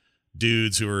old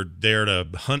dudes who are there to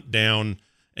hunt down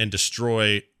and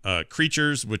destroy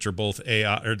creatures, which are both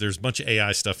AI. Or there's a bunch of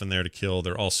AI stuff in there to kill.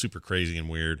 They're all super crazy and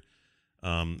weird.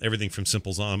 Everything from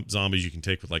simple zombies you can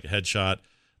take with like a headshot.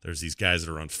 There's these guys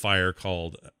that are on fire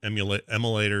called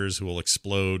emulators who will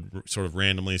explode sort of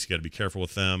randomly, so you got to be careful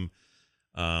with them.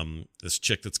 This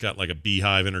chick that's got like a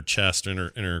beehive in her chest and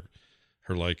her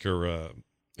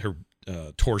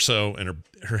torso, and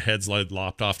her head's like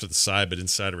lopped off to the side, but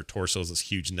inside of her torso is this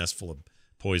huge nest full of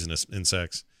poisonous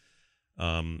insects.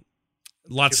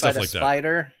 Lots of stuff like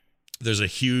spider. That. There's a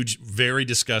huge, very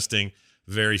disgusting,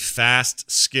 very fast,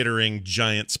 skittering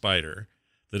giant spider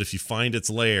that if you find its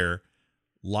lair,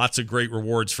 lots of great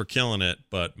rewards for killing it,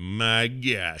 but my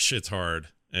gosh, it's hard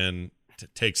and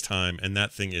it takes time, and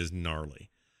that thing is gnarly.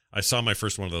 I saw my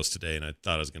first one of those today, and I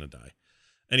thought I was going to die.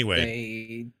 Anyway,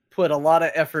 they put a lot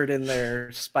of effort in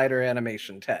their spider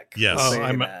animation tech. Yes.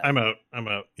 I'm out.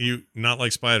 You not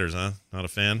like spiders, huh? Not a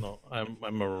fan? No, I'm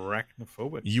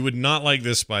arachnophobic. You would not like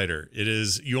this spider. It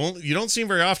is you don't see him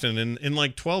very often. In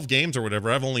like 12 games or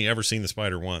whatever, I've only ever seen the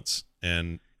spider once.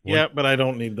 And yeah, but I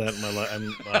don't need that in my life.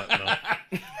 No.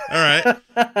 All right.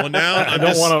 Well, now I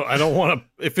don't want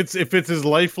to. If it's his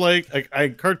lifelike, I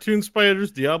cartoon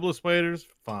spiders, Diablo spiders,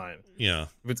 fine. Yeah.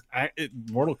 If it's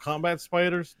Mortal Kombat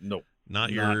spiders, nope.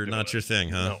 Not your thing,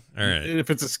 huh? No. All right. If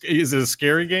is it a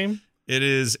scary game? It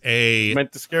is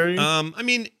meant to scare you. I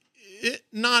mean,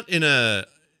 not in a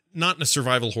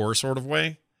survival horror sort of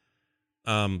way.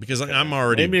 Because I'm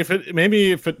already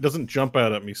maybe if it doesn't jump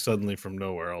out at me suddenly from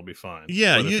nowhere, I'll be fine.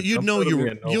 Yeah, you'd know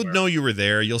you were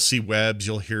there. You'll see webs.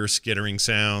 You'll hear skittering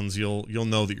sounds. You'll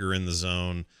know that you're in the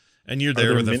zone, and you're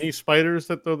there. Are there mini spiders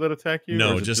that attack you?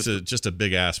 No, just a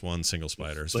big ass one single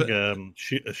spider. Like a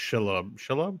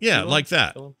shellub. Yeah, like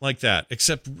that.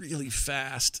 Except really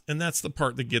fast, and that's the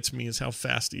part that gets me is how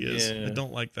fast he is. Yeah. I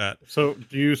don't like that. So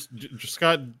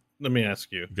Scott? Let me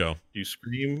ask you. Go. Do you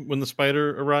scream when the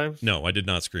spider arrives? No, I did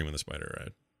not scream when the spider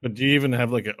arrived. But do you even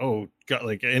have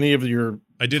any of your?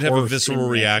 I did have a visceral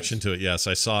reaction to it. Yes,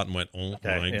 I saw it and went, "Oh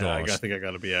my gosh!" I think I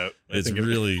got to be out. It's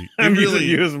really. I'm using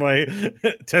you as my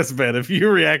test bed. If you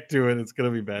react to it, it's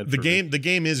going to be bad. The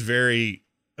game is very.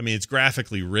 I mean, it's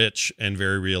graphically rich and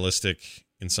very realistic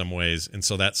in some ways, and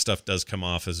so that stuff does come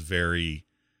off as very.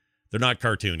 They're not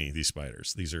cartoony. These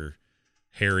spiders. These are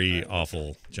hairy,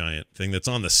 awful giant thing that's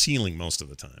on the ceiling most of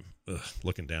the time,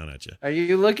 looking down at you. Are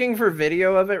you looking for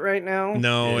video of it right now?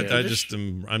 No, Yeah.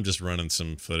 I'm just running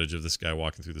some footage of this guy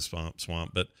walking through the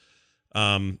swamp. But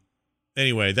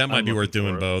anyway, that might I'm be worth looking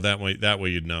doing, for it. Bo. That way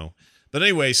you'd know. But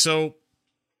anyway, so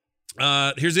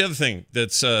here's the other thing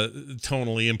that's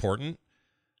tonally important.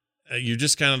 You're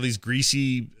just kind of these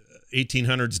greasy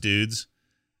 1800s dudes,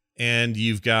 and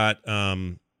you've got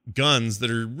guns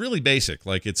that are really basic,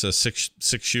 like it's a six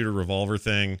shooter revolver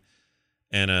thing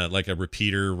and a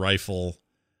repeater rifle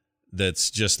that's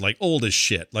just like old as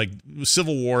shit, like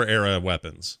Civil War era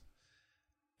weapons.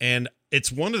 And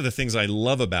it's one of the things I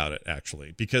love about it,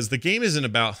 actually, because the game isn't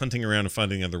about hunting around and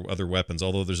finding other weapons,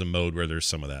 although there's a mode where there's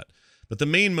some of that. But the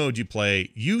main mode you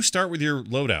play, you start with your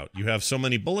loadout. You have so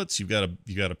many bullets, you got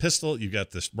a pistol, you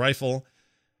got this rifle,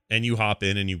 and you hop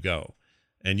in and you go.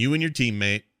 And you and your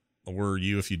teammate, or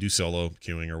you if you do solo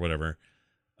queuing or whatever,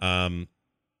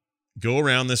 go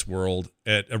around this world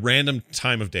at a random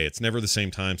time of day. It's never the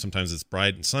same time. Sometimes it's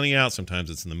bright and sunny out. Sometimes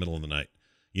it's in the middle of the night.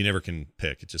 You never can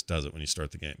pick. It just does it when you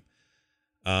start the game.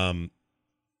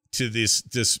 To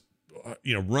this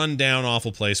run down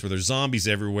awful place where there's zombies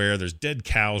everywhere. There's dead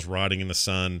cows rotting in the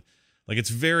sun. Like, it's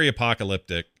very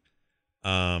apocalyptic.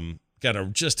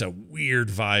 Got just a weird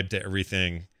vibe to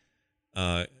everything.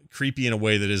 Creepy in a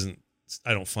way that isn't,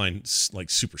 I don't find like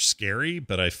super scary,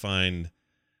 but I find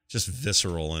just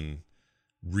visceral and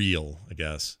real, I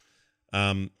guess.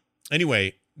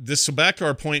 Anyway, so back to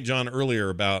our point, John, earlier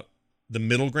about the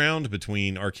middle ground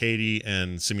between arcadey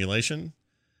and simulation.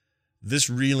 This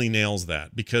really nails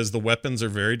that because the weapons are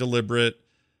very deliberate.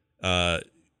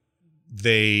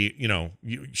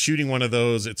 Shooting one of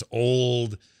those, it's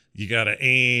old. You got to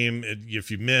aim.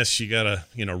 If you miss, you got to,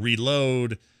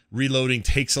 reload. Reloading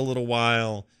takes a little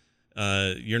while.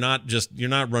 You're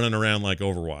not running around like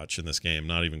Overwatch in this game,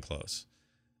 not even close.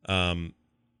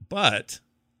 But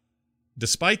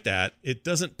despite that, it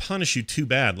doesn't punish you too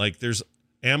bad. Like, there's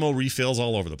ammo refills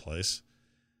all over the place.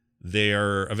 They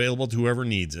are available to whoever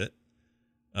needs it.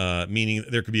 Meaning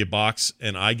there could be a box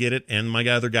and I get it and my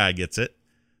other guy gets it.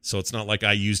 So it's not like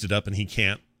I used it up and he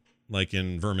can't, like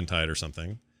in Vermintide or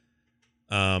something.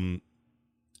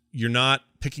 You're not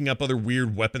picking up other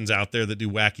weird weapons out there that do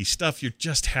wacky stuff. You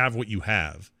just have what you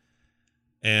have.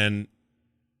 And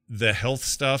the health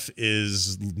stuff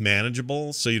is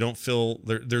manageable, so you don't feel...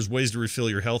 There's ways to refill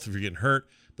your health if you're getting hurt.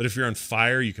 But if you're on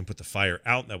fire, you can put the fire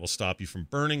out. That will stop you from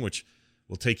burning, which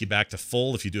will take you back to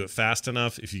full if you do it fast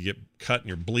enough. If you get cut and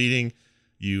you're bleeding,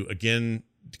 you, again,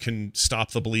 can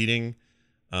stop the bleeding.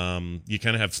 You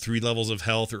kind of have 3 levels of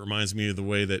health. It reminds me of the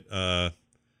way that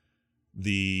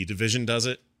the Division does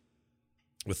it,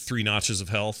 with 3 notches of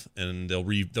health, and they'll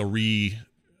refill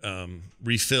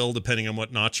depending on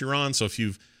what notch you're on. So if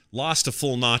you've lost a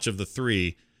full notch of the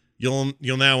 3, you'll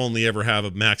now only ever have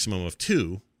a maximum of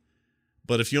 2.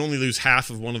 But if you only lose half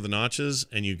of one of the notches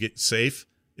and you get safe,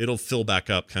 it'll fill back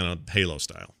up, kind of Halo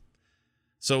style.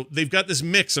 So they've got this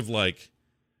mix of like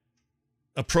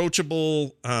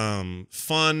approachable,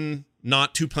 fun,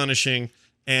 not too punishing,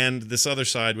 and this other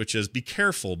side, which is be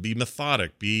careful, be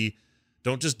methodic,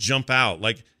 don't just jump out.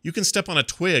 Like, you can step on a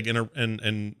twig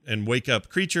and wake up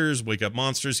creatures, wake up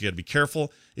monsters. You got to be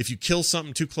careful. If you kill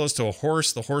something too close to a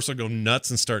horse, the horse will go nuts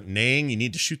and start neighing. You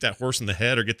need to shoot that horse in the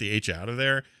head or get the H out of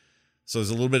there. So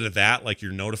there's a little bit of that, like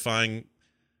you're notifying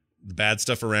the bad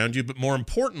stuff around you. But more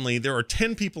importantly, there are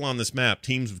 10 people on this map,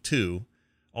 teams of 2,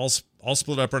 all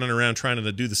split up running around trying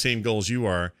to do the same goals you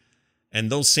are. And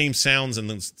those same sounds and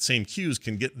those same cues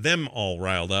can get them all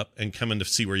riled up and come in to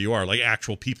see where you are. Like,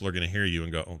 actual people are going to hear you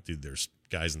and go, oh, dude, there's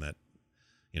guys in that,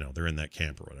 they're in that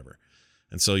camp or whatever.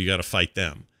 And so you got to fight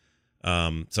them.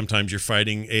 Sometimes you're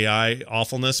fighting AI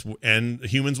awfulness and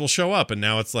humans will show up. And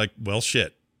now it's like, well,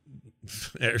 shit.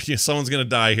 Someone's going to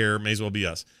die here. May as well be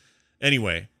us.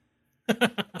 Anyway,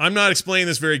 I'm not explaining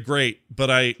this very great,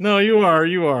 but No, you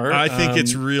are. I think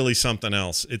it's really something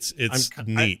else. It's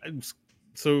neat.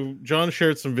 So John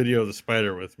shared some video of the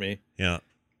spider with me. Yeah.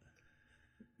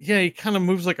 Yeah, he kind of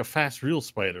moves like a fast real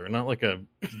spider, not like a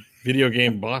video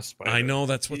game boss spider. I know,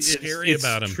 that's what's scary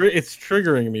about him. It's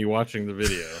triggering me watching the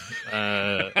video.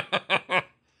 I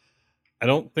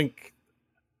don't think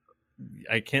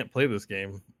I can't play this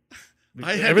game.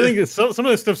 Everything is some of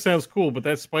this stuff sounds cool, but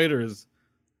that spider is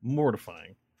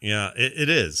mortifying. Yeah, it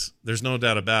is. There's no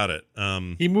doubt about it.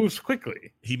 He moves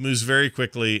quickly. He moves very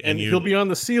quickly, and he'll be on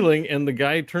the ceiling, and the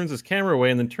guy turns his camera away,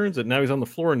 and then turns it. Now he's on the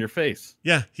floor in your face.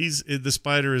 Yeah, the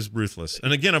spider is ruthless.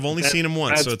 And again, I've only seen him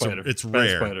once, so it's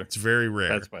rare. Spider. It's very rare.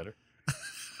 Bad spider.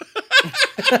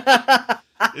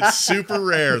 It's super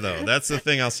rare, though. That's the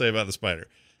thing I'll say about the spider.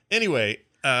 Anyway,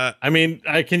 I mean,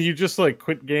 can you just like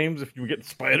quit games if you get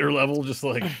spider level? Just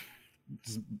like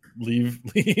just leave.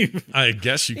 I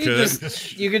guess you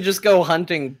could. You could just go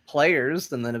hunting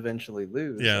players and then eventually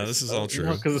lose. Yeah, this is all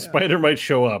true. Because the spider might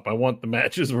show up. I want the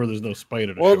matches where there's no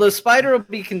spider. Well, the spider will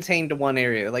be contained to one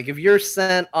area. Like if you're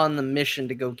sent on the mission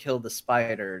to go kill the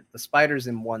spider's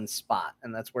in one spot,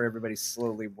 and that's where everybody's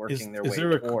slowly working their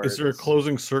way towards. Is there a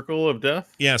closing circle of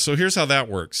death? Yeah, so here's how that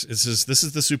works. This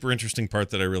is the super interesting part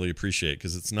that I really appreciate,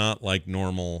 because it's not like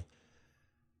normal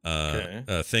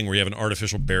thing where you have an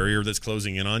artificial barrier that's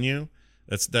closing in on you.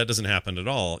 That doesn't happen at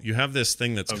all. You have this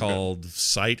thing that's called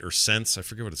sight or sense. I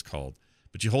forget what it's called,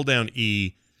 but you hold down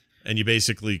E, and you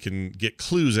basically can get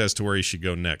clues as to where you should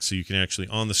go next. So you can actually,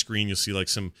 on the screen, you'll see like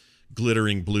some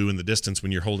glittering blue in the distance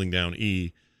when you're holding down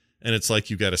E, and it's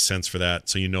like you got a sense for that,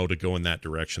 so you know to go in that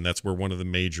direction. That's where one of the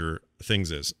major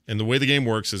things is. And the way the game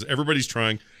works is everybody's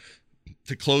trying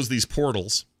to close these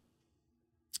portals.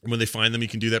 And when they find them, you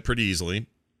can do that pretty easily.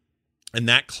 And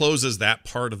that closes that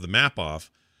part of the map off,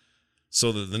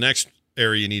 so that the next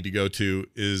area you need to go to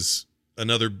is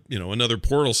another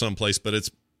portal someplace, but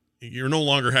you're no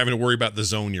longer having to worry about the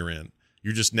zone you're in.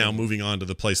 You're just now moving on to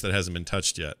the place that hasn't been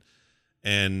touched yet.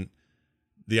 And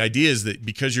the idea is that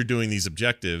because you're doing these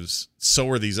objectives, so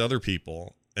are these other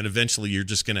people, and eventually you're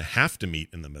just going to have to meet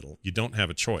in the middle. You don't have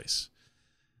a choice.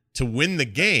 To win the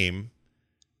game,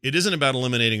 it isn't about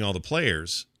eliminating all the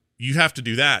players. You have to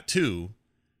do that too.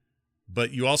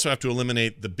 But you also have to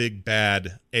eliminate the big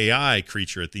bad AI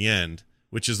creature at the end,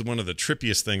 which is one of the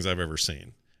trippiest things I've ever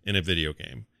seen in a video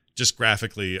game. Just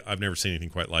graphically, I've never seen anything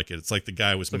quite like it. It's like the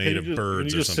guy was made of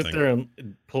birds or something. Sit there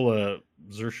and pull a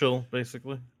Zerschel,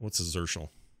 basically. What's a Zerschel?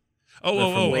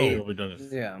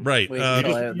 Yeah. Right.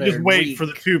 You just wait for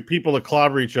the two people to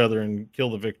clobber each other and kill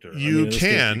the victor. You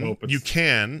can,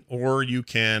 or you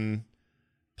can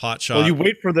pot shot. Well, you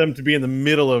wait for them to be in the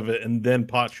middle of it and then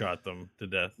pot shot them to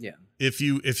death. Yeah. If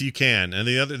you can. And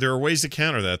there are ways to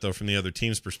counter that though from the other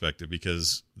team's perspective,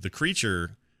 because the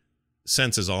creature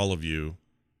senses all of you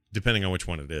depending on which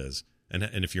one it is.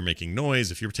 And if you're making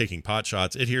noise, if you're taking pot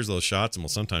shots, it hears those shots and will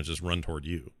sometimes just run toward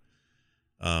you.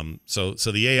 So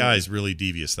the AI is really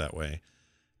devious that way.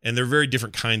 And they're very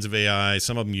different kinds of AI.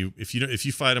 Some of them if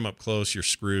you fight them up close, you're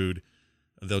screwed.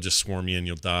 They'll just swarm you and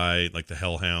you'll die, like the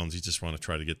hellhounds. You just want to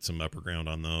try to get some upper ground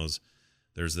on those.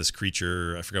 There's this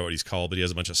creature, I forgot what he's called, but he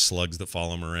has a bunch of slugs that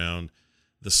follow him around.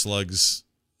 The slugs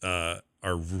are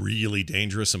really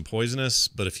dangerous and poisonous,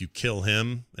 but if you kill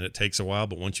him, and it takes a while,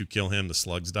 but once you kill him, the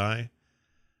slugs die.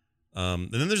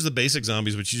 And then there's the basic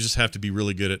zombies, which you just have to be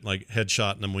really good at, like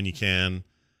headshotting them when you can.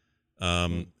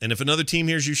 And if another team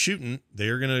hears you shooting,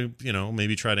 they're going to,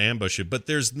 maybe try to ambush you. But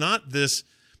there's not this.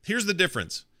 Here's the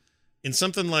difference. In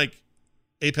something like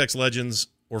Apex Legends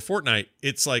or Fortnite,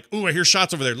 it's like, ooh, I hear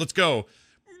shots over there. Let's go.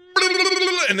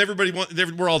 And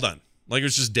we're all done. Like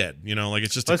it's just dead. Like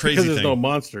it's just a crazy because thing. There's no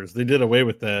monsters. They did away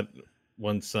with that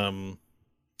once. What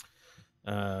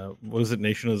is it?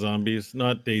 Nation of Zombies,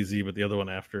 not DayZ, but the other one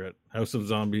after it, House of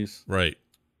Zombies. Right.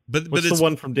 But it's the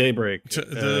one from Daybreak. I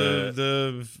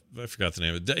forgot the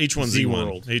name of it. The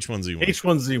H1Z1. H1Z1.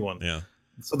 H1Z1. Yeah.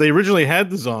 So they originally had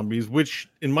the zombies, which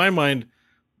in my mind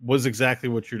was exactly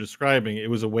what you're describing. It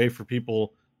was a way for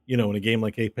people, in a game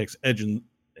like Apex Legends.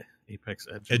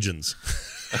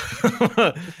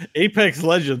 Apex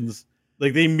Legends,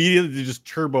 like they immediately just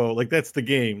turbo, like that's the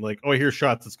game. Like, oh, I hear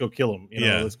shots, let's go kill them.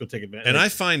 Let's go take advantage. And I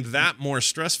find that more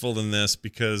stressful than this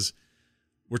because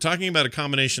we're talking about a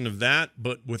combination of that,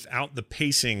 but without the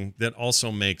pacing that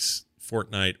also makes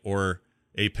Fortnite or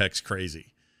Apex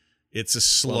crazy. It's a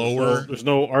slower. There's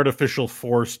no artificial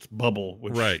forced bubble.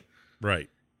 Which, right.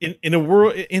 In a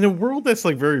world that's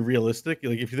like very realistic,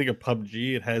 like if you think of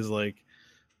PUBG, it has like,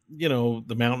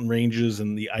 the mountain ranges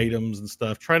and the items and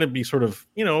stuff, trying to be sort of,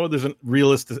 there's a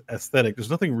realistic aesthetic. There's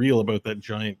nothing real about that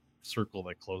giant circle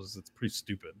that closes. It's pretty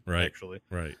stupid, actually.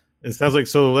 Right. It sounds like,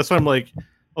 so that's why I'm like,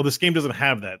 oh, this game doesn't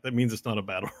have that. That means it's not a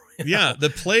battle royale. Yeah, the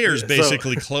players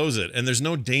basically close it, and there's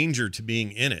no danger to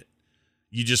being in it.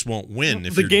 You just won't win. The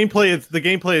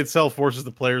gameplay itself forces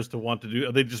the players to want to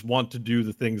do. They just want to do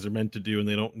the things they're meant to do, and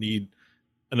they don't need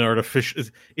an artificial.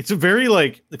 It's a very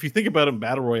like, if you think about it, in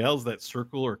battle royales, that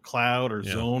circle or cloud or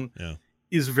zone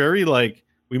is very like,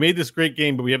 we made this great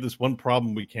game, but we have this one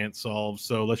problem we can't solve.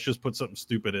 So let's just put something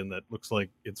stupid in that looks like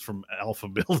it's from alpha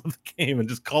build of the game and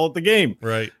just call it the game.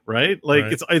 Right.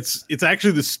 Like it's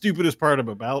actually the stupidest part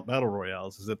about battle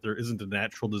royales is that there isn't a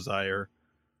natural desire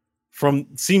from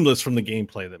the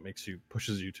gameplay that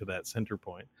pushes you to that center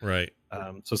point. Right.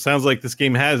 So it sounds like this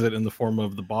game has it in the form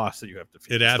of the boss that you have to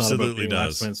defeat. It absolutely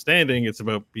does. Last man standing. It's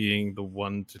about being the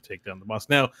one to take down the boss.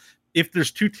 Now, if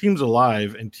there's two teams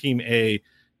alive and Team A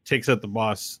takes out the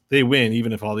boss, they win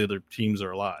even if all the other teams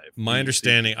are alive. My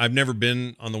understanding, I've never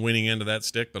been on the winning end of that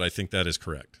stick, but I think that is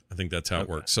correct. I think that's how it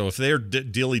works. So if they're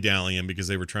dilly-dallying because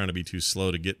they were trying to be too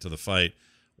slow to get to the fight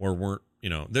or weren't,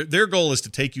 their goal is to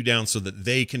take you down so that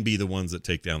they can be the ones that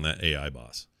take down that AI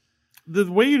boss.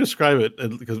 The way you describe it,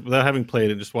 because without having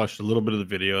played it, just watched a little bit of the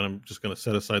video, and I'm just going to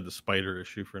set aside the spider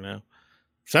issue for now.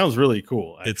 Sounds really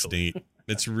cool, actually. It's neat.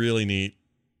 It's really neat.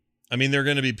 I mean, there are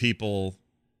going to be people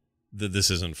that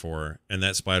this isn't for, and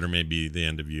that spider may be the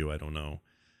end of you. I don't know,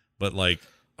 but like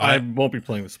I won't be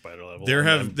playing the spider level. There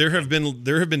have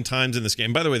been times in this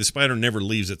game. By the way, the spider never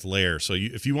leaves its lair. So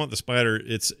if you want the spider,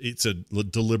 it's a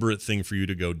deliberate thing for you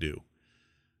to go do.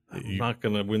 I'm not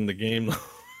going to win the game.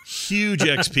 Huge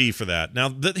XP for that. Now,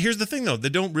 here's the thing, though. They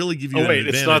don't really give you an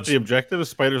advantage. It's not the objective? The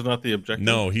spider's not the objective?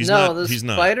 No, he's not.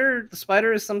 The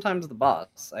spider is sometimes the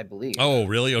boss, I believe. Oh,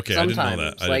 really? Okay, sometimes. I didn't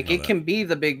know that. It can be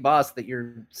the big boss that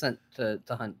you're sent to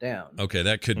hunt down. Okay,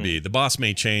 that could be. The boss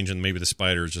may change, and maybe the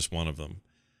spider is just one of them.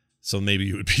 So maybe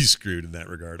you would be screwed in that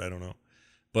regard. I don't know.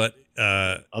 But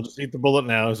I'll just eat the bullet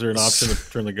now. Is there an option to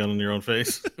turn the gun in your own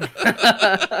face?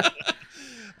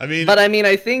 I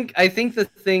think the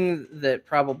thing that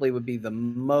probably would be the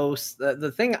most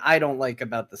the thing I don't like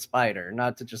about the spider,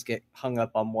 not to just get hung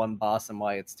up on one boss and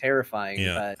why it's terrifying,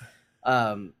 but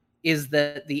is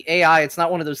that the AI, it's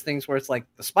not one of those things where it's like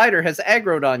the spider has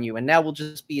aggroed on you and now will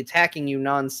just be attacking you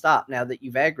nonstop now that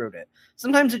you've aggroed it.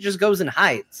 Sometimes it just goes and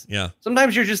hides. Yeah.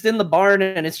 Sometimes you're just in the barn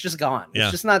and it's just gone. Yeah.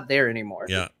 It's just not there anymore.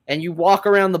 Yeah. And you walk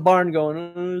around the barn going,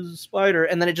 oh, there's a spider,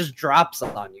 and then it just drops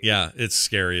on you. Yeah, it's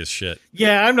scary as shit.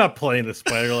 Yeah, I'm not playing the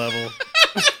spider level.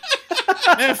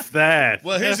 F that.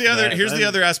 Well, here's the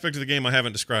other aspect of the game I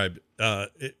haven't described.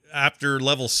 After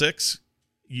level 6,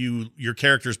 your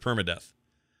character's permadeath.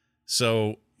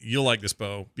 So you'll like this,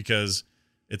 Bo, because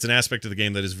it's an aspect of the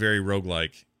game that is very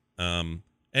roguelike and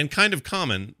kind of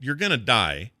common. You're going to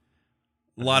die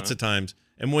lots of times.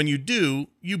 And when you do,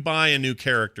 you buy a new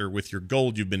character with your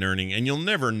gold you've been earning, and you'll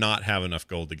never not have enough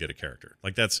gold to get a character.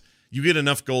 Like you get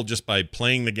enough gold just by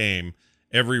playing the game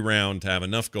every round to have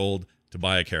enough gold to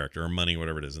buy a character or money,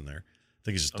 whatever it is in there. I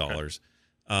think it's just dollars.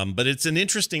 But it's an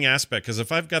interesting aspect because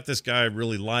if I've got this guy I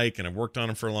really like and I've worked on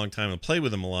him for a long time and play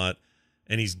with him a lot,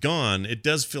 and he's gone, it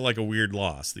does feel like a weird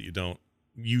loss that you don't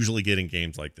usually get in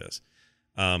games like this.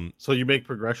 So you make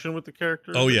progression with the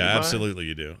character? Oh yeah, absolutely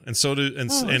you do. And so do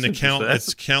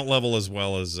it's count level as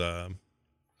well as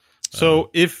so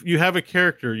if you have a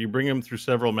character, you bring him through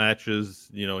several matches,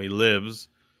 he lives.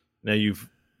 Now you've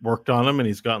worked on him and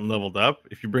he's gotten leveled up.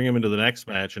 If you bring him into the next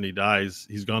match and he dies,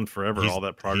 he's gone forever. All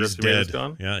that progress he made is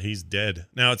gone. Yeah, he's dead.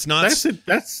 Now it's not. That's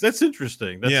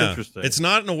interesting. That's interesting. It's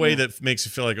not in a way that makes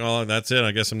you feel like, oh, that's it.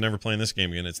 I guess I'm never playing this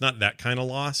game again. It's not that kind of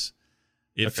loss.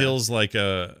 It feels like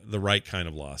the right kind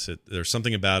of loss. There's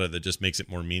something about it that just makes it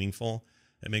more meaningful.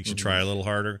 It makes you try a little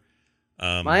harder.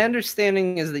 My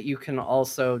understanding is that you can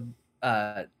also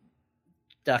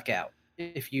duck out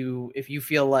if you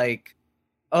feel like,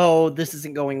 oh, this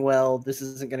isn't going well. This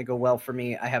isn't going to go well for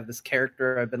me. I have this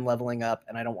character I've been leveling up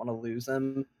and I don't want to lose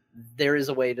him. There is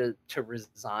a way to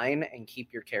resign and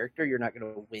keep your character. You're not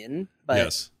going to win,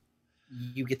 but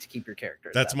you get to keep your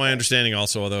character. That's my understanding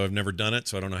also, although I've never done it,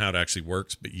 so I don't know how it actually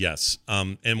works, but yes.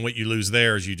 And what you lose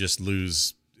there is you just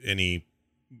lose any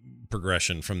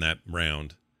progression from that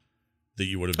round that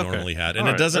you would have normally had. And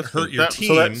it doesn't hurt your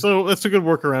team. So that's a good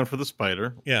workaround for the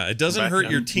spider. Yeah, it doesn't hurt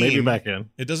your team. Maybe back in.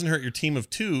 It doesn't hurt your team of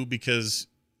 2 because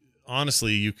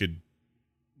honestly,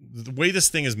 the way this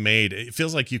thing is made, it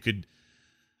feels like you could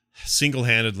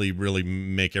single-handedly really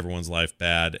make everyone's life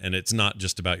bad. And it's not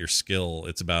just about your skill.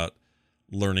 It's about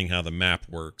learning how the map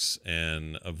works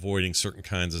and avoiding certain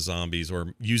kinds of zombies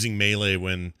or using melee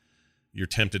when you're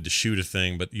tempted to shoot a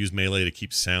thing, but use melee to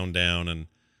keep sound down. And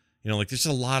there's just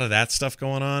a lot of that stuff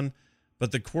going on,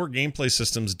 but the core gameplay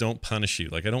systems don't punish you.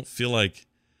 Like, I don't feel like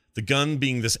the gun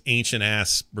being this ancient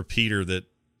ass repeater that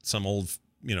some old,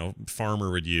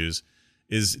 farmer would use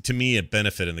is, to me, a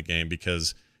benefit in the game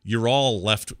because you all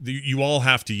have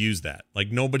to use that.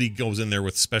 Like, nobody goes in there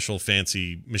with special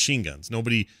fancy machine guns.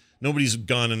 Nobody's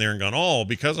gone in there and gone, oh,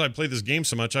 because I play this game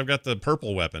so much, I've got the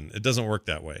purple weapon. It doesn't work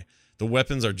that way. The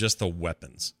weapons are just the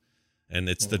weapons, and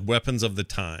it's the weapons of the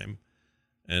time.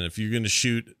 And if you're going to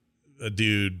shoot a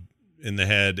dude in the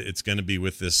head, it's going to be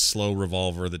with this slow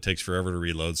revolver that takes forever to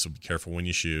reload. So be careful when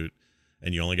you shoot.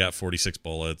 And you only got 46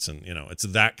 bullets, and it's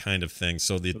that kind of thing.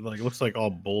 So it looks like all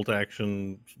bolt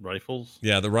action rifles.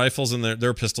 Yeah, the rifles and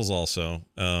their pistols also.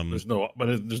 There's no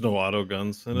auto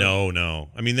guns in it? No.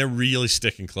 I mean, they're really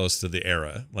sticking close to the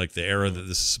era, like the era that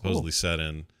this is supposedly set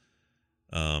in.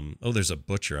 Oh, there's a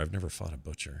butcher. I've never fought a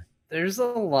butcher. There's a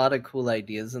lot of cool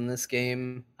ideas in this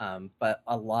game, but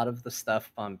a lot of the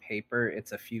stuff on paper,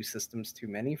 it's a few systems too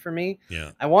many for me.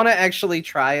 Yeah. I want to actually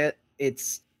try it.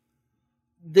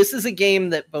 This is a game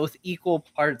that both equal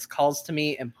parts calls to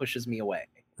me and pushes me away.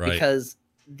 Right. Because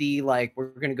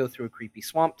we're going to go through a creepy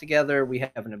swamp together. We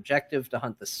have an objective to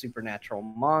hunt the supernatural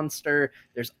monster.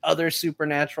 There's other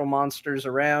supernatural monsters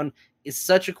around. It's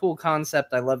such a cool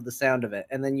concept. I love the sound of it.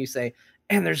 And then you say,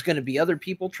 and there's going to be other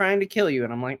people trying to kill you.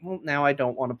 And I'm like, well, now I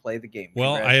don't want to play the game.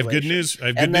 Well, I have good news. I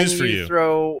have good news for you. And then you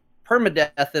throw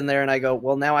permadeath in there, and I go,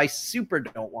 well, now I super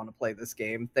don't want to play this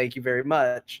game. Thank you very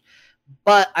much.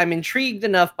 But I'm intrigued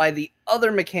enough by the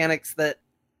other mechanics that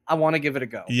I want to give it a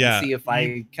go. Yeah. And see if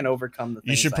I can overcome the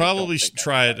things. You should probably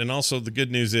try it. And also the good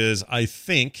news is I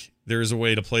think there is a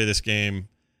way to play this game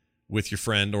with your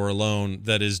friend or alone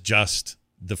that is just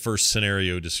the first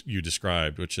scenario you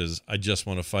described, which is I just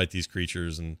want to fight these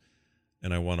creatures and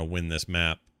I want to win this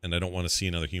map and I don't want to see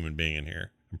another human being in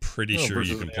here. I'm pretty sure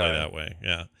you can play that way.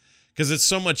 Yeah. Because it's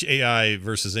so much AI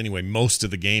versus anyway. Most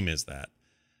of the game is that.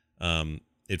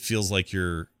 It feels like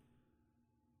when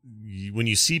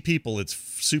you see people, it's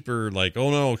super like,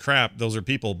 oh no, crap, those are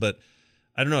people. But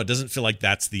I don't know. It doesn't feel like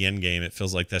that's the end game. It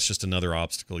feels like that's just another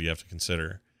obstacle you have to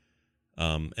consider.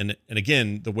 And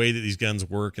again, the way that these guns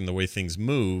work and the way things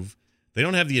move, they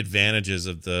don't have the advantages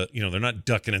of they're not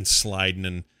ducking and sliding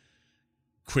and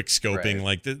quick scoping.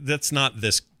 Right. Like that's not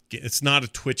this. It's not a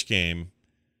Twitch game,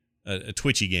 a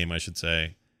twitchy game, I should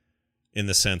say, in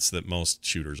the sense that most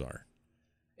shooters are.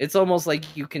 It's almost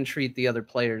like you can treat the other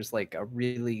players like a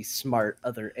really smart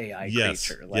other AI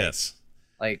creature. Yes.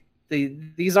 Like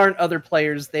these aren't other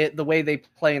players. The way they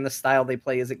play and the style they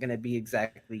play isn't going to be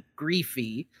exactly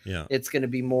griefy. Yeah. It's going to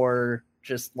be more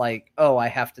just like, oh, I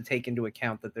have to take into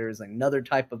account that there is another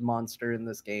type of monster in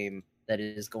this game that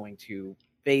is going to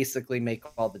basically make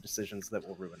all the decisions that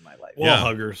will ruin my life. Wall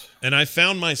huggers. And I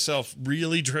found myself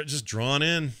really just drawn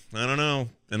in. I don't know.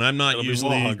 And I'm not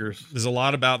usually wall huggers. There's a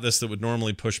lot about this that would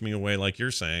normally push me away, like you're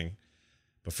saying.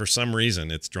 But for some reason,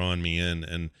 it's drawn me in.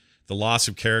 And the loss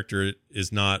of character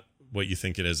is not what you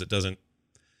think it is. It doesn't.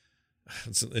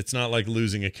 It's not like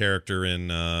losing a character in.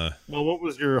 Well, what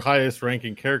was your highest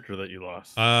ranking character that you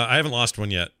lost? I haven't lost one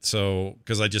yet, so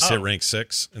because I just hit rank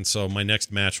 6, and so my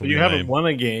next match will be. You haven't won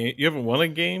a game. You haven't won a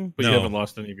game, but you haven't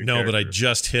lost any of your. No, but I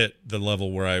just hit the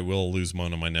level where I will lose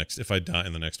one on my next. If I die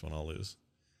in the next one, I'll lose.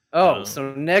 Oh,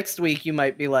 so next week you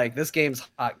might be like, this game's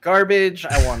hot garbage.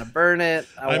 I want to burn it.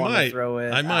 I want to throw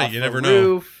it. I might. You never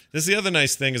know. This is the other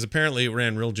nice thing is apparently it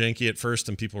ran real janky at first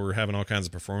and people were having all kinds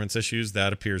of performance issues.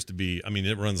 That appears to be, I mean,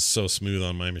 it runs so smooth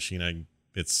on my machine.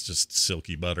 It's just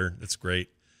silky butter. It's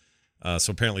great.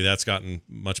 So apparently that's gotten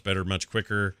much better, much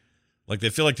quicker. Like they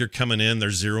feel like they're coming in, they're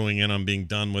zeroing in on being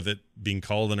done with it being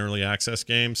called an early access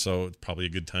game. So it's probably a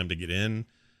good time to get in.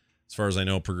 As far as I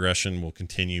know, progression will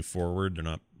continue forward. They're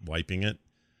not wiping it.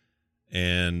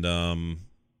 And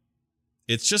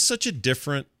it's just such a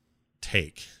different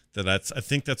take. I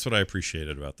think that's what I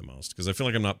appreciated about the most, because I feel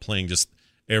like I'm not playing just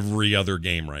every other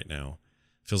game right now.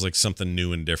 It feels like something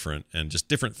new and different, and just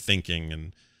different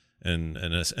thinking and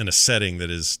a setting that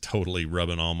is totally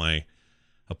rubbing all my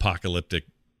apocalyptic,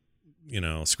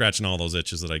 scratching all those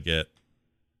itches that I get.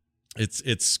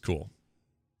 It's cool.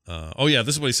 This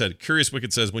is what he said. Curious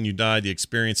Wicked says, when you die, the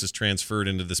experience is transferred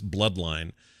into this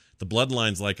bloodline. The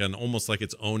bloodline's like almost like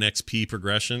its own XP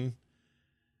progression.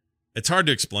 It's hard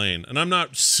to explain, and I'm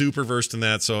not super versed in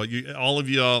that, so all of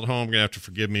you all at home are going to have to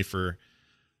forgive me for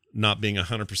not being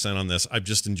 100% on this. I've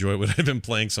just enjoyed what I've been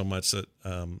playing so much that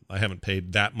I haven't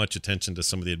paid that much attention to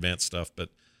some of the advanced stuff, but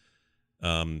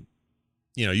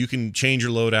you can change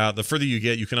your loadout. The further you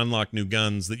get, you can unlock new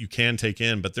guns that you can take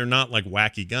in, but they're not like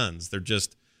wacky guns. They're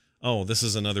just, oh, this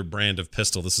is another brand of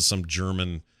pistol. This is some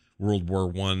German World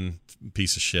War I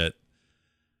piece of shit.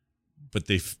 But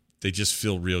they just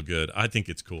feel real good. I think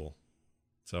it's cool.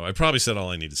 So I probably said all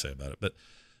I need to say about it, but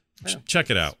check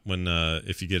it out when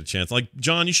if you get a chance. Like,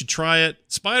 John, you should try it.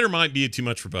 Spider might be too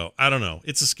much for Bo. I don't know.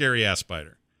 It's a scary ass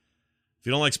spider. If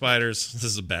you don't like spiders, this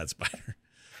is a bad spider.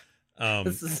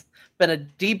 This has been a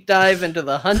deep dive into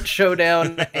the Hunt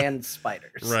Showdown and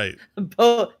spiders. Right.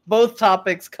 Both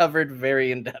topics covered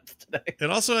very in depth today. It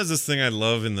also has this thing I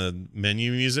love in the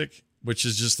menu music, which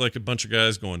is just like a bunch of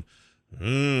guys going,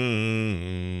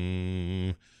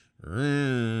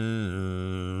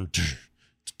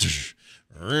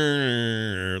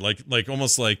 like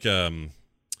almost like working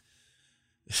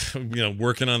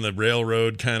on the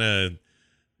railroad kind of,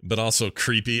 but also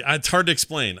creepy. It's hard to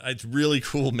explain. It's really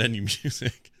cool menu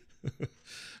music.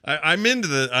 I'm into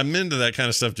that kind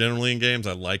of stuff generally in games.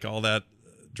 I like all that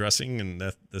dressing, and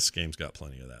this game's got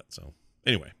plenty of that. So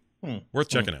anyway, Hmm. worth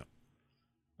checking out.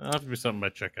 That'll have to be something I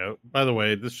check out. By the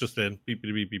way, this just in, beep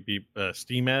beep beep beep beep.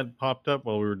 Steam ad popped up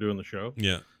while we were doing the show.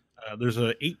 Yeah. There's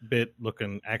a 8-bit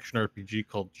looking action RPG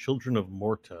called Children of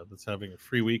Morta that's having a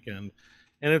free weekend,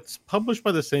 and it's published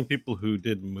by the same people who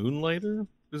did Moonlighter.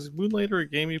 Is Moonlighter a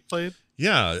game you played?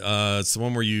 Yeah, it's the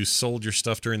one where you sold your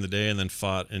stuff during the day and then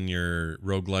fought in your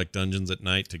roguelike dungeons at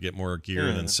night to get more gear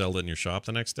and then sell it in your shop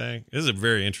the next day. It is a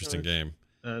very interesting game.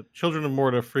 Children of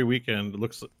Morta free weekend.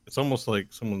 It's almost like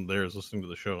someone there is listening to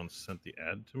the show and sent the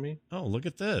ad to me. Oh, look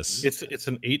at this. It's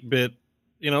an 8-bit,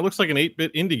 it looks like an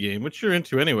 8-bit indie game, which you're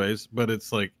into anyways, but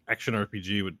it's like action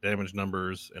RPG with damage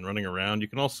numbers and running around. You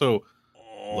can also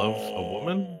love a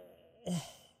woman.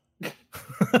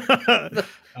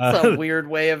 That's a weird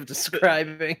way of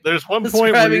describing. There's one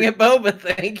point describing it, Bo, but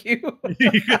thank you.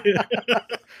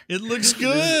 It looks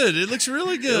good. It looks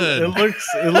really good.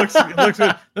 It looks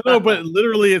good. No, but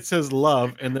literally it says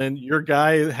love, and then your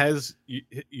guy has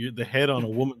the head on a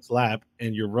woman's lap,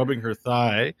 and you're rubbing her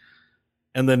thigh,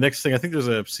 and the next thing, I think there's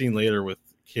a scene later with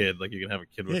kid, like you can have a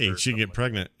kid with her. Yeah, she can get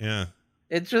pregnant. Yeah.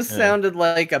 It just sounded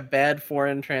like a bad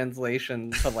foreign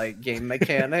translation to like game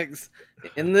mechanics.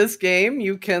 In this game,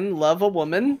 you can love a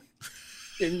woman.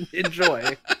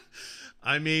 Enjoy.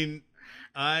 I mean,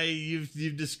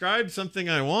 you've described something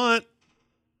I want.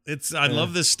 I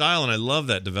love this style and I love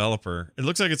that developer. It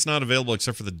looks like it's not available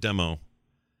except for the demo.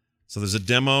 So there's a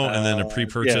demo and then a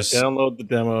pre-purchase. Yeah, download the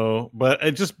demo. But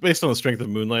it just based on the strength of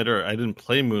Moonlighter, I didn't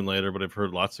play Moonlighter, but I've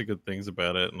heard lots of good things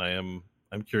about it, and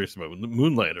I'm curious about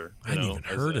Moonlighter. I hadn't even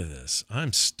heard of this.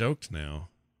 I'm stoked now.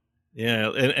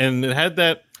 Yeah, and it has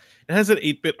that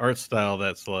 8-bit art style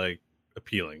that's like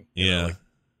appealing. Yeah. Like,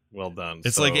 well done.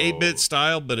 It's like 8-bit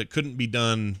style, but it couldn't be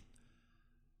done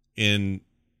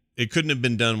it couldn't have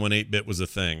been done when 8-bit was a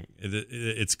thing.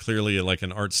 It's clearly like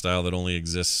an art style that only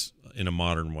exists in a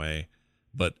modern way,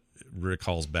 but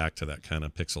recalls back to that kind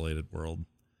of pixelated world.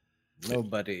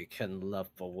 Nobody can love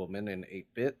a woman in 8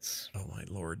 bits. Oh my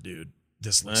lord, dude.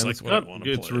 This looks like what I want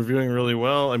to play. It's reviewing really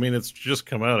well. I mean, it's just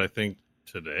come out, I think,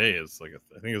 today. It's like,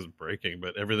 I think it's breaking,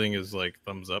 but everything is like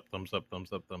thumbs up, thumbs up,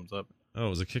 thumbs up, thumbs up. Oh, it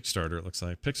was a Kickstarter, it looks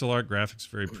like. Pixel art, graphics,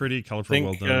 very pretty, colorful,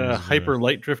 well done. Hyper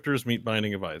Light Drifters meet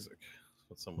Binding of Isaac. That's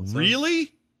what someone said.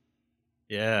 Really?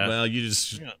 Yeah. Well,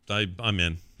 I'm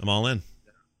in. I'm all in.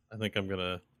 I think I'm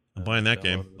buying that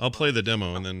game. I'll play the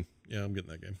demo and then, I'm getting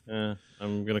that game. Yeah,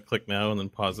 I'm going to click now and then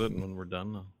pause it, and when we're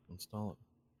done, I'll install it.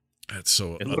 That's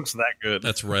so. It looks that good.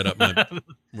 That's right up my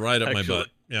my butt.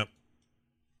 Yep.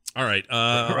 All right.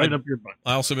 Right up your butt.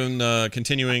 I also been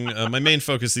continuing. My main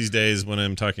focus these days, when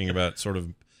I'm talking about sort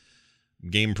of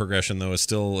game progression, though, is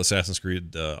still Assassin's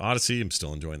Creed Odyssey. I'm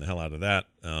still enjoying the hell out of that.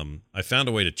 I found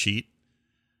a way to cheat.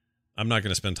 I'm not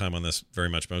going to spend time on this very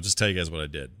much, but I'll just tell you guys what I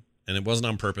did, and it wasn't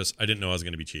on purpose. I didn't know I was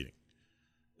going to be cheating,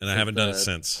 and I haven't done it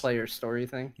since. Player story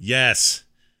thing. Yes.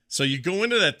 So you go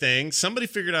into that thing, somebody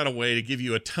figured out a way to give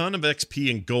you a ton of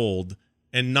XP and gold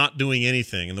and not doing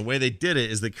anything. And the way they did it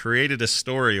is they created a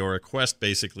story or a quest,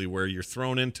 basically, where you're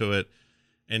thrown into it,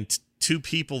 and two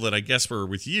people that I guess were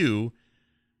with you,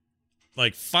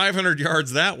 like 500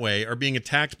 yards that way, are being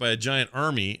attacked by a giant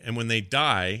army, and when they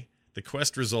die, the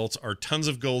quest results are tons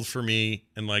of gold for me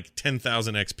and like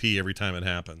 10,000 XP every time it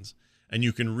happens. And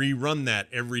you can rerun that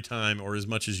every time or as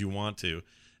much as you want to.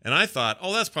 And I thought,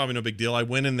 that's probably no big deal. I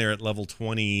went in there at level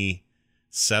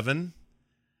 27,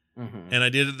 and I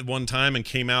did it one time and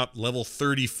came out level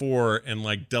 34 and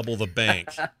like double the bank.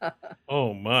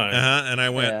 Oh my! And I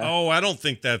went, I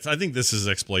think this is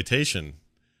exploitation.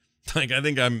 Like I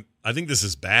think this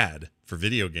is bad for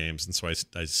video games, and so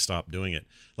I stopped doing it.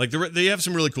 Like they have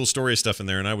some really cool story stuff in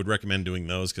there, and I would recommend doing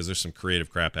those because there's some creative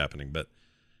crap happening. But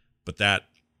that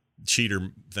cheater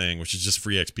thing, which is just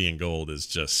free XP and gold, is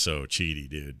just so cheaty,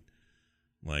 dude.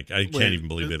 Like I can't even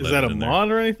believe it. Is that a mod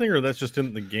or anything, or that's just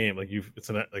in the game? Like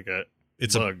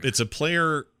it's a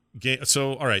player game.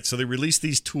 So all right, so they released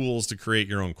these tools to create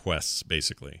your own quests,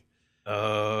 basically.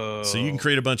 Oh. So you can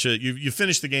create a bunch of you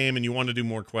finish the game and you want to do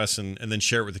more quests and then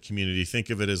share it with the community. Think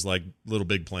of it as like Little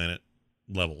Big Planet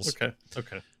levels. Okay.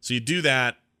 So you do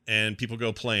that and people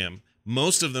go play them.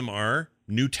 Most of them are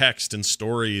new text and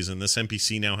stories, and this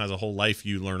NPC now has a whole life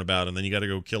you learn about, and then you got to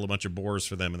go kill a bunch of boars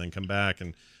for them and then come back,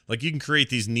 and like you can create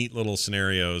these neat little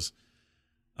scenarios.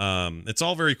 It's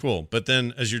all very cool. But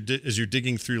then as you're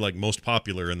digging through like most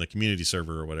popular in the community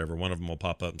server or whatever, one of them will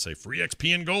pop up and say free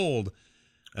XP and gold.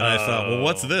 And I thought, well,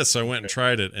 what's this? So I went and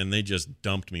tried it, and they just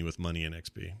dumped me with money and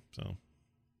XP. So,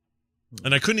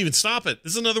 and I couldn't even stop it.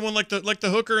 This is another one like the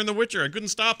hooker in The Witcher. I couldn't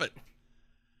stop it.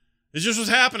 It just was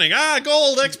happening.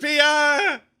 Gold,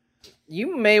 XP,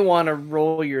 You may want to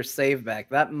roll your save back.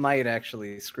 That might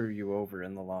actually screw you over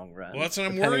in the long run. Well, that's what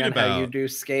I'm depending worried on about. How you do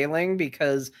scaling,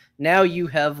 because now you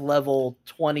have level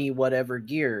 20 whatever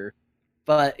gear,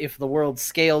 but if the world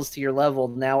scales to your level,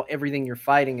 now everything you're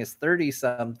fighting is 30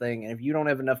 something, and if you don't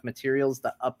have enough materials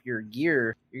to up your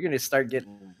gear, you're going to start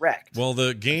getting wrecked. Well,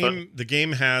 the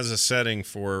game has a setting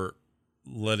for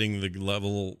letting the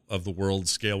level of the world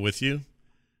scale with you,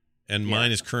 and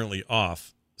mine is currently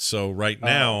off. So right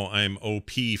now I'm OP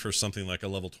for something like a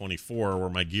level 24 where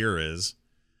my gear is,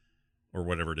 or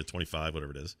whatever it is, 25,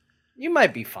 whatever it is. You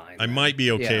might be fine. I might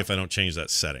be okay if I don't change that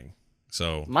setting.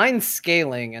 So mine's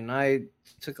scaling, and I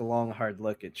took a long, hard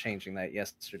look at changing that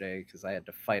yesterday because I had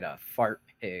to fight a fart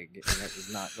pig, and it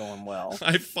was not going well.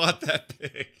 I fought that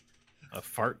pig. A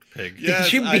fart pig. Yes,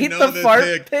 Did you beat the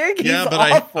fart pig? He's yeah,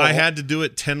 but awful. I had to do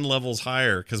it 10 levels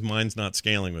higher because mine's not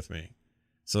scaling with me.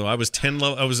 So I was 10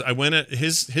 level. I went at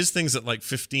his thing's at like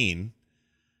 15,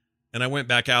 and I went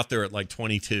back out there at like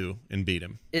 22 and beat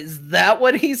him. Is that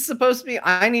what he's supposed to be?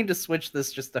 I need to switch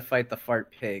this just to fight the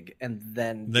fart pig, and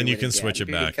then you can switch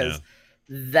it back. Because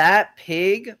that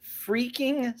pig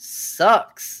freaking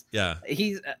sucks. Yeah,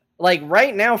 he's like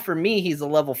right now for me, he's a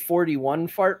level 41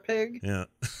 fart pig. Yeah,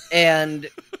 and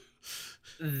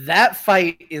that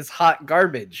fight is hot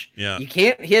garbage. Yeah, you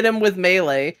can't hit him with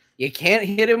melee. You can't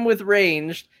hit him with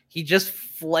ranged. He just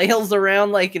flails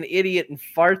around like an idiot and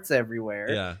farts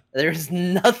everywhere. Yeah. There's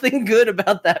nothing good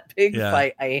about that pig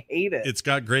fight. I hate it. It's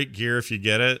got great gear if you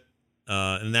get it.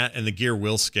 And the gear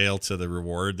will scale to the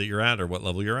reward that you're at or what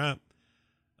level you're at.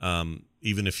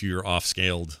 Even if you're off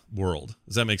scaled world.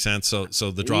 Does that make sense? So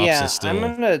the drops is still. I'm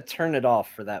gonna turn it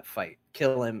off for that fight.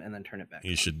 Kill him and then turn it back.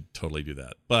 You should totally do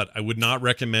that. But I would not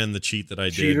recommend the cheat that I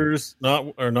did. Cheaters,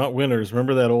 not winners.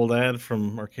 Remember that old ad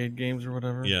from Arcade Games or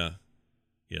whatever? Yeah.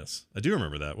 Yes. I do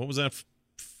remember that. What was that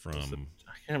from?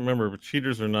 I can't remember, but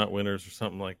cheaters are not winners or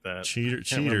something like that.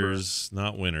 Cheaters,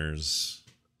 not winners.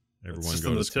 Everyone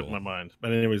go to the school. tip of my mind.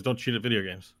 But anyways, don't cheat at video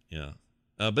games. Yeah.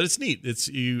 But it's neat. It's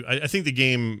you. I think the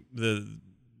game, the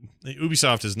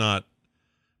Ubisoft is not.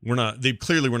 They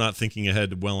clearly were not thinking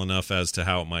ahead well enough as to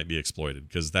how it might be exploited,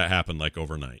 because that happened like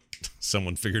overnight.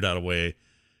 Someone figured out a way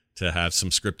to have some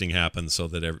scripting happen so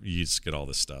that you just get all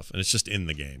this stuff, and it's just in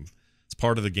the game. It's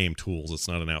part of the game tools. It's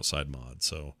not an outside mod.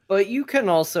 So, but you can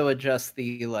also adjust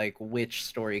the which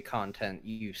story content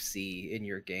you see in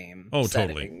your game. Oh,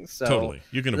 settings. Totally.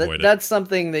 You can avoid it. That's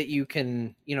something that you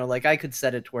can, I could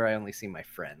set it to where I only see my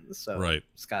friends. So, right.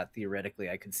 Scott,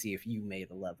 theoretically, I could see if you made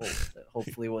a level that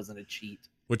hopefully wasn't a cheat.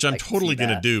 Which I'm totally going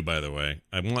to do, by the way.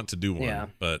 I want to do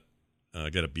one, but I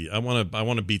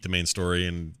want to beat the main story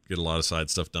and get a lot of side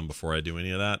stuff done before I do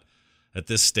any of that. At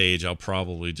this stage, I'll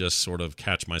probably just sort of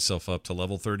catch myself up to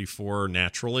level 34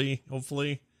 naturally,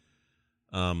 hopefully.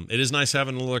 It is nice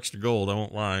having a little extra gold, I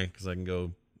won't lie, because I can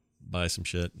go buy some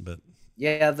shit. But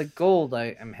yeah, the gold,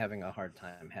 I'm having a hard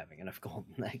time having enough gold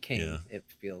in that game, it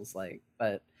feels like.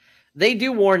 But they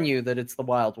do warn you that it's the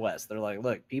Wild West. They're like,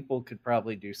 look, people could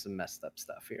probably do some messed up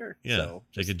stuff here. Yeah, so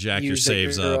they could jack your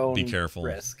saves up. Be careful.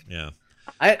 Risk. Yeah.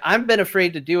 I've been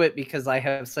afraid to do it because I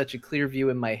have such a clear view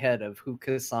in my head of who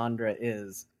Cassandra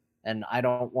is, and I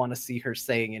don't want to see her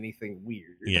saying anything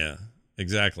weird. Yeah,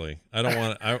 exactly. I don't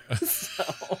want to.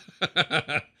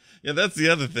 Yeah, that's the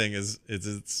other thing is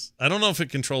it's. I don't know if it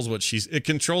controls what it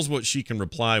controls what she can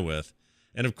reply with,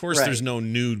 and of course there's no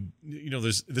new.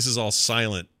 This is all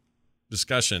silent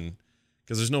discussion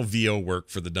because there's no VO work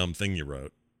for the dumb thing you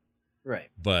wrote. Right.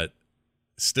 But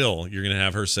still, you're going to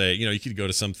have her say, you could go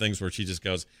to some things where she just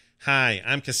goes, "Hi,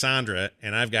 I'm Cassandra,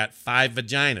 and I've got 5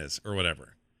 vaginas," or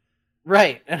whatever.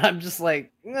 Right. And I'm just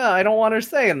like, no, I don't want her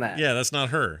saying that. Yeah, that's not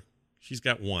her. She's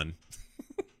got one.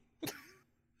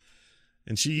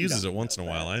 And she uses it once in a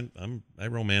while. I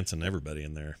romancing everybody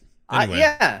in there. Anyway.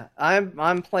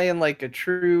 I'm playing like a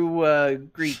true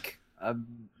Greek.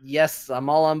 Yes, I'm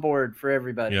all on board for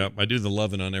everybody. Yeah, I do the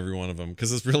loving on every one of them because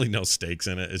there's really no stakes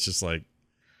in it. It's just like,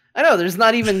 I know, there's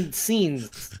not even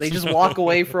scenes. They just walk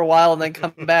away for a while and then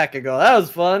come back and go, that was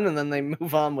fun, and then they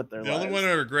move on with their lives. The only one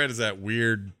I regret is that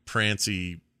weird,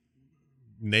 prancy,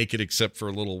 naked except for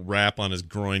a little wrap on his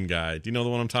groin guy. Do you know the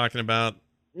one I'm talking about?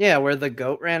 Yeah, where the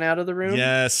goat ran out of the room?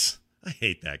 Yes. I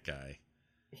hate that guy.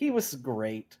 He was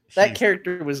great. That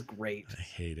character was great. I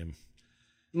hate him.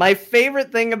 My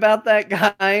favorite thing about that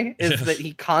guy is that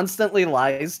he constantly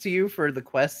lies to you for the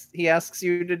quests he asks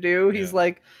you to do. He's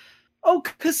like, Oh,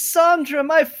 Cassandra,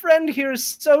 my friend here is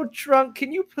so drunk.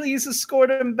 Can you please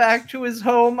escort him back to his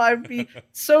home? I'd be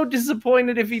so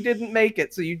disappointed if he didn't make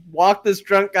it. So you walk this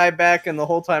drunk guy back, and the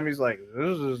whole time he's like,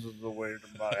 this is the way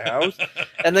to my house.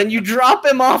 And then you drop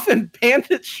him off, and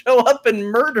bandits show up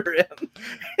and murder him.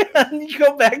 And you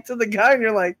go back to the guy, and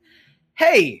you're like,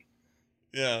 hey,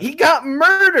 Yeah. he got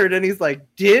murdered. And he's like,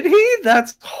 did he?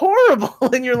 That's horrible.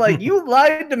 And you're like, you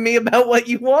lied to me about what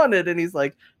you wanted. And he's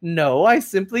like, no, I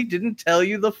simply didn't tell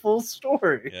you the full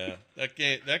story. Yeah.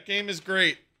 That game is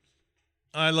great.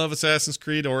 I love Assassin's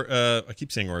Creed, or I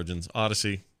keep saying Origins,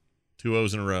 Odyssey. 2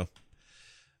 O's in a row.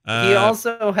 He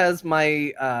also has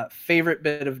my favorite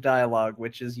bit of dialogue,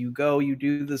 which is you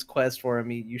do this quest for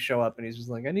him, you show up, and he's just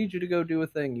like, I need you to go do a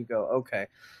thing. You go, okay.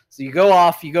 So you go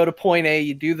off, you go to point A,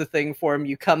 you do the thing for him,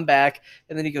 you come back,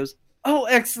 and then he goes, oh,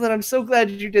 excellent, I'm so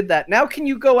glad you did that. Now can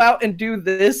you go out and do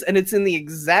this? And it's in the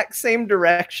exact same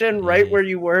direction, right where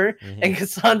you were. And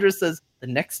Cassandra says, the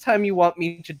next time you want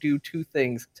me to do 2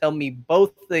 things, tell me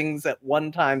both things at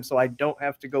one time so I don't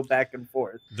have to go back and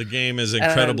forth. The game is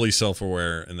incredibly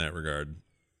self-aware in that regard.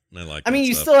 I mean,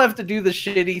 you still have to do the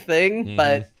shitty thing,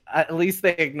 but at least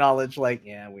they acknowledge, like,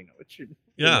 yeah, we know what you're doing.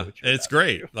 Yeah, it's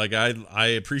great. Like, I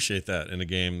appreciate that in a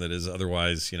game that is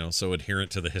otherwise, so adherent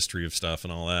to the history of stuff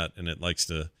and all that, and it likes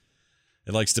to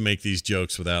make these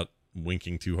jokes without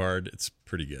winking too hard. It's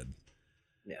pretty good.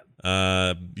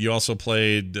 Yeah. You also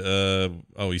played.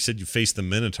 You said you faced the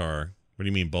Minotaur. What do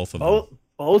you mean, both of them?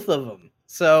 Both of them.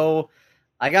 So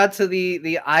I got to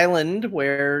the island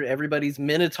where everybody's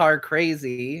Minotaur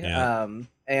crazy. Yeah.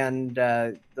 And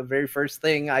the very first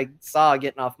thing I saw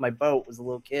getting off my boat was a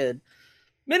little kid.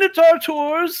 Minotaur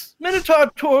tours,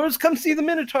 come see the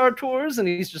Minotaur tours. And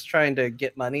he's just trying to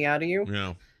get money out of you.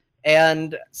 Yeah.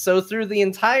 And so through the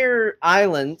entire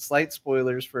island, slight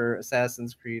spoilers for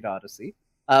Assassin's Creed Odyssey,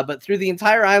 but through the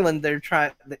entire island,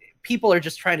 people are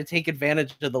just trying to take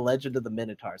advantage of the legend of the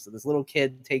Minotaur. So this little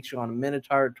kid takes you on a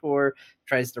Minotaur tour,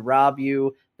 tries to rob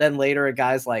you. Then later a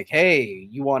guy's like, hey,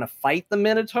 you want to fight the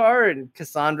Minotaur? And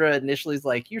Cassandra initially is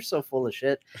like, you're so full of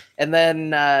shit. And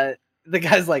then the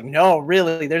guy's like, no,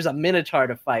 really, there's a Minotaur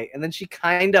to fight. And then she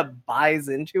kind of buys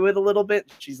into it a little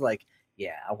bit. She's like,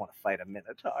 yeah, I want to fight a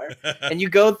Minotaur. And you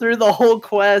go through the whole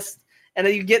quest, and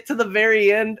then you get to the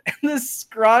very end, and this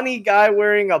scrawny guy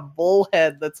wearing a bull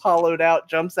head that's hollowed out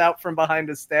jumps out from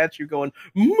behind a statue going,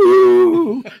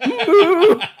 moo,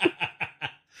 moo.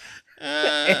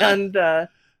 And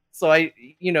so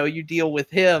you deal with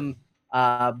him,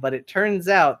 but it turns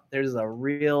out there's a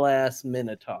real-ass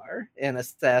Minotaur in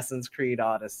Assassin's Creed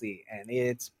Odyssey, and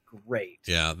it's great.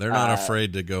 Yeah, they're not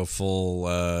afraid to go full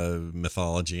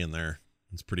mythology in there.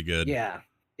 It's pretty good. Yeah.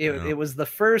 It was the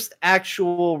first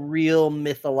actual real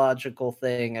mythological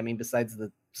thing. I mean, besides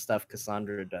the stuff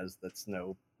Cassandra does, that's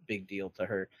no big deal to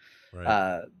her,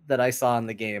 right. That I saw in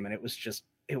the game. And it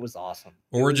was awesome.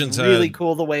 Origins it was really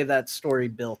cool the way that story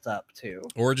built up too.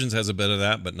 Origins has a bit of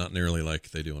that, but not nearly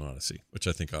like they do in Odyssey, which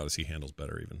I think Odyssey handles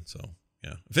better even. So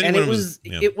yeah. And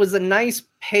it was a nice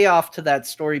payoff to that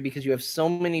story because you have so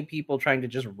many people trying to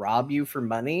just rob you for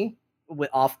money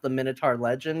off the Minotaur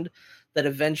legend that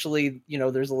eventually,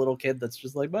 there's a little kid that's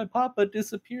just like, my papa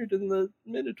disappeared in the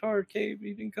Minotaur cave.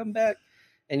 He didn't come back.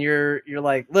 And you're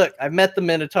like, look, I've met the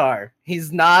Minotaur.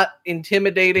 He's not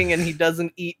intimidating and he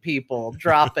doesn't eat people.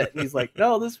 Drop it. And he's like,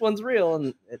 no, this one's real.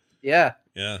 And yeah.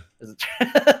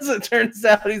 As it turns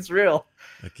out, he's real.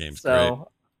 That game's great.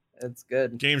 It's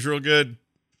good. Game's real good.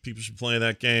 People should play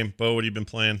that game. Bo, what have you been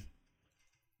playing?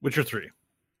 Witcher 3.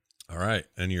 All right.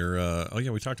 And you're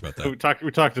we talked about that.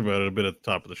 We talked about it a bit at the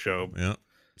top of the show. Yeah.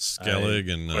 Skellig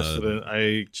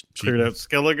I cleared out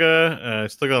Skellige. I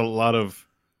still got a lot of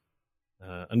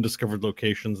undiscovered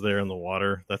locations there in the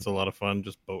water. That's a lot of fun,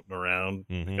 just boating around,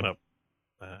 picking up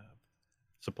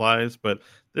supplies. But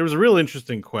there was a real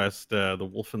interesting quest, The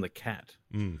Wolf and the Cat,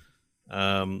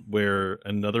 where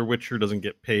another Witcher doesn't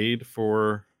get paid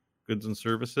for goods and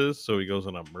services, so he goes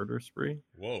on a murder spree.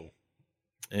 Whoa.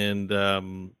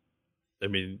 And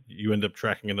you end up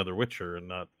tracking another Witcher and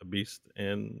not a beast.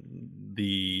 And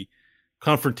the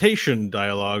confrontation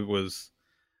dialogue was,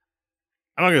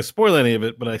 I'm not going to spoil any of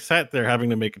it, but I sat there having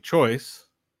to make a choice.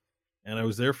 And I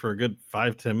was there for a good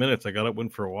 5-10 minutes. I got up,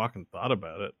 went for a walk, and thought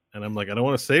about it. And I'm like, I don't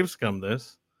want to save scum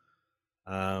this.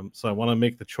 So I want to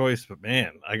make the choice. But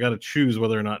man, I got to choose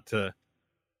whether or not to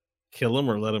kill him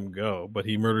or let him go. But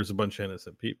he murders a bunch of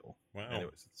innocent people. Wow.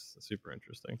 Anyways, it's super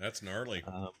interesting. That's gnarly.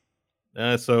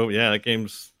 So yeah, that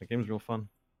game's real fun.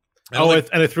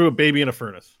 I threw a baby in a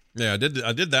furnace. Yeah, I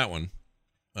did that one.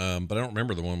 But I don't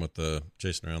remember the one with the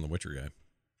chasing around the Witcher guy.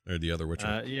 Or the other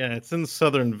Witcher? Yeah, it's in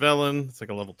Southern Velen. It's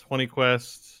like a level 20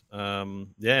 quest. Yeah,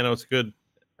 no, it's good.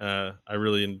 I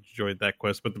really enjoyed that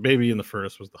quest, but the baby in the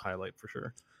furnace was the highlight for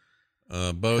sure.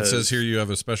 Bo, it says here you have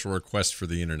a special request for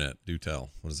the internet. Do tell.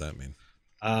 What does that mean?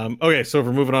 Okay, so if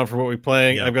we're moving on from what we're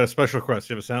playing, Yeah. I've got a special request.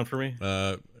 Do you have a sound for me?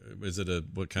 Is it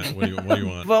what do you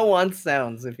want? Bo wants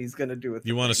sounds if he's gonna do it.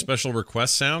 You want a special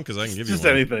request sound? Because I can give you Just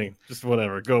one. anything. Just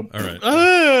whatever. Go. All right.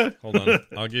 Ah! Hold on.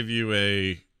 I'll give you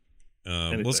a.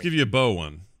 Let's give you a Bo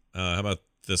one. How about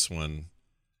this one?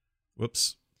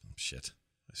 Whoops. Shit.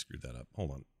 I screwed that up.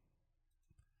 Hold on.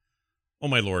 Oh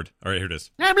my lord. All right, here it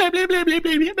is. We'll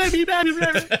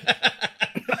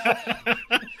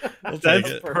take That's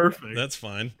it. perfect. That's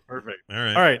fine. Perfect. All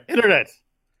right. All right, internet.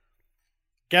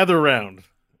 Gather around.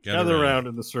 Gather around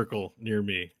in the circle near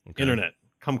me. Okay. Internet,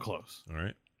 come close. All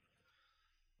right.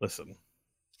 Listen.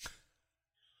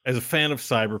 As a fan of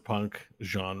cyberpunk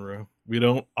genre, we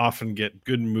don't often get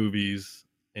good movies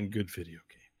and good video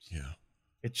games. Yeah.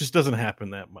 It just doesn't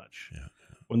happen that much. Yeah.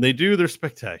 When they do, they're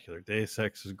spectacular. Deus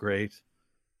Ex is great.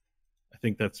 I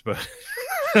think that's about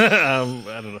I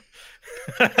don't know.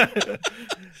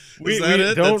 Is that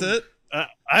it? That's it?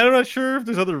 I'm not sure if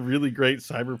there's other really great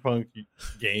cyberpunk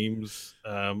games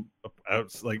out,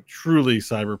 like truly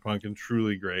cyberpunk and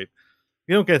truly great.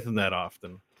 You don't get them that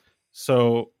often.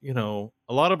 So,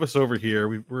 a lot of us over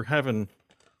here, we're having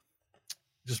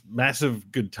just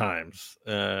massive good times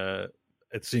at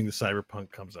seeing the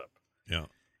cyberpunk comes up. Yeah.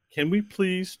 Can we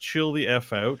please chill the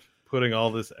F out, putting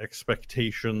all this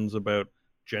expectations about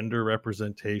gender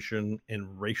representation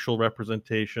and racial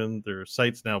representation? There are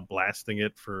sites now blasting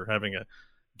it for having a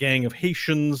gang of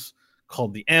Haitians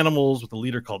called the Animals with a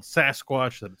leader called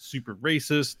Sasquatch, that it's super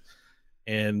racist.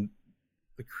 And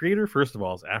the creator, first of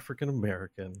all, is African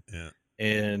American. Yeah.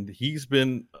 And he's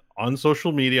been on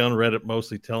social media, on Reddit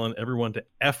mostly, telling everyone to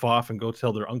F off and go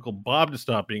tell their Uncle Bob to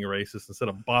stop being a racist instead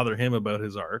of bother him about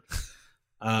his art.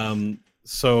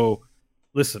 So,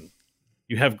 listen,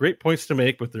 you have great points to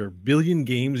make, but there are a billion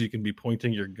games you can be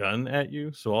pointing your gun at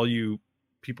you. So all you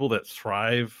people that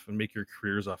thrive and make your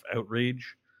careers off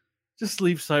outrage, just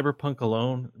leave cyberpunk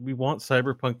alone. We want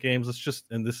cyberpunk games.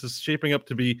 And this is shaping up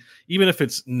to be, even if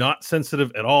it's not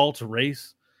sensitive at all to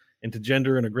race and to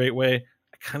gender in a great way,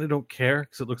 I kind of don't care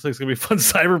because it looks like it's going to be a fun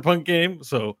cyberpunk game.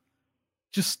 So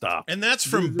just stop. And that's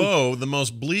from Bo, the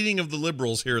most bleeding of the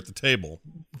liberals here at the table.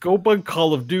 Go bug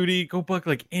Call of Duty. Go bug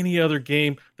like any other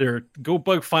game. Go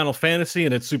bug Final Fantasy,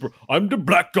 and it's super. I'm the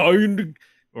black guy in the.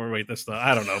 Or wait, that's not.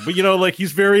 I don't know, but like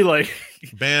he's very like. He's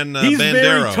Bandero.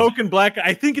 Very token black.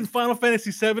 I think in Final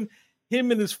Fantasy VII,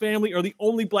 him and his family are the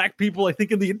only black people I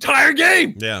think in the entire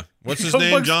game. Yeah. What's his Go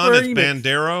name, bug John? Square It's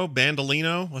Enix.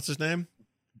 Bandolino. What's his name?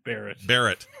 Barrett.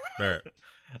 Barrett.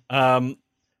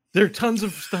 There are tons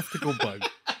of stuff to go bug.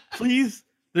 Please,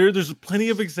 there's plenty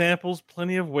of examples,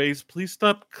 plenty of ways. Please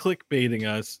stop clickbaiting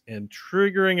us and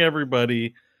triggering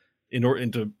everybody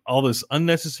into all this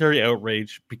unnecessary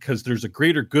outrage because there's a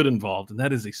greater good involved, and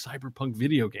that is a cyberpunk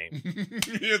video game.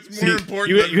 It's more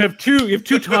important. You have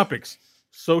two topics: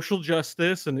 social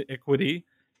justice and equity,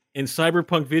 and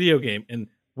cyberpunk video game. And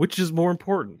which is more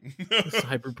important? The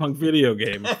cyberpunk video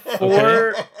game.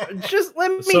 Or just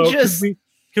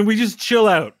Can we just chill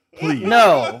out, please?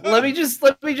 No, let me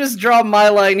just draw my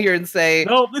line here and say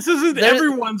No, this isn't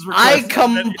everyone's request. I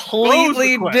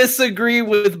completely disagree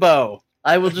with Bo.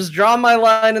 I will just draw my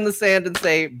line in the sand and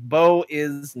say Bo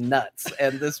is nuts,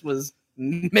 and this was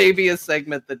maybe a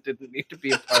segment that didn't need to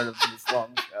be a part of this long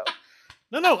show.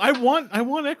 No, I want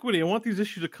equity. I want these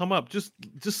issues to come up. Just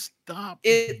stop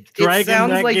It dragging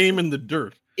sounds that like game in the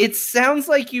dirt. It sounds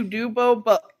like you do, Bo,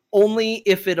 but only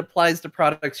if it applies to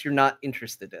products you're not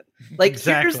interested in. Like,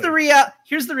 Exactly.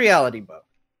 here's the reality, Bo.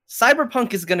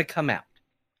 Cyberpunk is going to come out.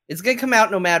 It's going to come out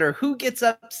no matter who gets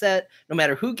upset, no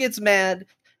matter who gets mad,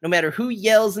 no matter who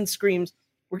yells and screams.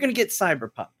 We're going to get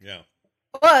Cyberpunk. Yeah.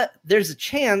 But there's a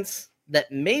chance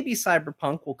that maybe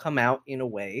Cyberpunk will come out in a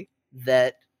way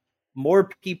that more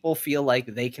people feel like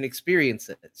they can experience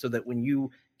it. So that when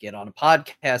you get on a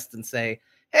podcast and say,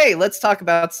 hey, let's talk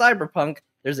about Cyberpunk,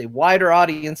 there's a wider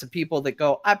audience of people that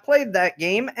go, I played that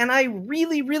game and I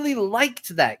really, really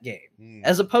liked that game.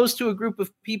 As opposed to a group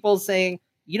of people saying,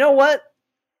 you know what?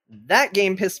 That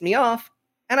game pissed me off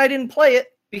and I didn't play it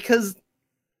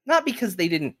not because they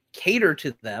didn't cater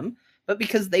to them, but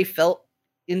because they felt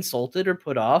insulted or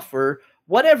put off or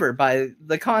whatever by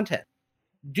the content.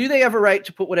 Do they have a right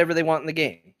to put whatever they want in the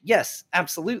game? Yes,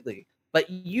 absolutely. But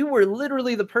you were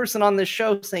literally the person on this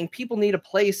show saying people need a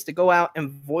place to go out and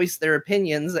voice their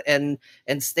opinions and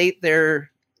state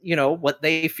their, what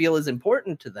they feel is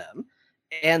important to them.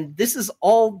 And this is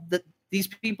all that these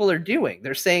people are doing.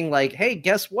 They're saying like, hey,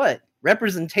 guess what?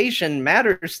 Representation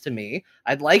matters to me.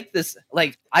 I'd like this.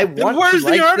 Like, I want where's to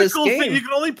like the article this game. saying you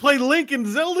can only play Link in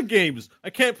Zelda games? I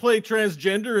can't play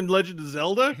transgender in Legend of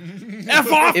Zelda.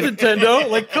 F off, Nintendo!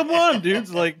 Like, come on,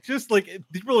 dudes! Like, just like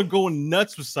people are going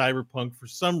nuts with Cyberpunk for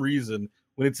some reason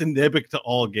when it's endemic to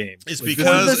all games. It's like,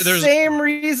 because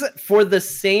for the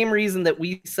same reason that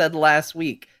we said last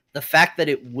week. The fact that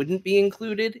it wouldn't be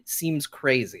included seems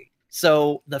crazy.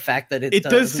 So the fact that it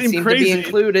does seem crazy, to be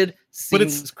included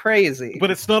seems crazy.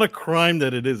 But it's not a crime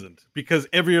that it isn't, because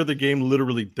every other game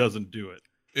literally doesn't do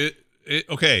it.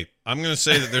 Okay, I'm going to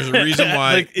say that there's a reason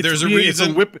why. Like, there's a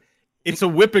reason. It's a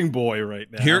whipping boy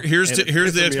right now. Here's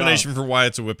the explanation for why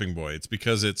it's a whipping boy. It's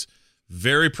because it's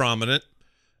very prominent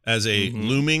as a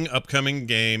looming upcoming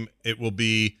game.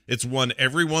 It's won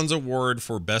everyone's award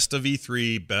for best of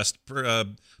E3, best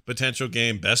potential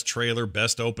game, best trailer,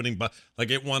 best opening, but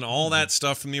like it won all that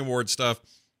stuff from the award stuff.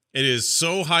 It is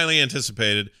so highly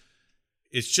anticipated.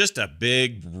 It's just a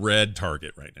big red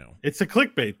target right now. It's a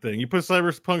clickbait thing. You put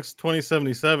Cyberpunk's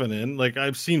 2077 in, like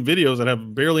I've seen videos that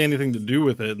have barely anything to do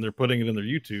with it, and they're putting it in their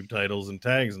YouTube titles and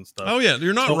tags and stuff. Oh yeah,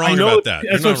 you're not wrong about that.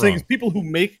 That's what I'm saying. Is people who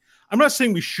make. I'm not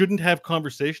saying we shouldn't have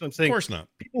conversation. I'm saying, of course not.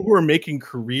 People who are making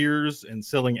careers and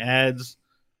selling ads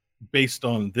based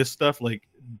on this stuff, like,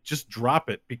 just drop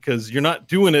it, because you're not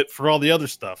doing it for all the other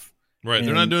stuff. Right. And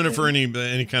they're not doing it for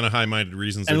any kind of high-minded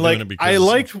reasons. They're and like, doing it because I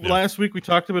liked last week we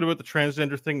talked about the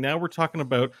transgender thing. Now we're talking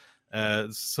about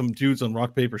some dudes on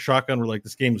Rock Paper Shotgun were like,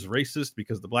 this game is racist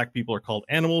because the black people are called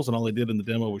animals, and all they did in the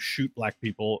demo was shoot black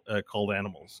people called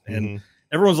animals. And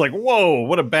everyone's like, whoa,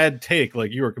 what a bad take.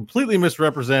 Like, you are completely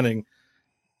misrepresenting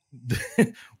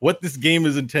what this game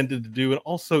is intended to do. And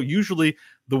also, usually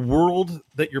the world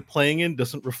that you're playing in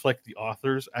doesn't reflect the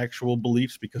author's actual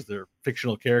beliefs because they're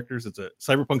fictional characters.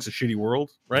 Cyberpunk's a shitty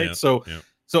world, right? Yeah, so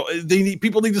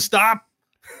people need to stop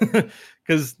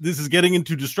because this is getting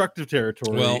into destructive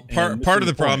territory. Well, part of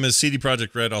the problem is CD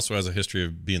Projekt Red also has a history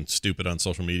of being stupid on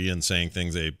social media and saying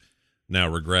things they now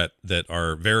regret that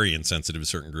are very insensitive to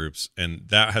certain groups, and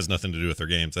that has nothing to do with their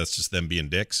games. That's just them being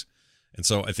dicks. And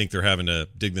so I think they're having to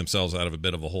dig themselves out of a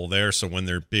bit of a hole there. So when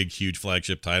their big, huge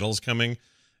flagship titles coming,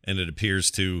 and it appears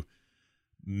to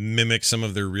mimic some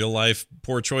of their real life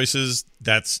poor choices,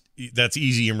 that's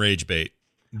easy and rage bait.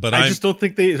 But I just don't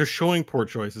think they're showing poor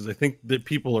choices. I think that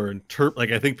people are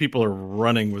I think people are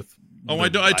running with. Oh, I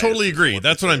totally agree.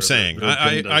 That's what I'm saying.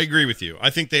 I agree with you. I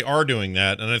think they are doing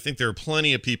that, and I think there are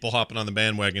plenty of people hopping on the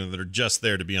bandwagon that are just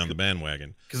there to be on the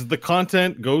bandwagon. Because the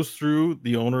content goes through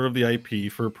the owner of the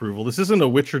IP for approval. This isn't a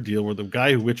Witcher deal where the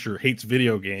guy who Witcher hates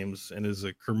video games and is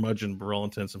a curmudgeon for all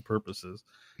intents and purposes.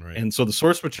 Right. And so the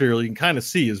source material you can kind of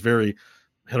see is very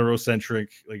heterocentric.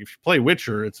 Like, if you play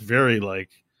Witcher, it's very like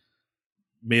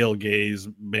male gaze,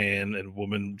 man and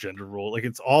woman gender role, like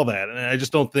it's all that. And I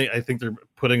think they're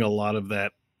putting a lot of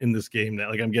that in this game now.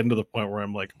 Like, I'm getting to the point where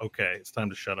I'm like, okay, it's time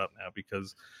to shut up now,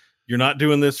 because you're not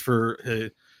doing this for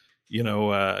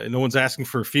no one's asking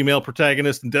for a female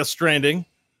protagonist in Death Stranding.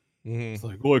 It's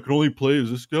like, oh, I can only play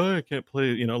as this guy, I can't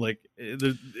play,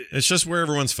 it's just where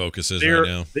everyone's focus is right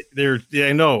now.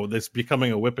 I know that's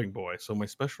becoming a whipping boy. So my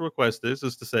special request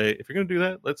is to say, if you're going to do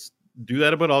that, let's do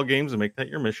that about all games and make that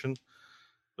your mission.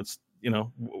 It's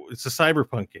a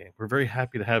Cyberpunk game. We're very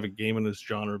happy to have a game in this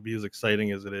genre be as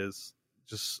exciting as it is.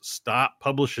 Just stop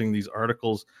publishing these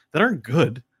articles that aren't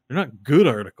good. They're not good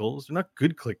articles. They're not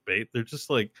good clickbait. They're just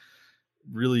like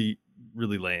really,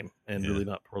 really lame and really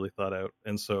not poorly thought out.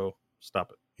 And so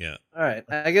stop it. Yeah. All right.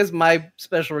 I guess my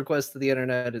special request to the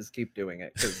internet is keep doing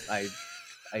it, because I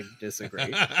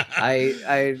disagree.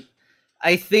 I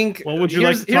think. Well, would you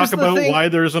like to talk about why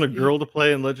there isn't a girl to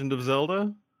play in Legend of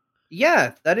Zelda?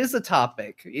 Yeah, that is a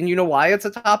topic. And you know why it's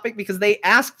a topic? Because they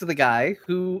asked the guy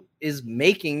who is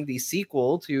making the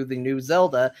sequel to the new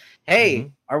Zelda,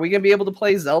 hey, are we going to be able to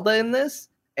play Zelda in this?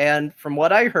 And from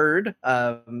what I heard,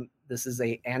 this is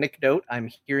an anecdote.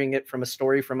 I'm hearing it from a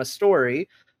story,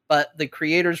 but the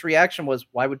creator's reaction was,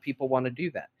 why would people want to do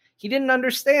that? He didn't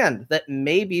understand that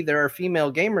maybe there are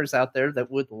female gamers out there that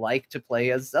would like to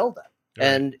play as Zelda.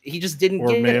 And he just didn't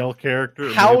get male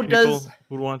character. How does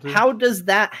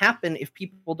that happen if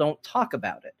people don't talk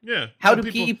about it? Yeah. How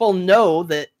do people know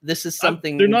that this is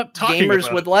something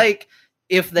gamers would like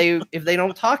if they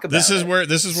don't talk about it? This is where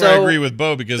I agree with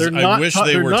Bo, because I wish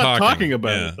they were talking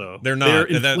about it though. They're not.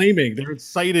 They're inflaming. They're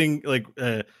inciting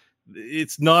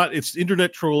it's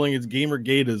internet trolling. It's gamer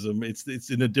gaydism. It's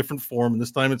in a different form, and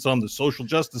this time it's on the social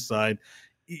justice side.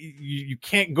 You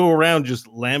can't go around just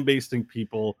lambasting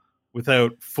people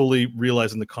without fully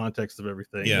realizing the context of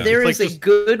everything. Yeah. There It's is a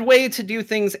good way to do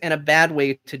things and a bad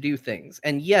way to do things.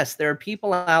 And yes, there are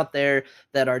people out there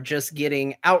that are just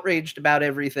getting outraged about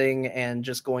everything and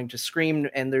just going to scream,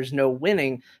 and there's no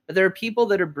winning. But there are people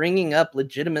that are bringing up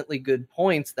legitimately good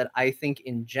points that I think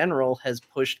in general has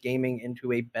pushed gaming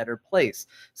into a better place.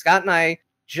 Scott and I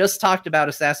just talked about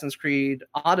Assassin's Creed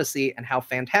Odyssey and how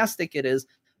fantastic it is,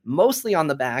 mostly on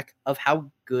the back of how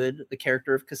good the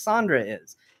character of Cassandra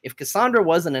is. If Cassandra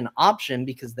wasn't an option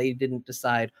because they didn't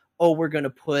decide, oh, we're going to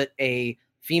put a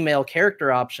female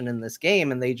character option in this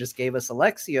game, and they just gave us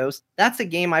Alexios, that's a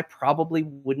game I probably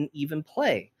wouldn't even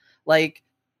play. Like,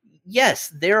 yes,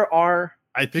 there are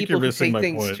I think people you're who missing take my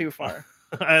things point. too far.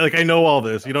 I know all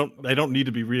this. I don't need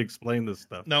to be re-explained this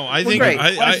stuff. No, I Well,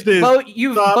 think great. Bo,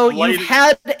 you've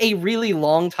had a really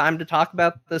long time to talk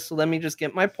about this, so let me just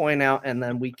get my point out, and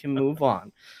then we can move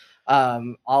on.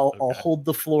 I'll hold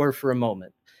the floor for a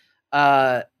moment.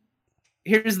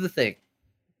 Here's the thing.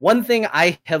 One thing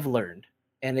I have learned,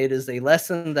 and it is a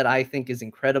lesson that I think is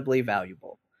incredibly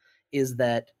valuable, is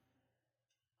that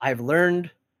I've learned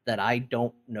that I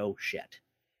don't know shit.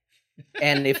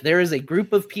 And if there is a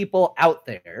group of people out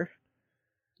there,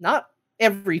 not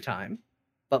every time,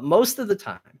 but most of the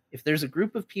time, if there's a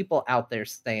group of people out there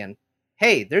saying,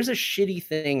 hey, there's a shitty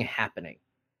thing happening,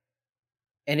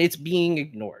 and it's being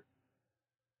ignored,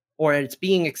 or it's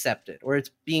being accepted, or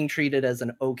it's being treated as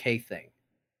an okay thing,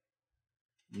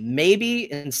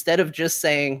 maybe instead of just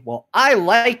saying, well, I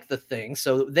like the thing,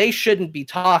 so they shouldn't be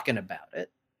talking about it,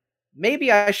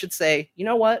 maybe I should say, you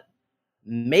know what?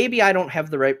 Maybe I don't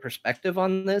have the right perspective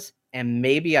on this, and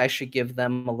maybe I should give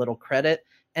them a little credit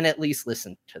and at least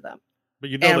listen to them.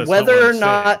 But you know, and whether or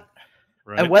not,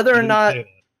 right? and whether or not,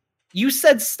 you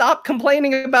said stop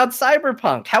complaining about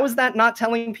Cyberpunk. How is that not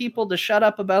telling people to shut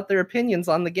up about their opinions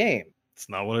on the game? It's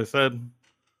not what I said.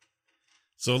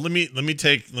 So let me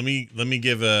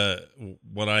give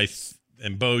what I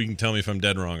and Bo, you can tell me if I'm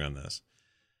dead wrong on this.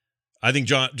 I think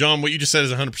John, what you just said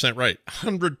is 100% right.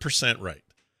 100% right.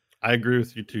 I agree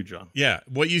with you too, John. Yeah,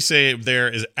 what you say there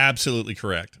is absolutely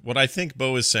correct. What I think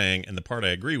Bo is saying, and the part I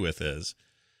agree with, is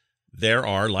there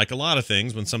are, like a lot of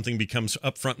things, when something becomes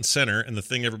up front and center and the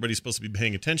thing everybody's supposed to be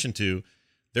paying attention to,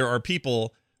 there are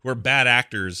people who are bad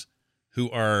actors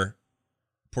who are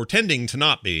pretending to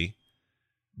not be,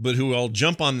 but who all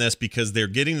jump on this because they're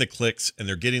getting the clicks and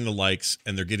they're getting the likes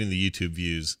and they're getting the YouTube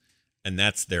views, and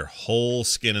that's their whole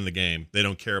skin in the game. They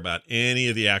don't care about any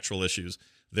of the actual issues.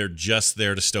 They're just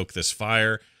there to stoke this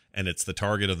fire, and it's the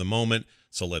target of the moment,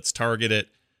 so let's target it.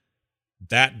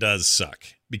 That does suck,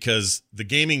 because the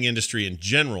gaming industry in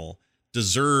general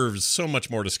deserves so much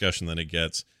more discussion than it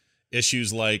gets.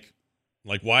 Issues like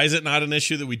why is it not an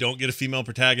issue that we don't get a female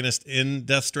protagonist in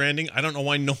Death Stranding? I don't know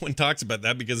why no one talks about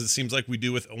that, because it seems like we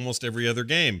do with almost every other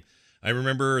game. I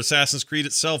remember Assassin's Creed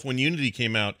itself, when Unity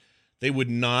came out, they would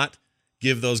not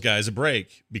give those guys a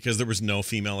break because there was no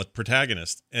female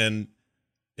protagonist. And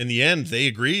in the end, they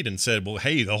agreed and said, well,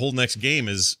 hey, the whole next game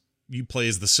is you play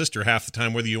as the sister half the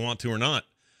time, whether you want to or not.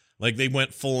 Like, they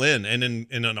went full in. And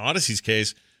in an Odyssey's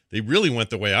case, they really went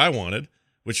the way I wanted,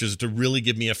 which is to really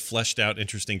give me a fleshed out,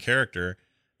 interesting character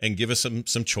and give us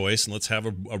some choice. And let's have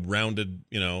a rounded,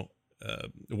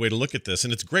 way to look at this.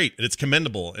 And it's great. And it's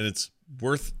commendable. And it's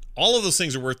worth, all of those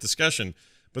things are worth discussion.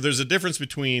 But there's a difference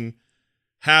between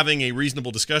having a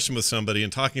reasonable discussion with somebody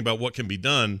and talking about what can be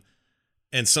done,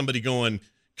 and somebody going,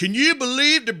 can you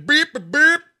believe the beep?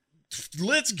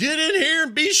 Let's get in here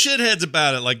and be shitheads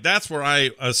about it. Like, that's where I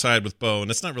side with Bo,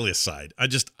 and it's not really a side.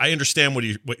 I understand what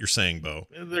you're saying, Bo.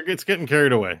 It's getting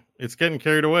carried away. It's getting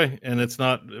carried away, and it's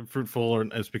not fruitful, or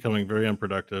it's becoming very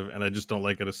unproductive. And I just don't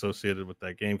like it associated with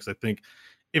that game, because I think,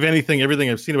 if anything,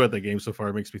 everything I've seen about that game so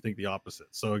far makes me think the opposite.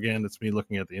 So again, it's me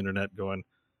looking at the internet going,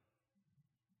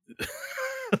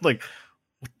 like,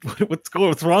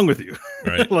 what's wrong with you?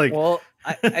 Right. Like, well,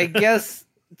 I guess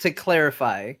to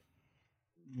clarify,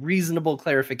 reasonable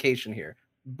clarification here,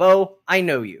 Bo, I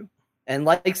know you, and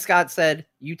like Scott said,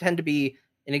 you tend to be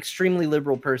an extremely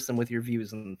liberal person with your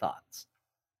views and thoughts.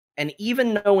 And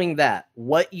even knowing that,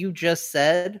 what you just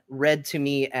said read to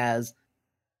me as,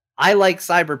 I like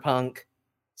Cyberpunk,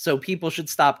 so people should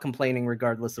stop complaining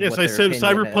regardless of what their opinion is. Yes,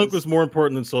 I said Cyberpunk was more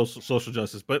important than social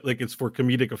justice, but like, it's for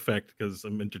comedic effect because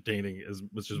I'm entertaining, as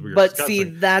much as we were discussing. See,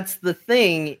 that's the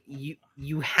thing.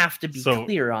 You have to be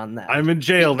clear on that. I'm in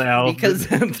jail now.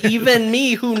 Because even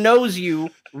me, who knows you,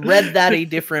 read that a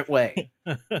different way.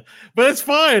 But it's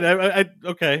fine.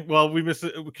 Okay, well, we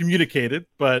communicated,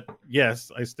 but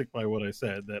yes, I stick by what I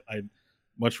said, that I'd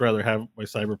much rather have my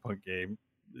Cyberpunk game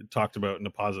talked about in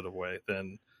a positive way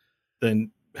than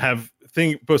have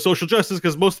thing about social justice,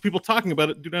 because most people talking about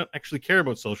it do not actually care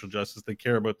about social justice. They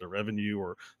care about their revenue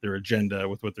or their agenda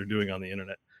with what they're doing on the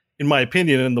internet, in my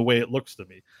opinion, and the way it looks to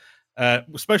me.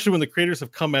 Especially when the creators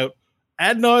have come out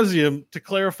ad nauseum to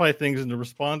clarify things and to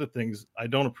respond to things. I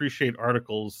don't appreciate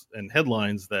articles and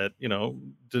headlines that,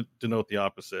 denote the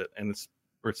opposite, and it's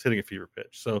hitting a fever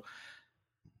pitch. So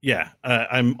yeah,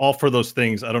 I'm all for those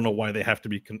things. I don't know why they have to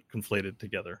be conflated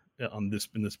together in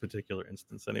this particular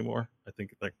instance anymore. I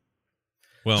think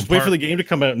just wait for the game to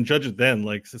come out and judge it then.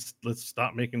 Like, let's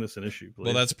stop making this an issue, please.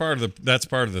 Well, that's part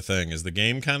of the thing, is the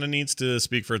game kind of needs to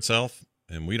speak for itself,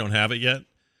 and we don't have it yet.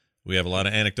 We have a lot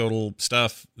of anecdotal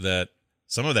stuff that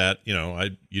some of that,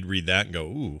 you'd read that and go,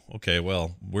 ooh, okay,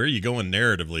 well, where are you going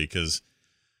narratively? Because,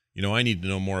 I need to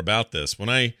know more about this. When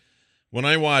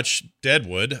I watch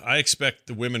Deadwood, I expect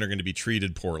the women are going to be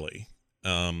treated poorly.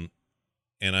 And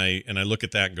I look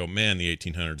at that and go, man, the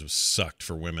 1800s was sucked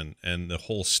for women. And the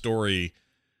whole story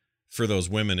for those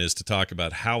women is to talk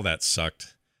about how that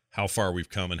sucked, how far we've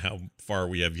come, and how far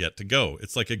we have yet to go.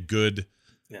 It's like a good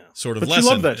sort of lesson. You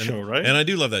love that show, right? And I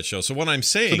do love that show. So what I'm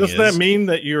saying does that mean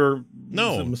that you're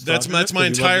that's my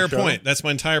entire point. That's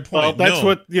my entire point. Well, that's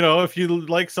what, if you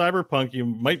like Cyberpunk, you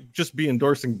might just be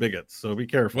endorsing bigots. So be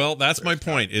careful. Well, that's my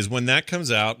point, is when that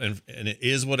comes out and it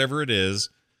is whatever it is,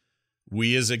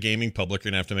 we as a gaming public are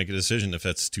going to have to make a decision if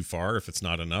it's too far, if it's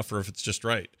not enough, or if it's just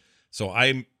right. So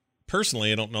I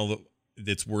don't know that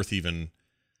it's worth even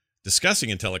discussing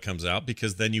until it comes out,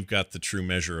 because then you've got the true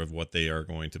measure of what they are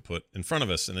going to put in front of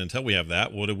us. And until we have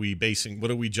that, what are we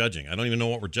judging? I don't even know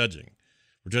what we're judging.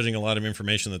 We're judging a lot of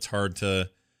information that's hard to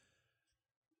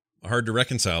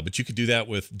reconcile, but you could do that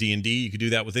with D&D. You could do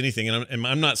that with anything. And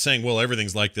I'm not saying, well,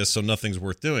 everything's like this, so nothing's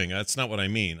worth doing. That's not what I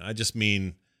mean. I just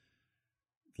mean,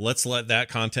 let's let that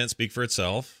content speak for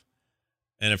itself.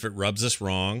 And if it rubs us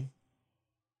wrong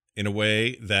in a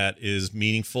way that is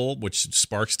meaningful, which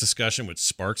sparks discussion, which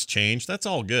sparks change, that's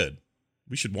all good.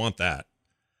 We should want that,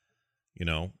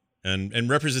 and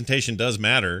representation does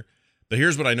matter. But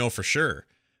here's what I know for sure.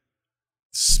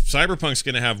 Cyberpunk's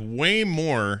going to have way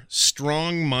more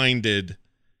strong-minded,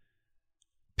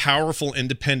 powerful,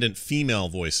 independent female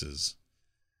voices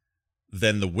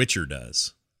than The Witcher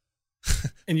does.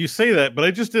 And you say that, but I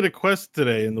just did a quest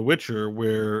today in The Witcher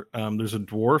where there's a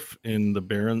dwarf in the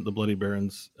Bloody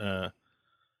Baron's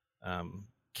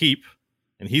keep,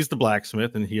 and he's the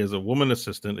blacksmith, and he has a woman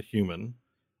assistant, a human,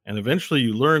 and eventually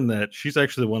you learn that she's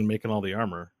actually the one making all the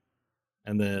armor,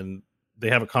 and then they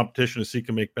have a competition to see who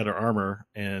can make better armor,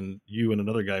 and you and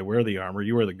another guy wear the armor.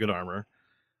 You wear the good armor,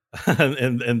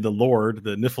 and the Lord,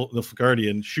 the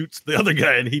Nilfgaardian, shoots the other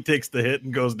guy, and he takes the hit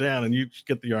and goes down, and you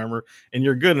get the armor, and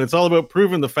you're good. And it's all about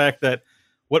proving the fact that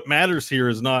what matters here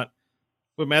is that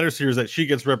she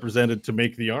gets represented to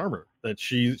make the armor, that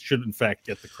she should in fact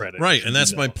get the credit. Right, and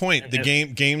that's my point. The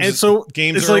games it's are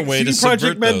like a way to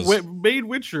Project subvert those. made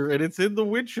Witcher, and it's in The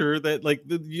Witcher that, like,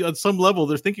 on some level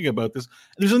they're thinking about this.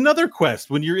 There's another quest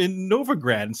when you're in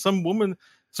Novigrad, and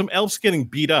some elf's getting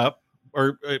beat up,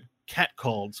 or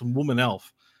catcalled, some woman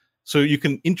elf, so you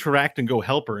can interact and go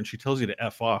help her, and she tells you to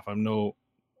F off. I'm no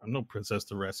princess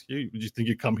to rescue. You think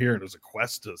you come here and there's a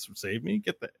quest to save me?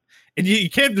 Get that. And you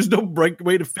can't, there's no right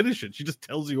way to finish it. She just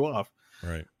tells you off.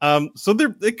 Right. So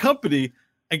the company,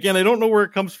 again, I don't know where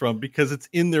it comes from, because it's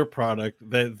in their product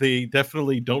that they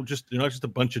definitely they're not just a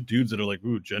bunch of dudes that are like,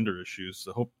 ooh, gender issues.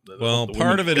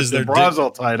 Part of it is their bras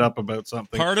all tied up about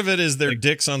something. Part of it is their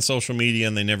dicks on social media,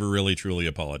 and they never really truly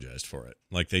apologized for it.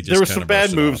 Like, they just, there were some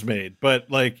bad moves made, but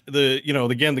like the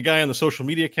guy on the social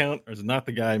media account is not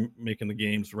the guy making the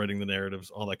games, writing the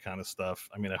narratives, all that kind of stuff.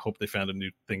 I mean, I hope they found a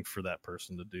new thing for that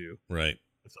person to do. Right.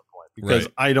 At some point, because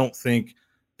I don't think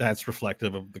that's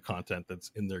reflective of the content that's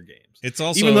in their games. It's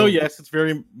also, even though, yes, it's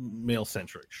very male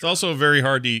centric. It's also very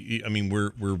hard to. I mean,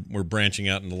 we're branching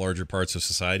out into larger parts of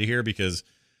society here, because,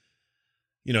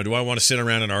 do I want to sit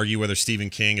around and argue whether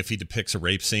Stephen King, if he depicts a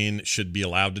rape scene, should be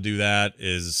allowed to do that?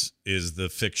 Is the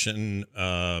fiction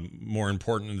more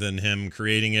important than him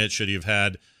creating it? Should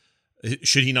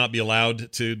he not be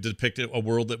allowed to depict a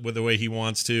world the way he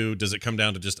wants to? Does it come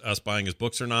down to just us buying his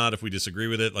books or not? If we disagree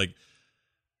with it, like,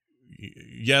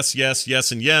 yes,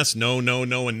 and yes, no,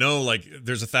 and no. Like,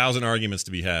 there's 1,000 arguments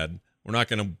to be had. We're not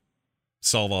going to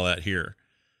solve all that here.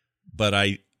 But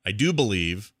I do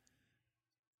believe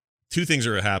two things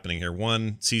are happening here.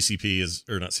 One, CCP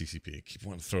or not CCP. I keep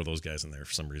wanting to throw those guys in there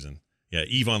for some reason. Yeah,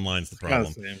 EVE Online's the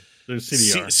problem. There's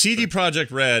CDR. CD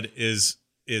Projekt Red is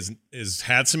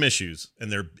had some issues,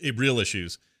 and they're real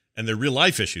issues, and they're real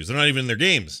life issues. They're not even in their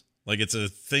games. Like, it's a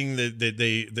thing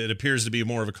that appears to be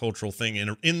more of a cultural thing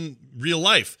in real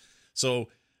life. So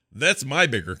that's my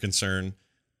bigger concern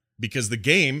because the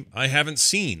game I haven't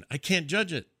seen. I can't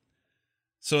judge it.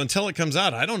 So until it comes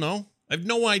out, I don't know. I have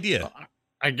no idea.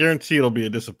 I guarantee it'll be a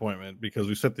disappointment because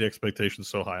we set the expectations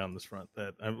so high on this front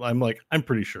that I'm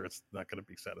pretty sure it's not going to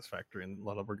be satisfactory in a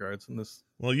lot of regards in this.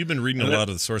 Well, you've been reading a lot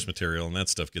of the source material, and that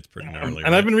stuff gets pretty gnarly. And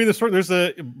right? I've been reading the story. There's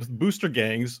booster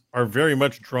gangs are very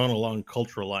much drawn along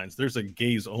cultural lines. There's a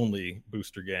gays only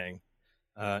booster gang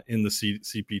in the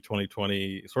CP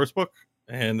 2020 source book,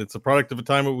 and it's a product of a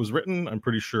time it was written. I'm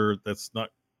pretty sure that's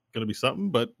not going to be something,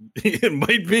 but it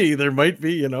might be. There might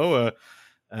be,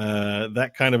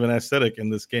 that kind of an aesthetic in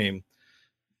this game.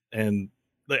 And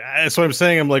that's what I'm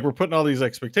saying. I'm like, we're putting all these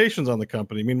expectations on the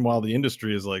company. Meanwhile, the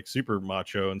industry is like super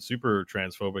macho and super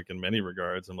transphobic in many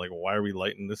regards. I'm like, why are we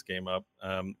lighting this game up?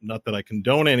 Not that I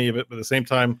condone any of it, but at the same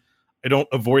time, I don't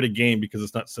avoid a game because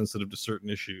it's not sensitive to certain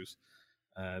issues.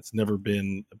 It's never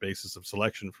been a basis of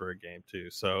selection for a game too.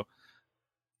 So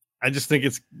I just think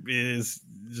it is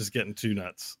just getting too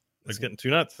nuts. It's getting too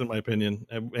nuts, in my opinion.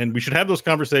 And we should have those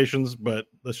conversations, but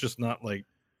let's just not like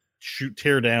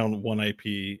tear down one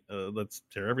IP. Let's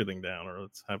tear everything down, or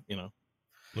let's have,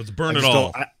 let's burn it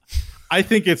all. I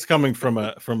think it's coming from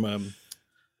a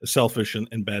selfish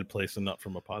and bad place, and not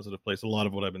from a positive place. A lot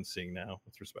of what I've been seeing now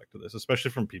with respect to this, especially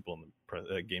from people in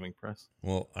the gaming press.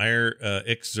 Well,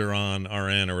 Ixzeron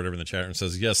RN or whatever in the chat room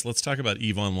says, yes, let's talk about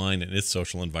EVE Online and its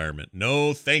social environment.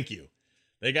 No, thank you.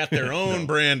 They got their own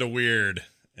brand of weird.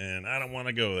 And I don't want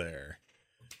to go there.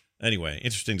 Anyway,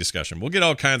 interesting discussion. We'll get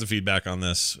all kinds of feedback on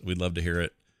this. We'd love to hear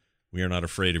it. We are not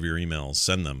afraid of your emails.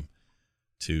 Send them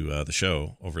to the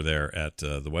show over there at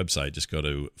the website. Just go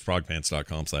to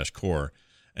frogpants.com/core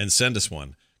and send us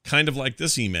one. Kind of like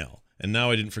this email. And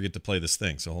now I didn't forget to play this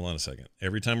thing. So hold on a second.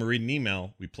 Every time we read an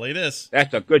email, we play this.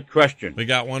 That's a good question. We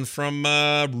got one from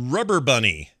Rubber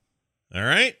Bunny. All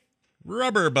right?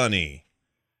 Rubber Bunny.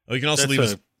 Oh, you can also leave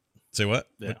us. Say what?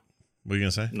 Yeah. What are you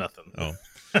going to say? Nothing. Oh.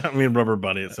 I mean, Rubber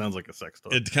Bunny, it sounds like a sex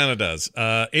toy. It kind of does.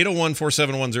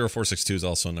 801-471-0462 is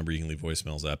also a number you can leave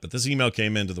voicemails at. But this email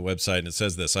came into the website, and it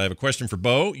says this. I have a question for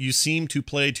Bo. You seem to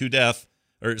play games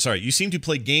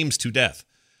to death,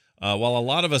 while a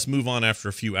lot of us move on after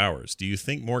a few hours. Do you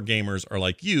think more gamers are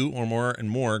like you, or more and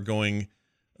more going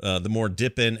the more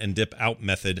dip in and dip out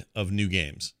method of new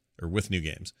games, or with new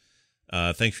games?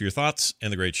 Thanks for your thoughts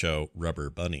and the great show, Rubber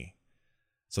Bunny.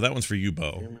 So that one's for you,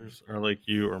 Bo. Gamers are like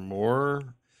you, or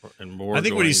more and more. I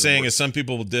think what he's saying is some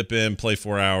people will dip in, play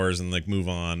 4 hours, and like move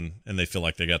on, and they feel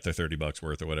like they got their $30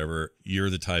 worth or whatever. You're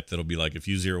the type that'll be like, if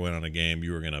you zero in on a game,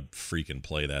 you were gonna freaking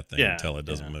play that thing until it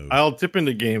doesn't move. I'll dip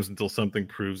into games until something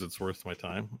proves it's worth my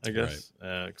time, I guess.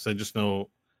 Because I just know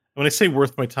when I say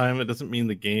worth my time, it doesn't mean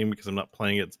the game because I'm not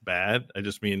playing it's bad. I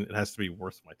just mean it has to be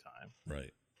worth my time.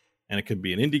 Right. And it could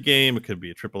be an indie game, it could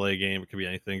be a AAA game, it could be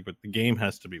anything, but the game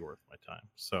has to be worth my time.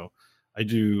 So I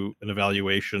do an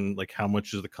evaluation, like how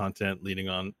much is the content leaning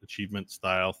on achievement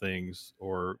style things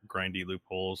or grindy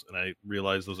loopholes, and I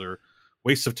realize those are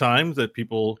wastes of time that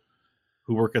people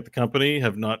who work at the company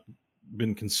have not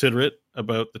been considerate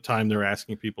about the time they're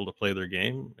asking people to play their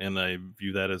game, and I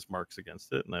view that as marks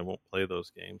against it, and I won't play those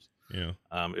games. Yeah.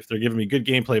 If they're giving me good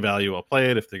gameplay value, I'll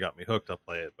play it. If they got me hooked, I'll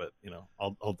play it. But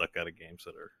I'll duck out of games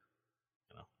that are,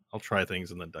 I'll try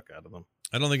things and then duck out of them.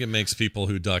 I don't think it makes people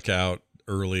who duck out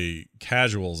early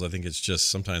casuals. I think it's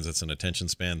just sometimes it's an attention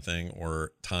span thing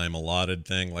or time allotted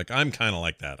thing. Like I'm kind of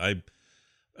like that. I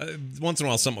once in a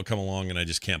while something will come along and I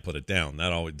just can't put it down.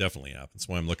 That always definitely happens. That's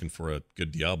why I'm looking for a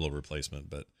good Diablo replacement,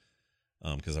 but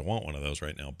because I want one of those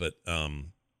right now. But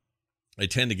I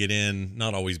tend to get in,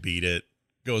 not always beat it,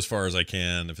 go as far as I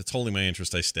can. If it's holding my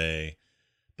interest, I stay.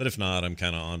 But if not, I'm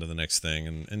kind of on to the next thing.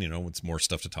 And it's more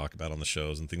stuff to talk about on the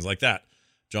shows and things like that.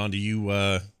 John, do you,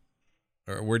 or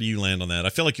where do you land on that? I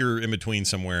feel like you're in between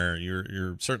somewhere.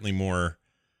 You're certainly more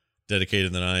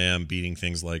dedicated than I am, beating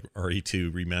things like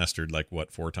RE2 remastered, like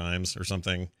 4 times or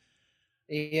something.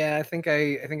 Yeah, I think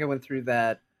I went through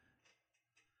that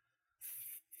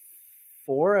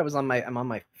 4. I'm on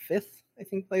my 5th, I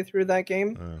think, playthrough of that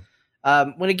game.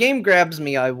 When a game grabs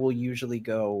me, I will usually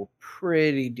go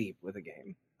pretty deep with a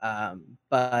game.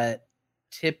 But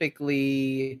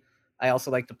typically I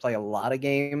also like to play a lot of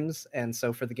games. And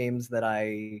so for the games that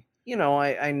I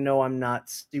know I'm not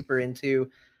super into,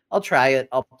 I'll try it.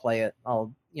 I'll play it.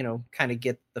 I'll, kind of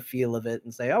get the feel of it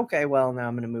and say, okay, well, now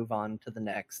I'm going to move on to the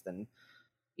next. And,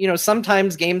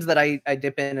 sometimes games that I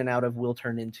dip in and out of will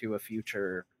turn into a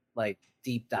future, like,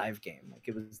 deep dive game. Like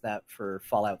it was that for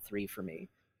Fallout 3 for me.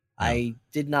 I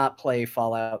did not play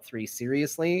Fallout 3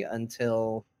 seriously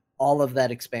until all of that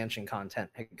expansion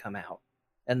content had come out.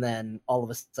 And then all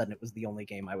of a sudden it was the only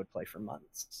game I would play for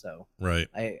months. So right.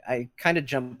 I kind of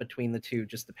jump between the two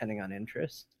just depending on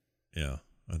interest. Yeah,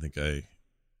 I think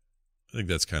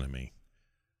that's kind of me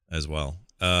as well.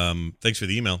 Thanks for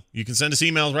the email. You can send us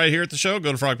emails right here at the show.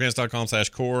 Go to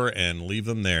frogpants.com/core and leave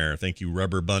them there. Thank you,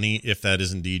 Rubber Bunny, if that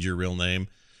is indeed your real name.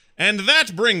 And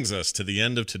that brings us to the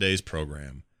end of today's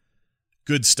program.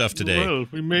 Good stuff today. Well,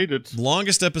 we made it.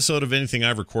 Longest episode of anything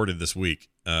I've recorded this week,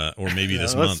 or maybe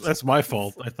this month. That's my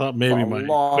fault. I thought maybe my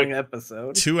long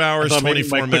episode. 2 hours, 24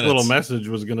 minutes. My quick little message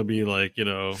was going to be like,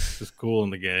 just cool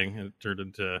in the gang, and it turned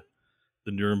into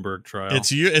the Nuremberg trial.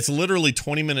 It's literally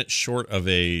 20 minutes short of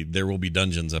a There Will Be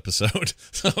Dungeons episode.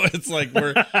 So it's like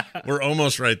we're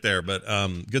almost right there. But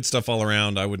good stuff all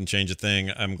around. I wouldn't change a thing.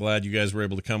 I'm glad you guys were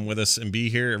able to come with us and be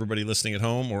here. Everybody listening at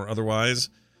home or otherwise,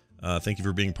 thank you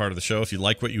for being part of the show. If you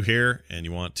like what you hear and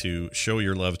you want to show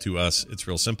your love to us, it's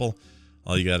real simple.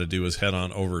 All you got to do is head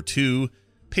on over to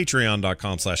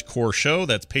patreon.com/core show.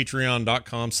 That's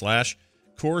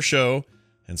patreon.com/core show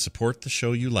and support the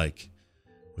show you like.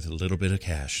 With a little bit of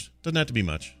cash. Doesn't have to be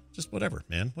much. Just whatever,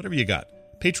 man. Whatever you got.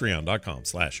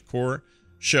 Patreon.com/core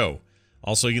show.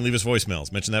 Also, you can leave us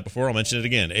voicemails. Mentioned that before. I'll mention it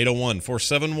again.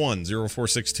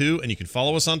 801-471-0462. And you can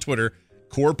follow us on Twitter.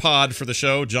 CorePod for the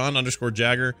show.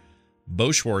 John_Jagger,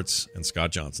 Bo Schwartz, and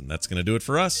Scott Johnson. That's going to do it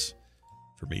for us.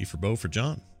 For me, for Bo, for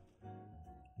John.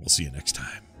 We'll see you next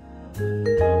time.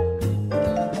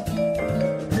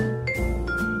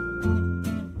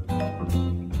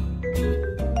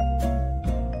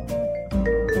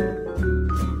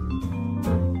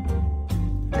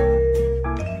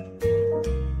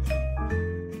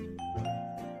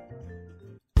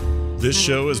 This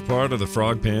show is part of the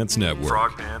Frog Pants Network.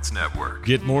 Frog Pants Network.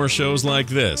 Get more shows like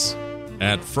this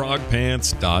at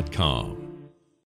frogpants.com.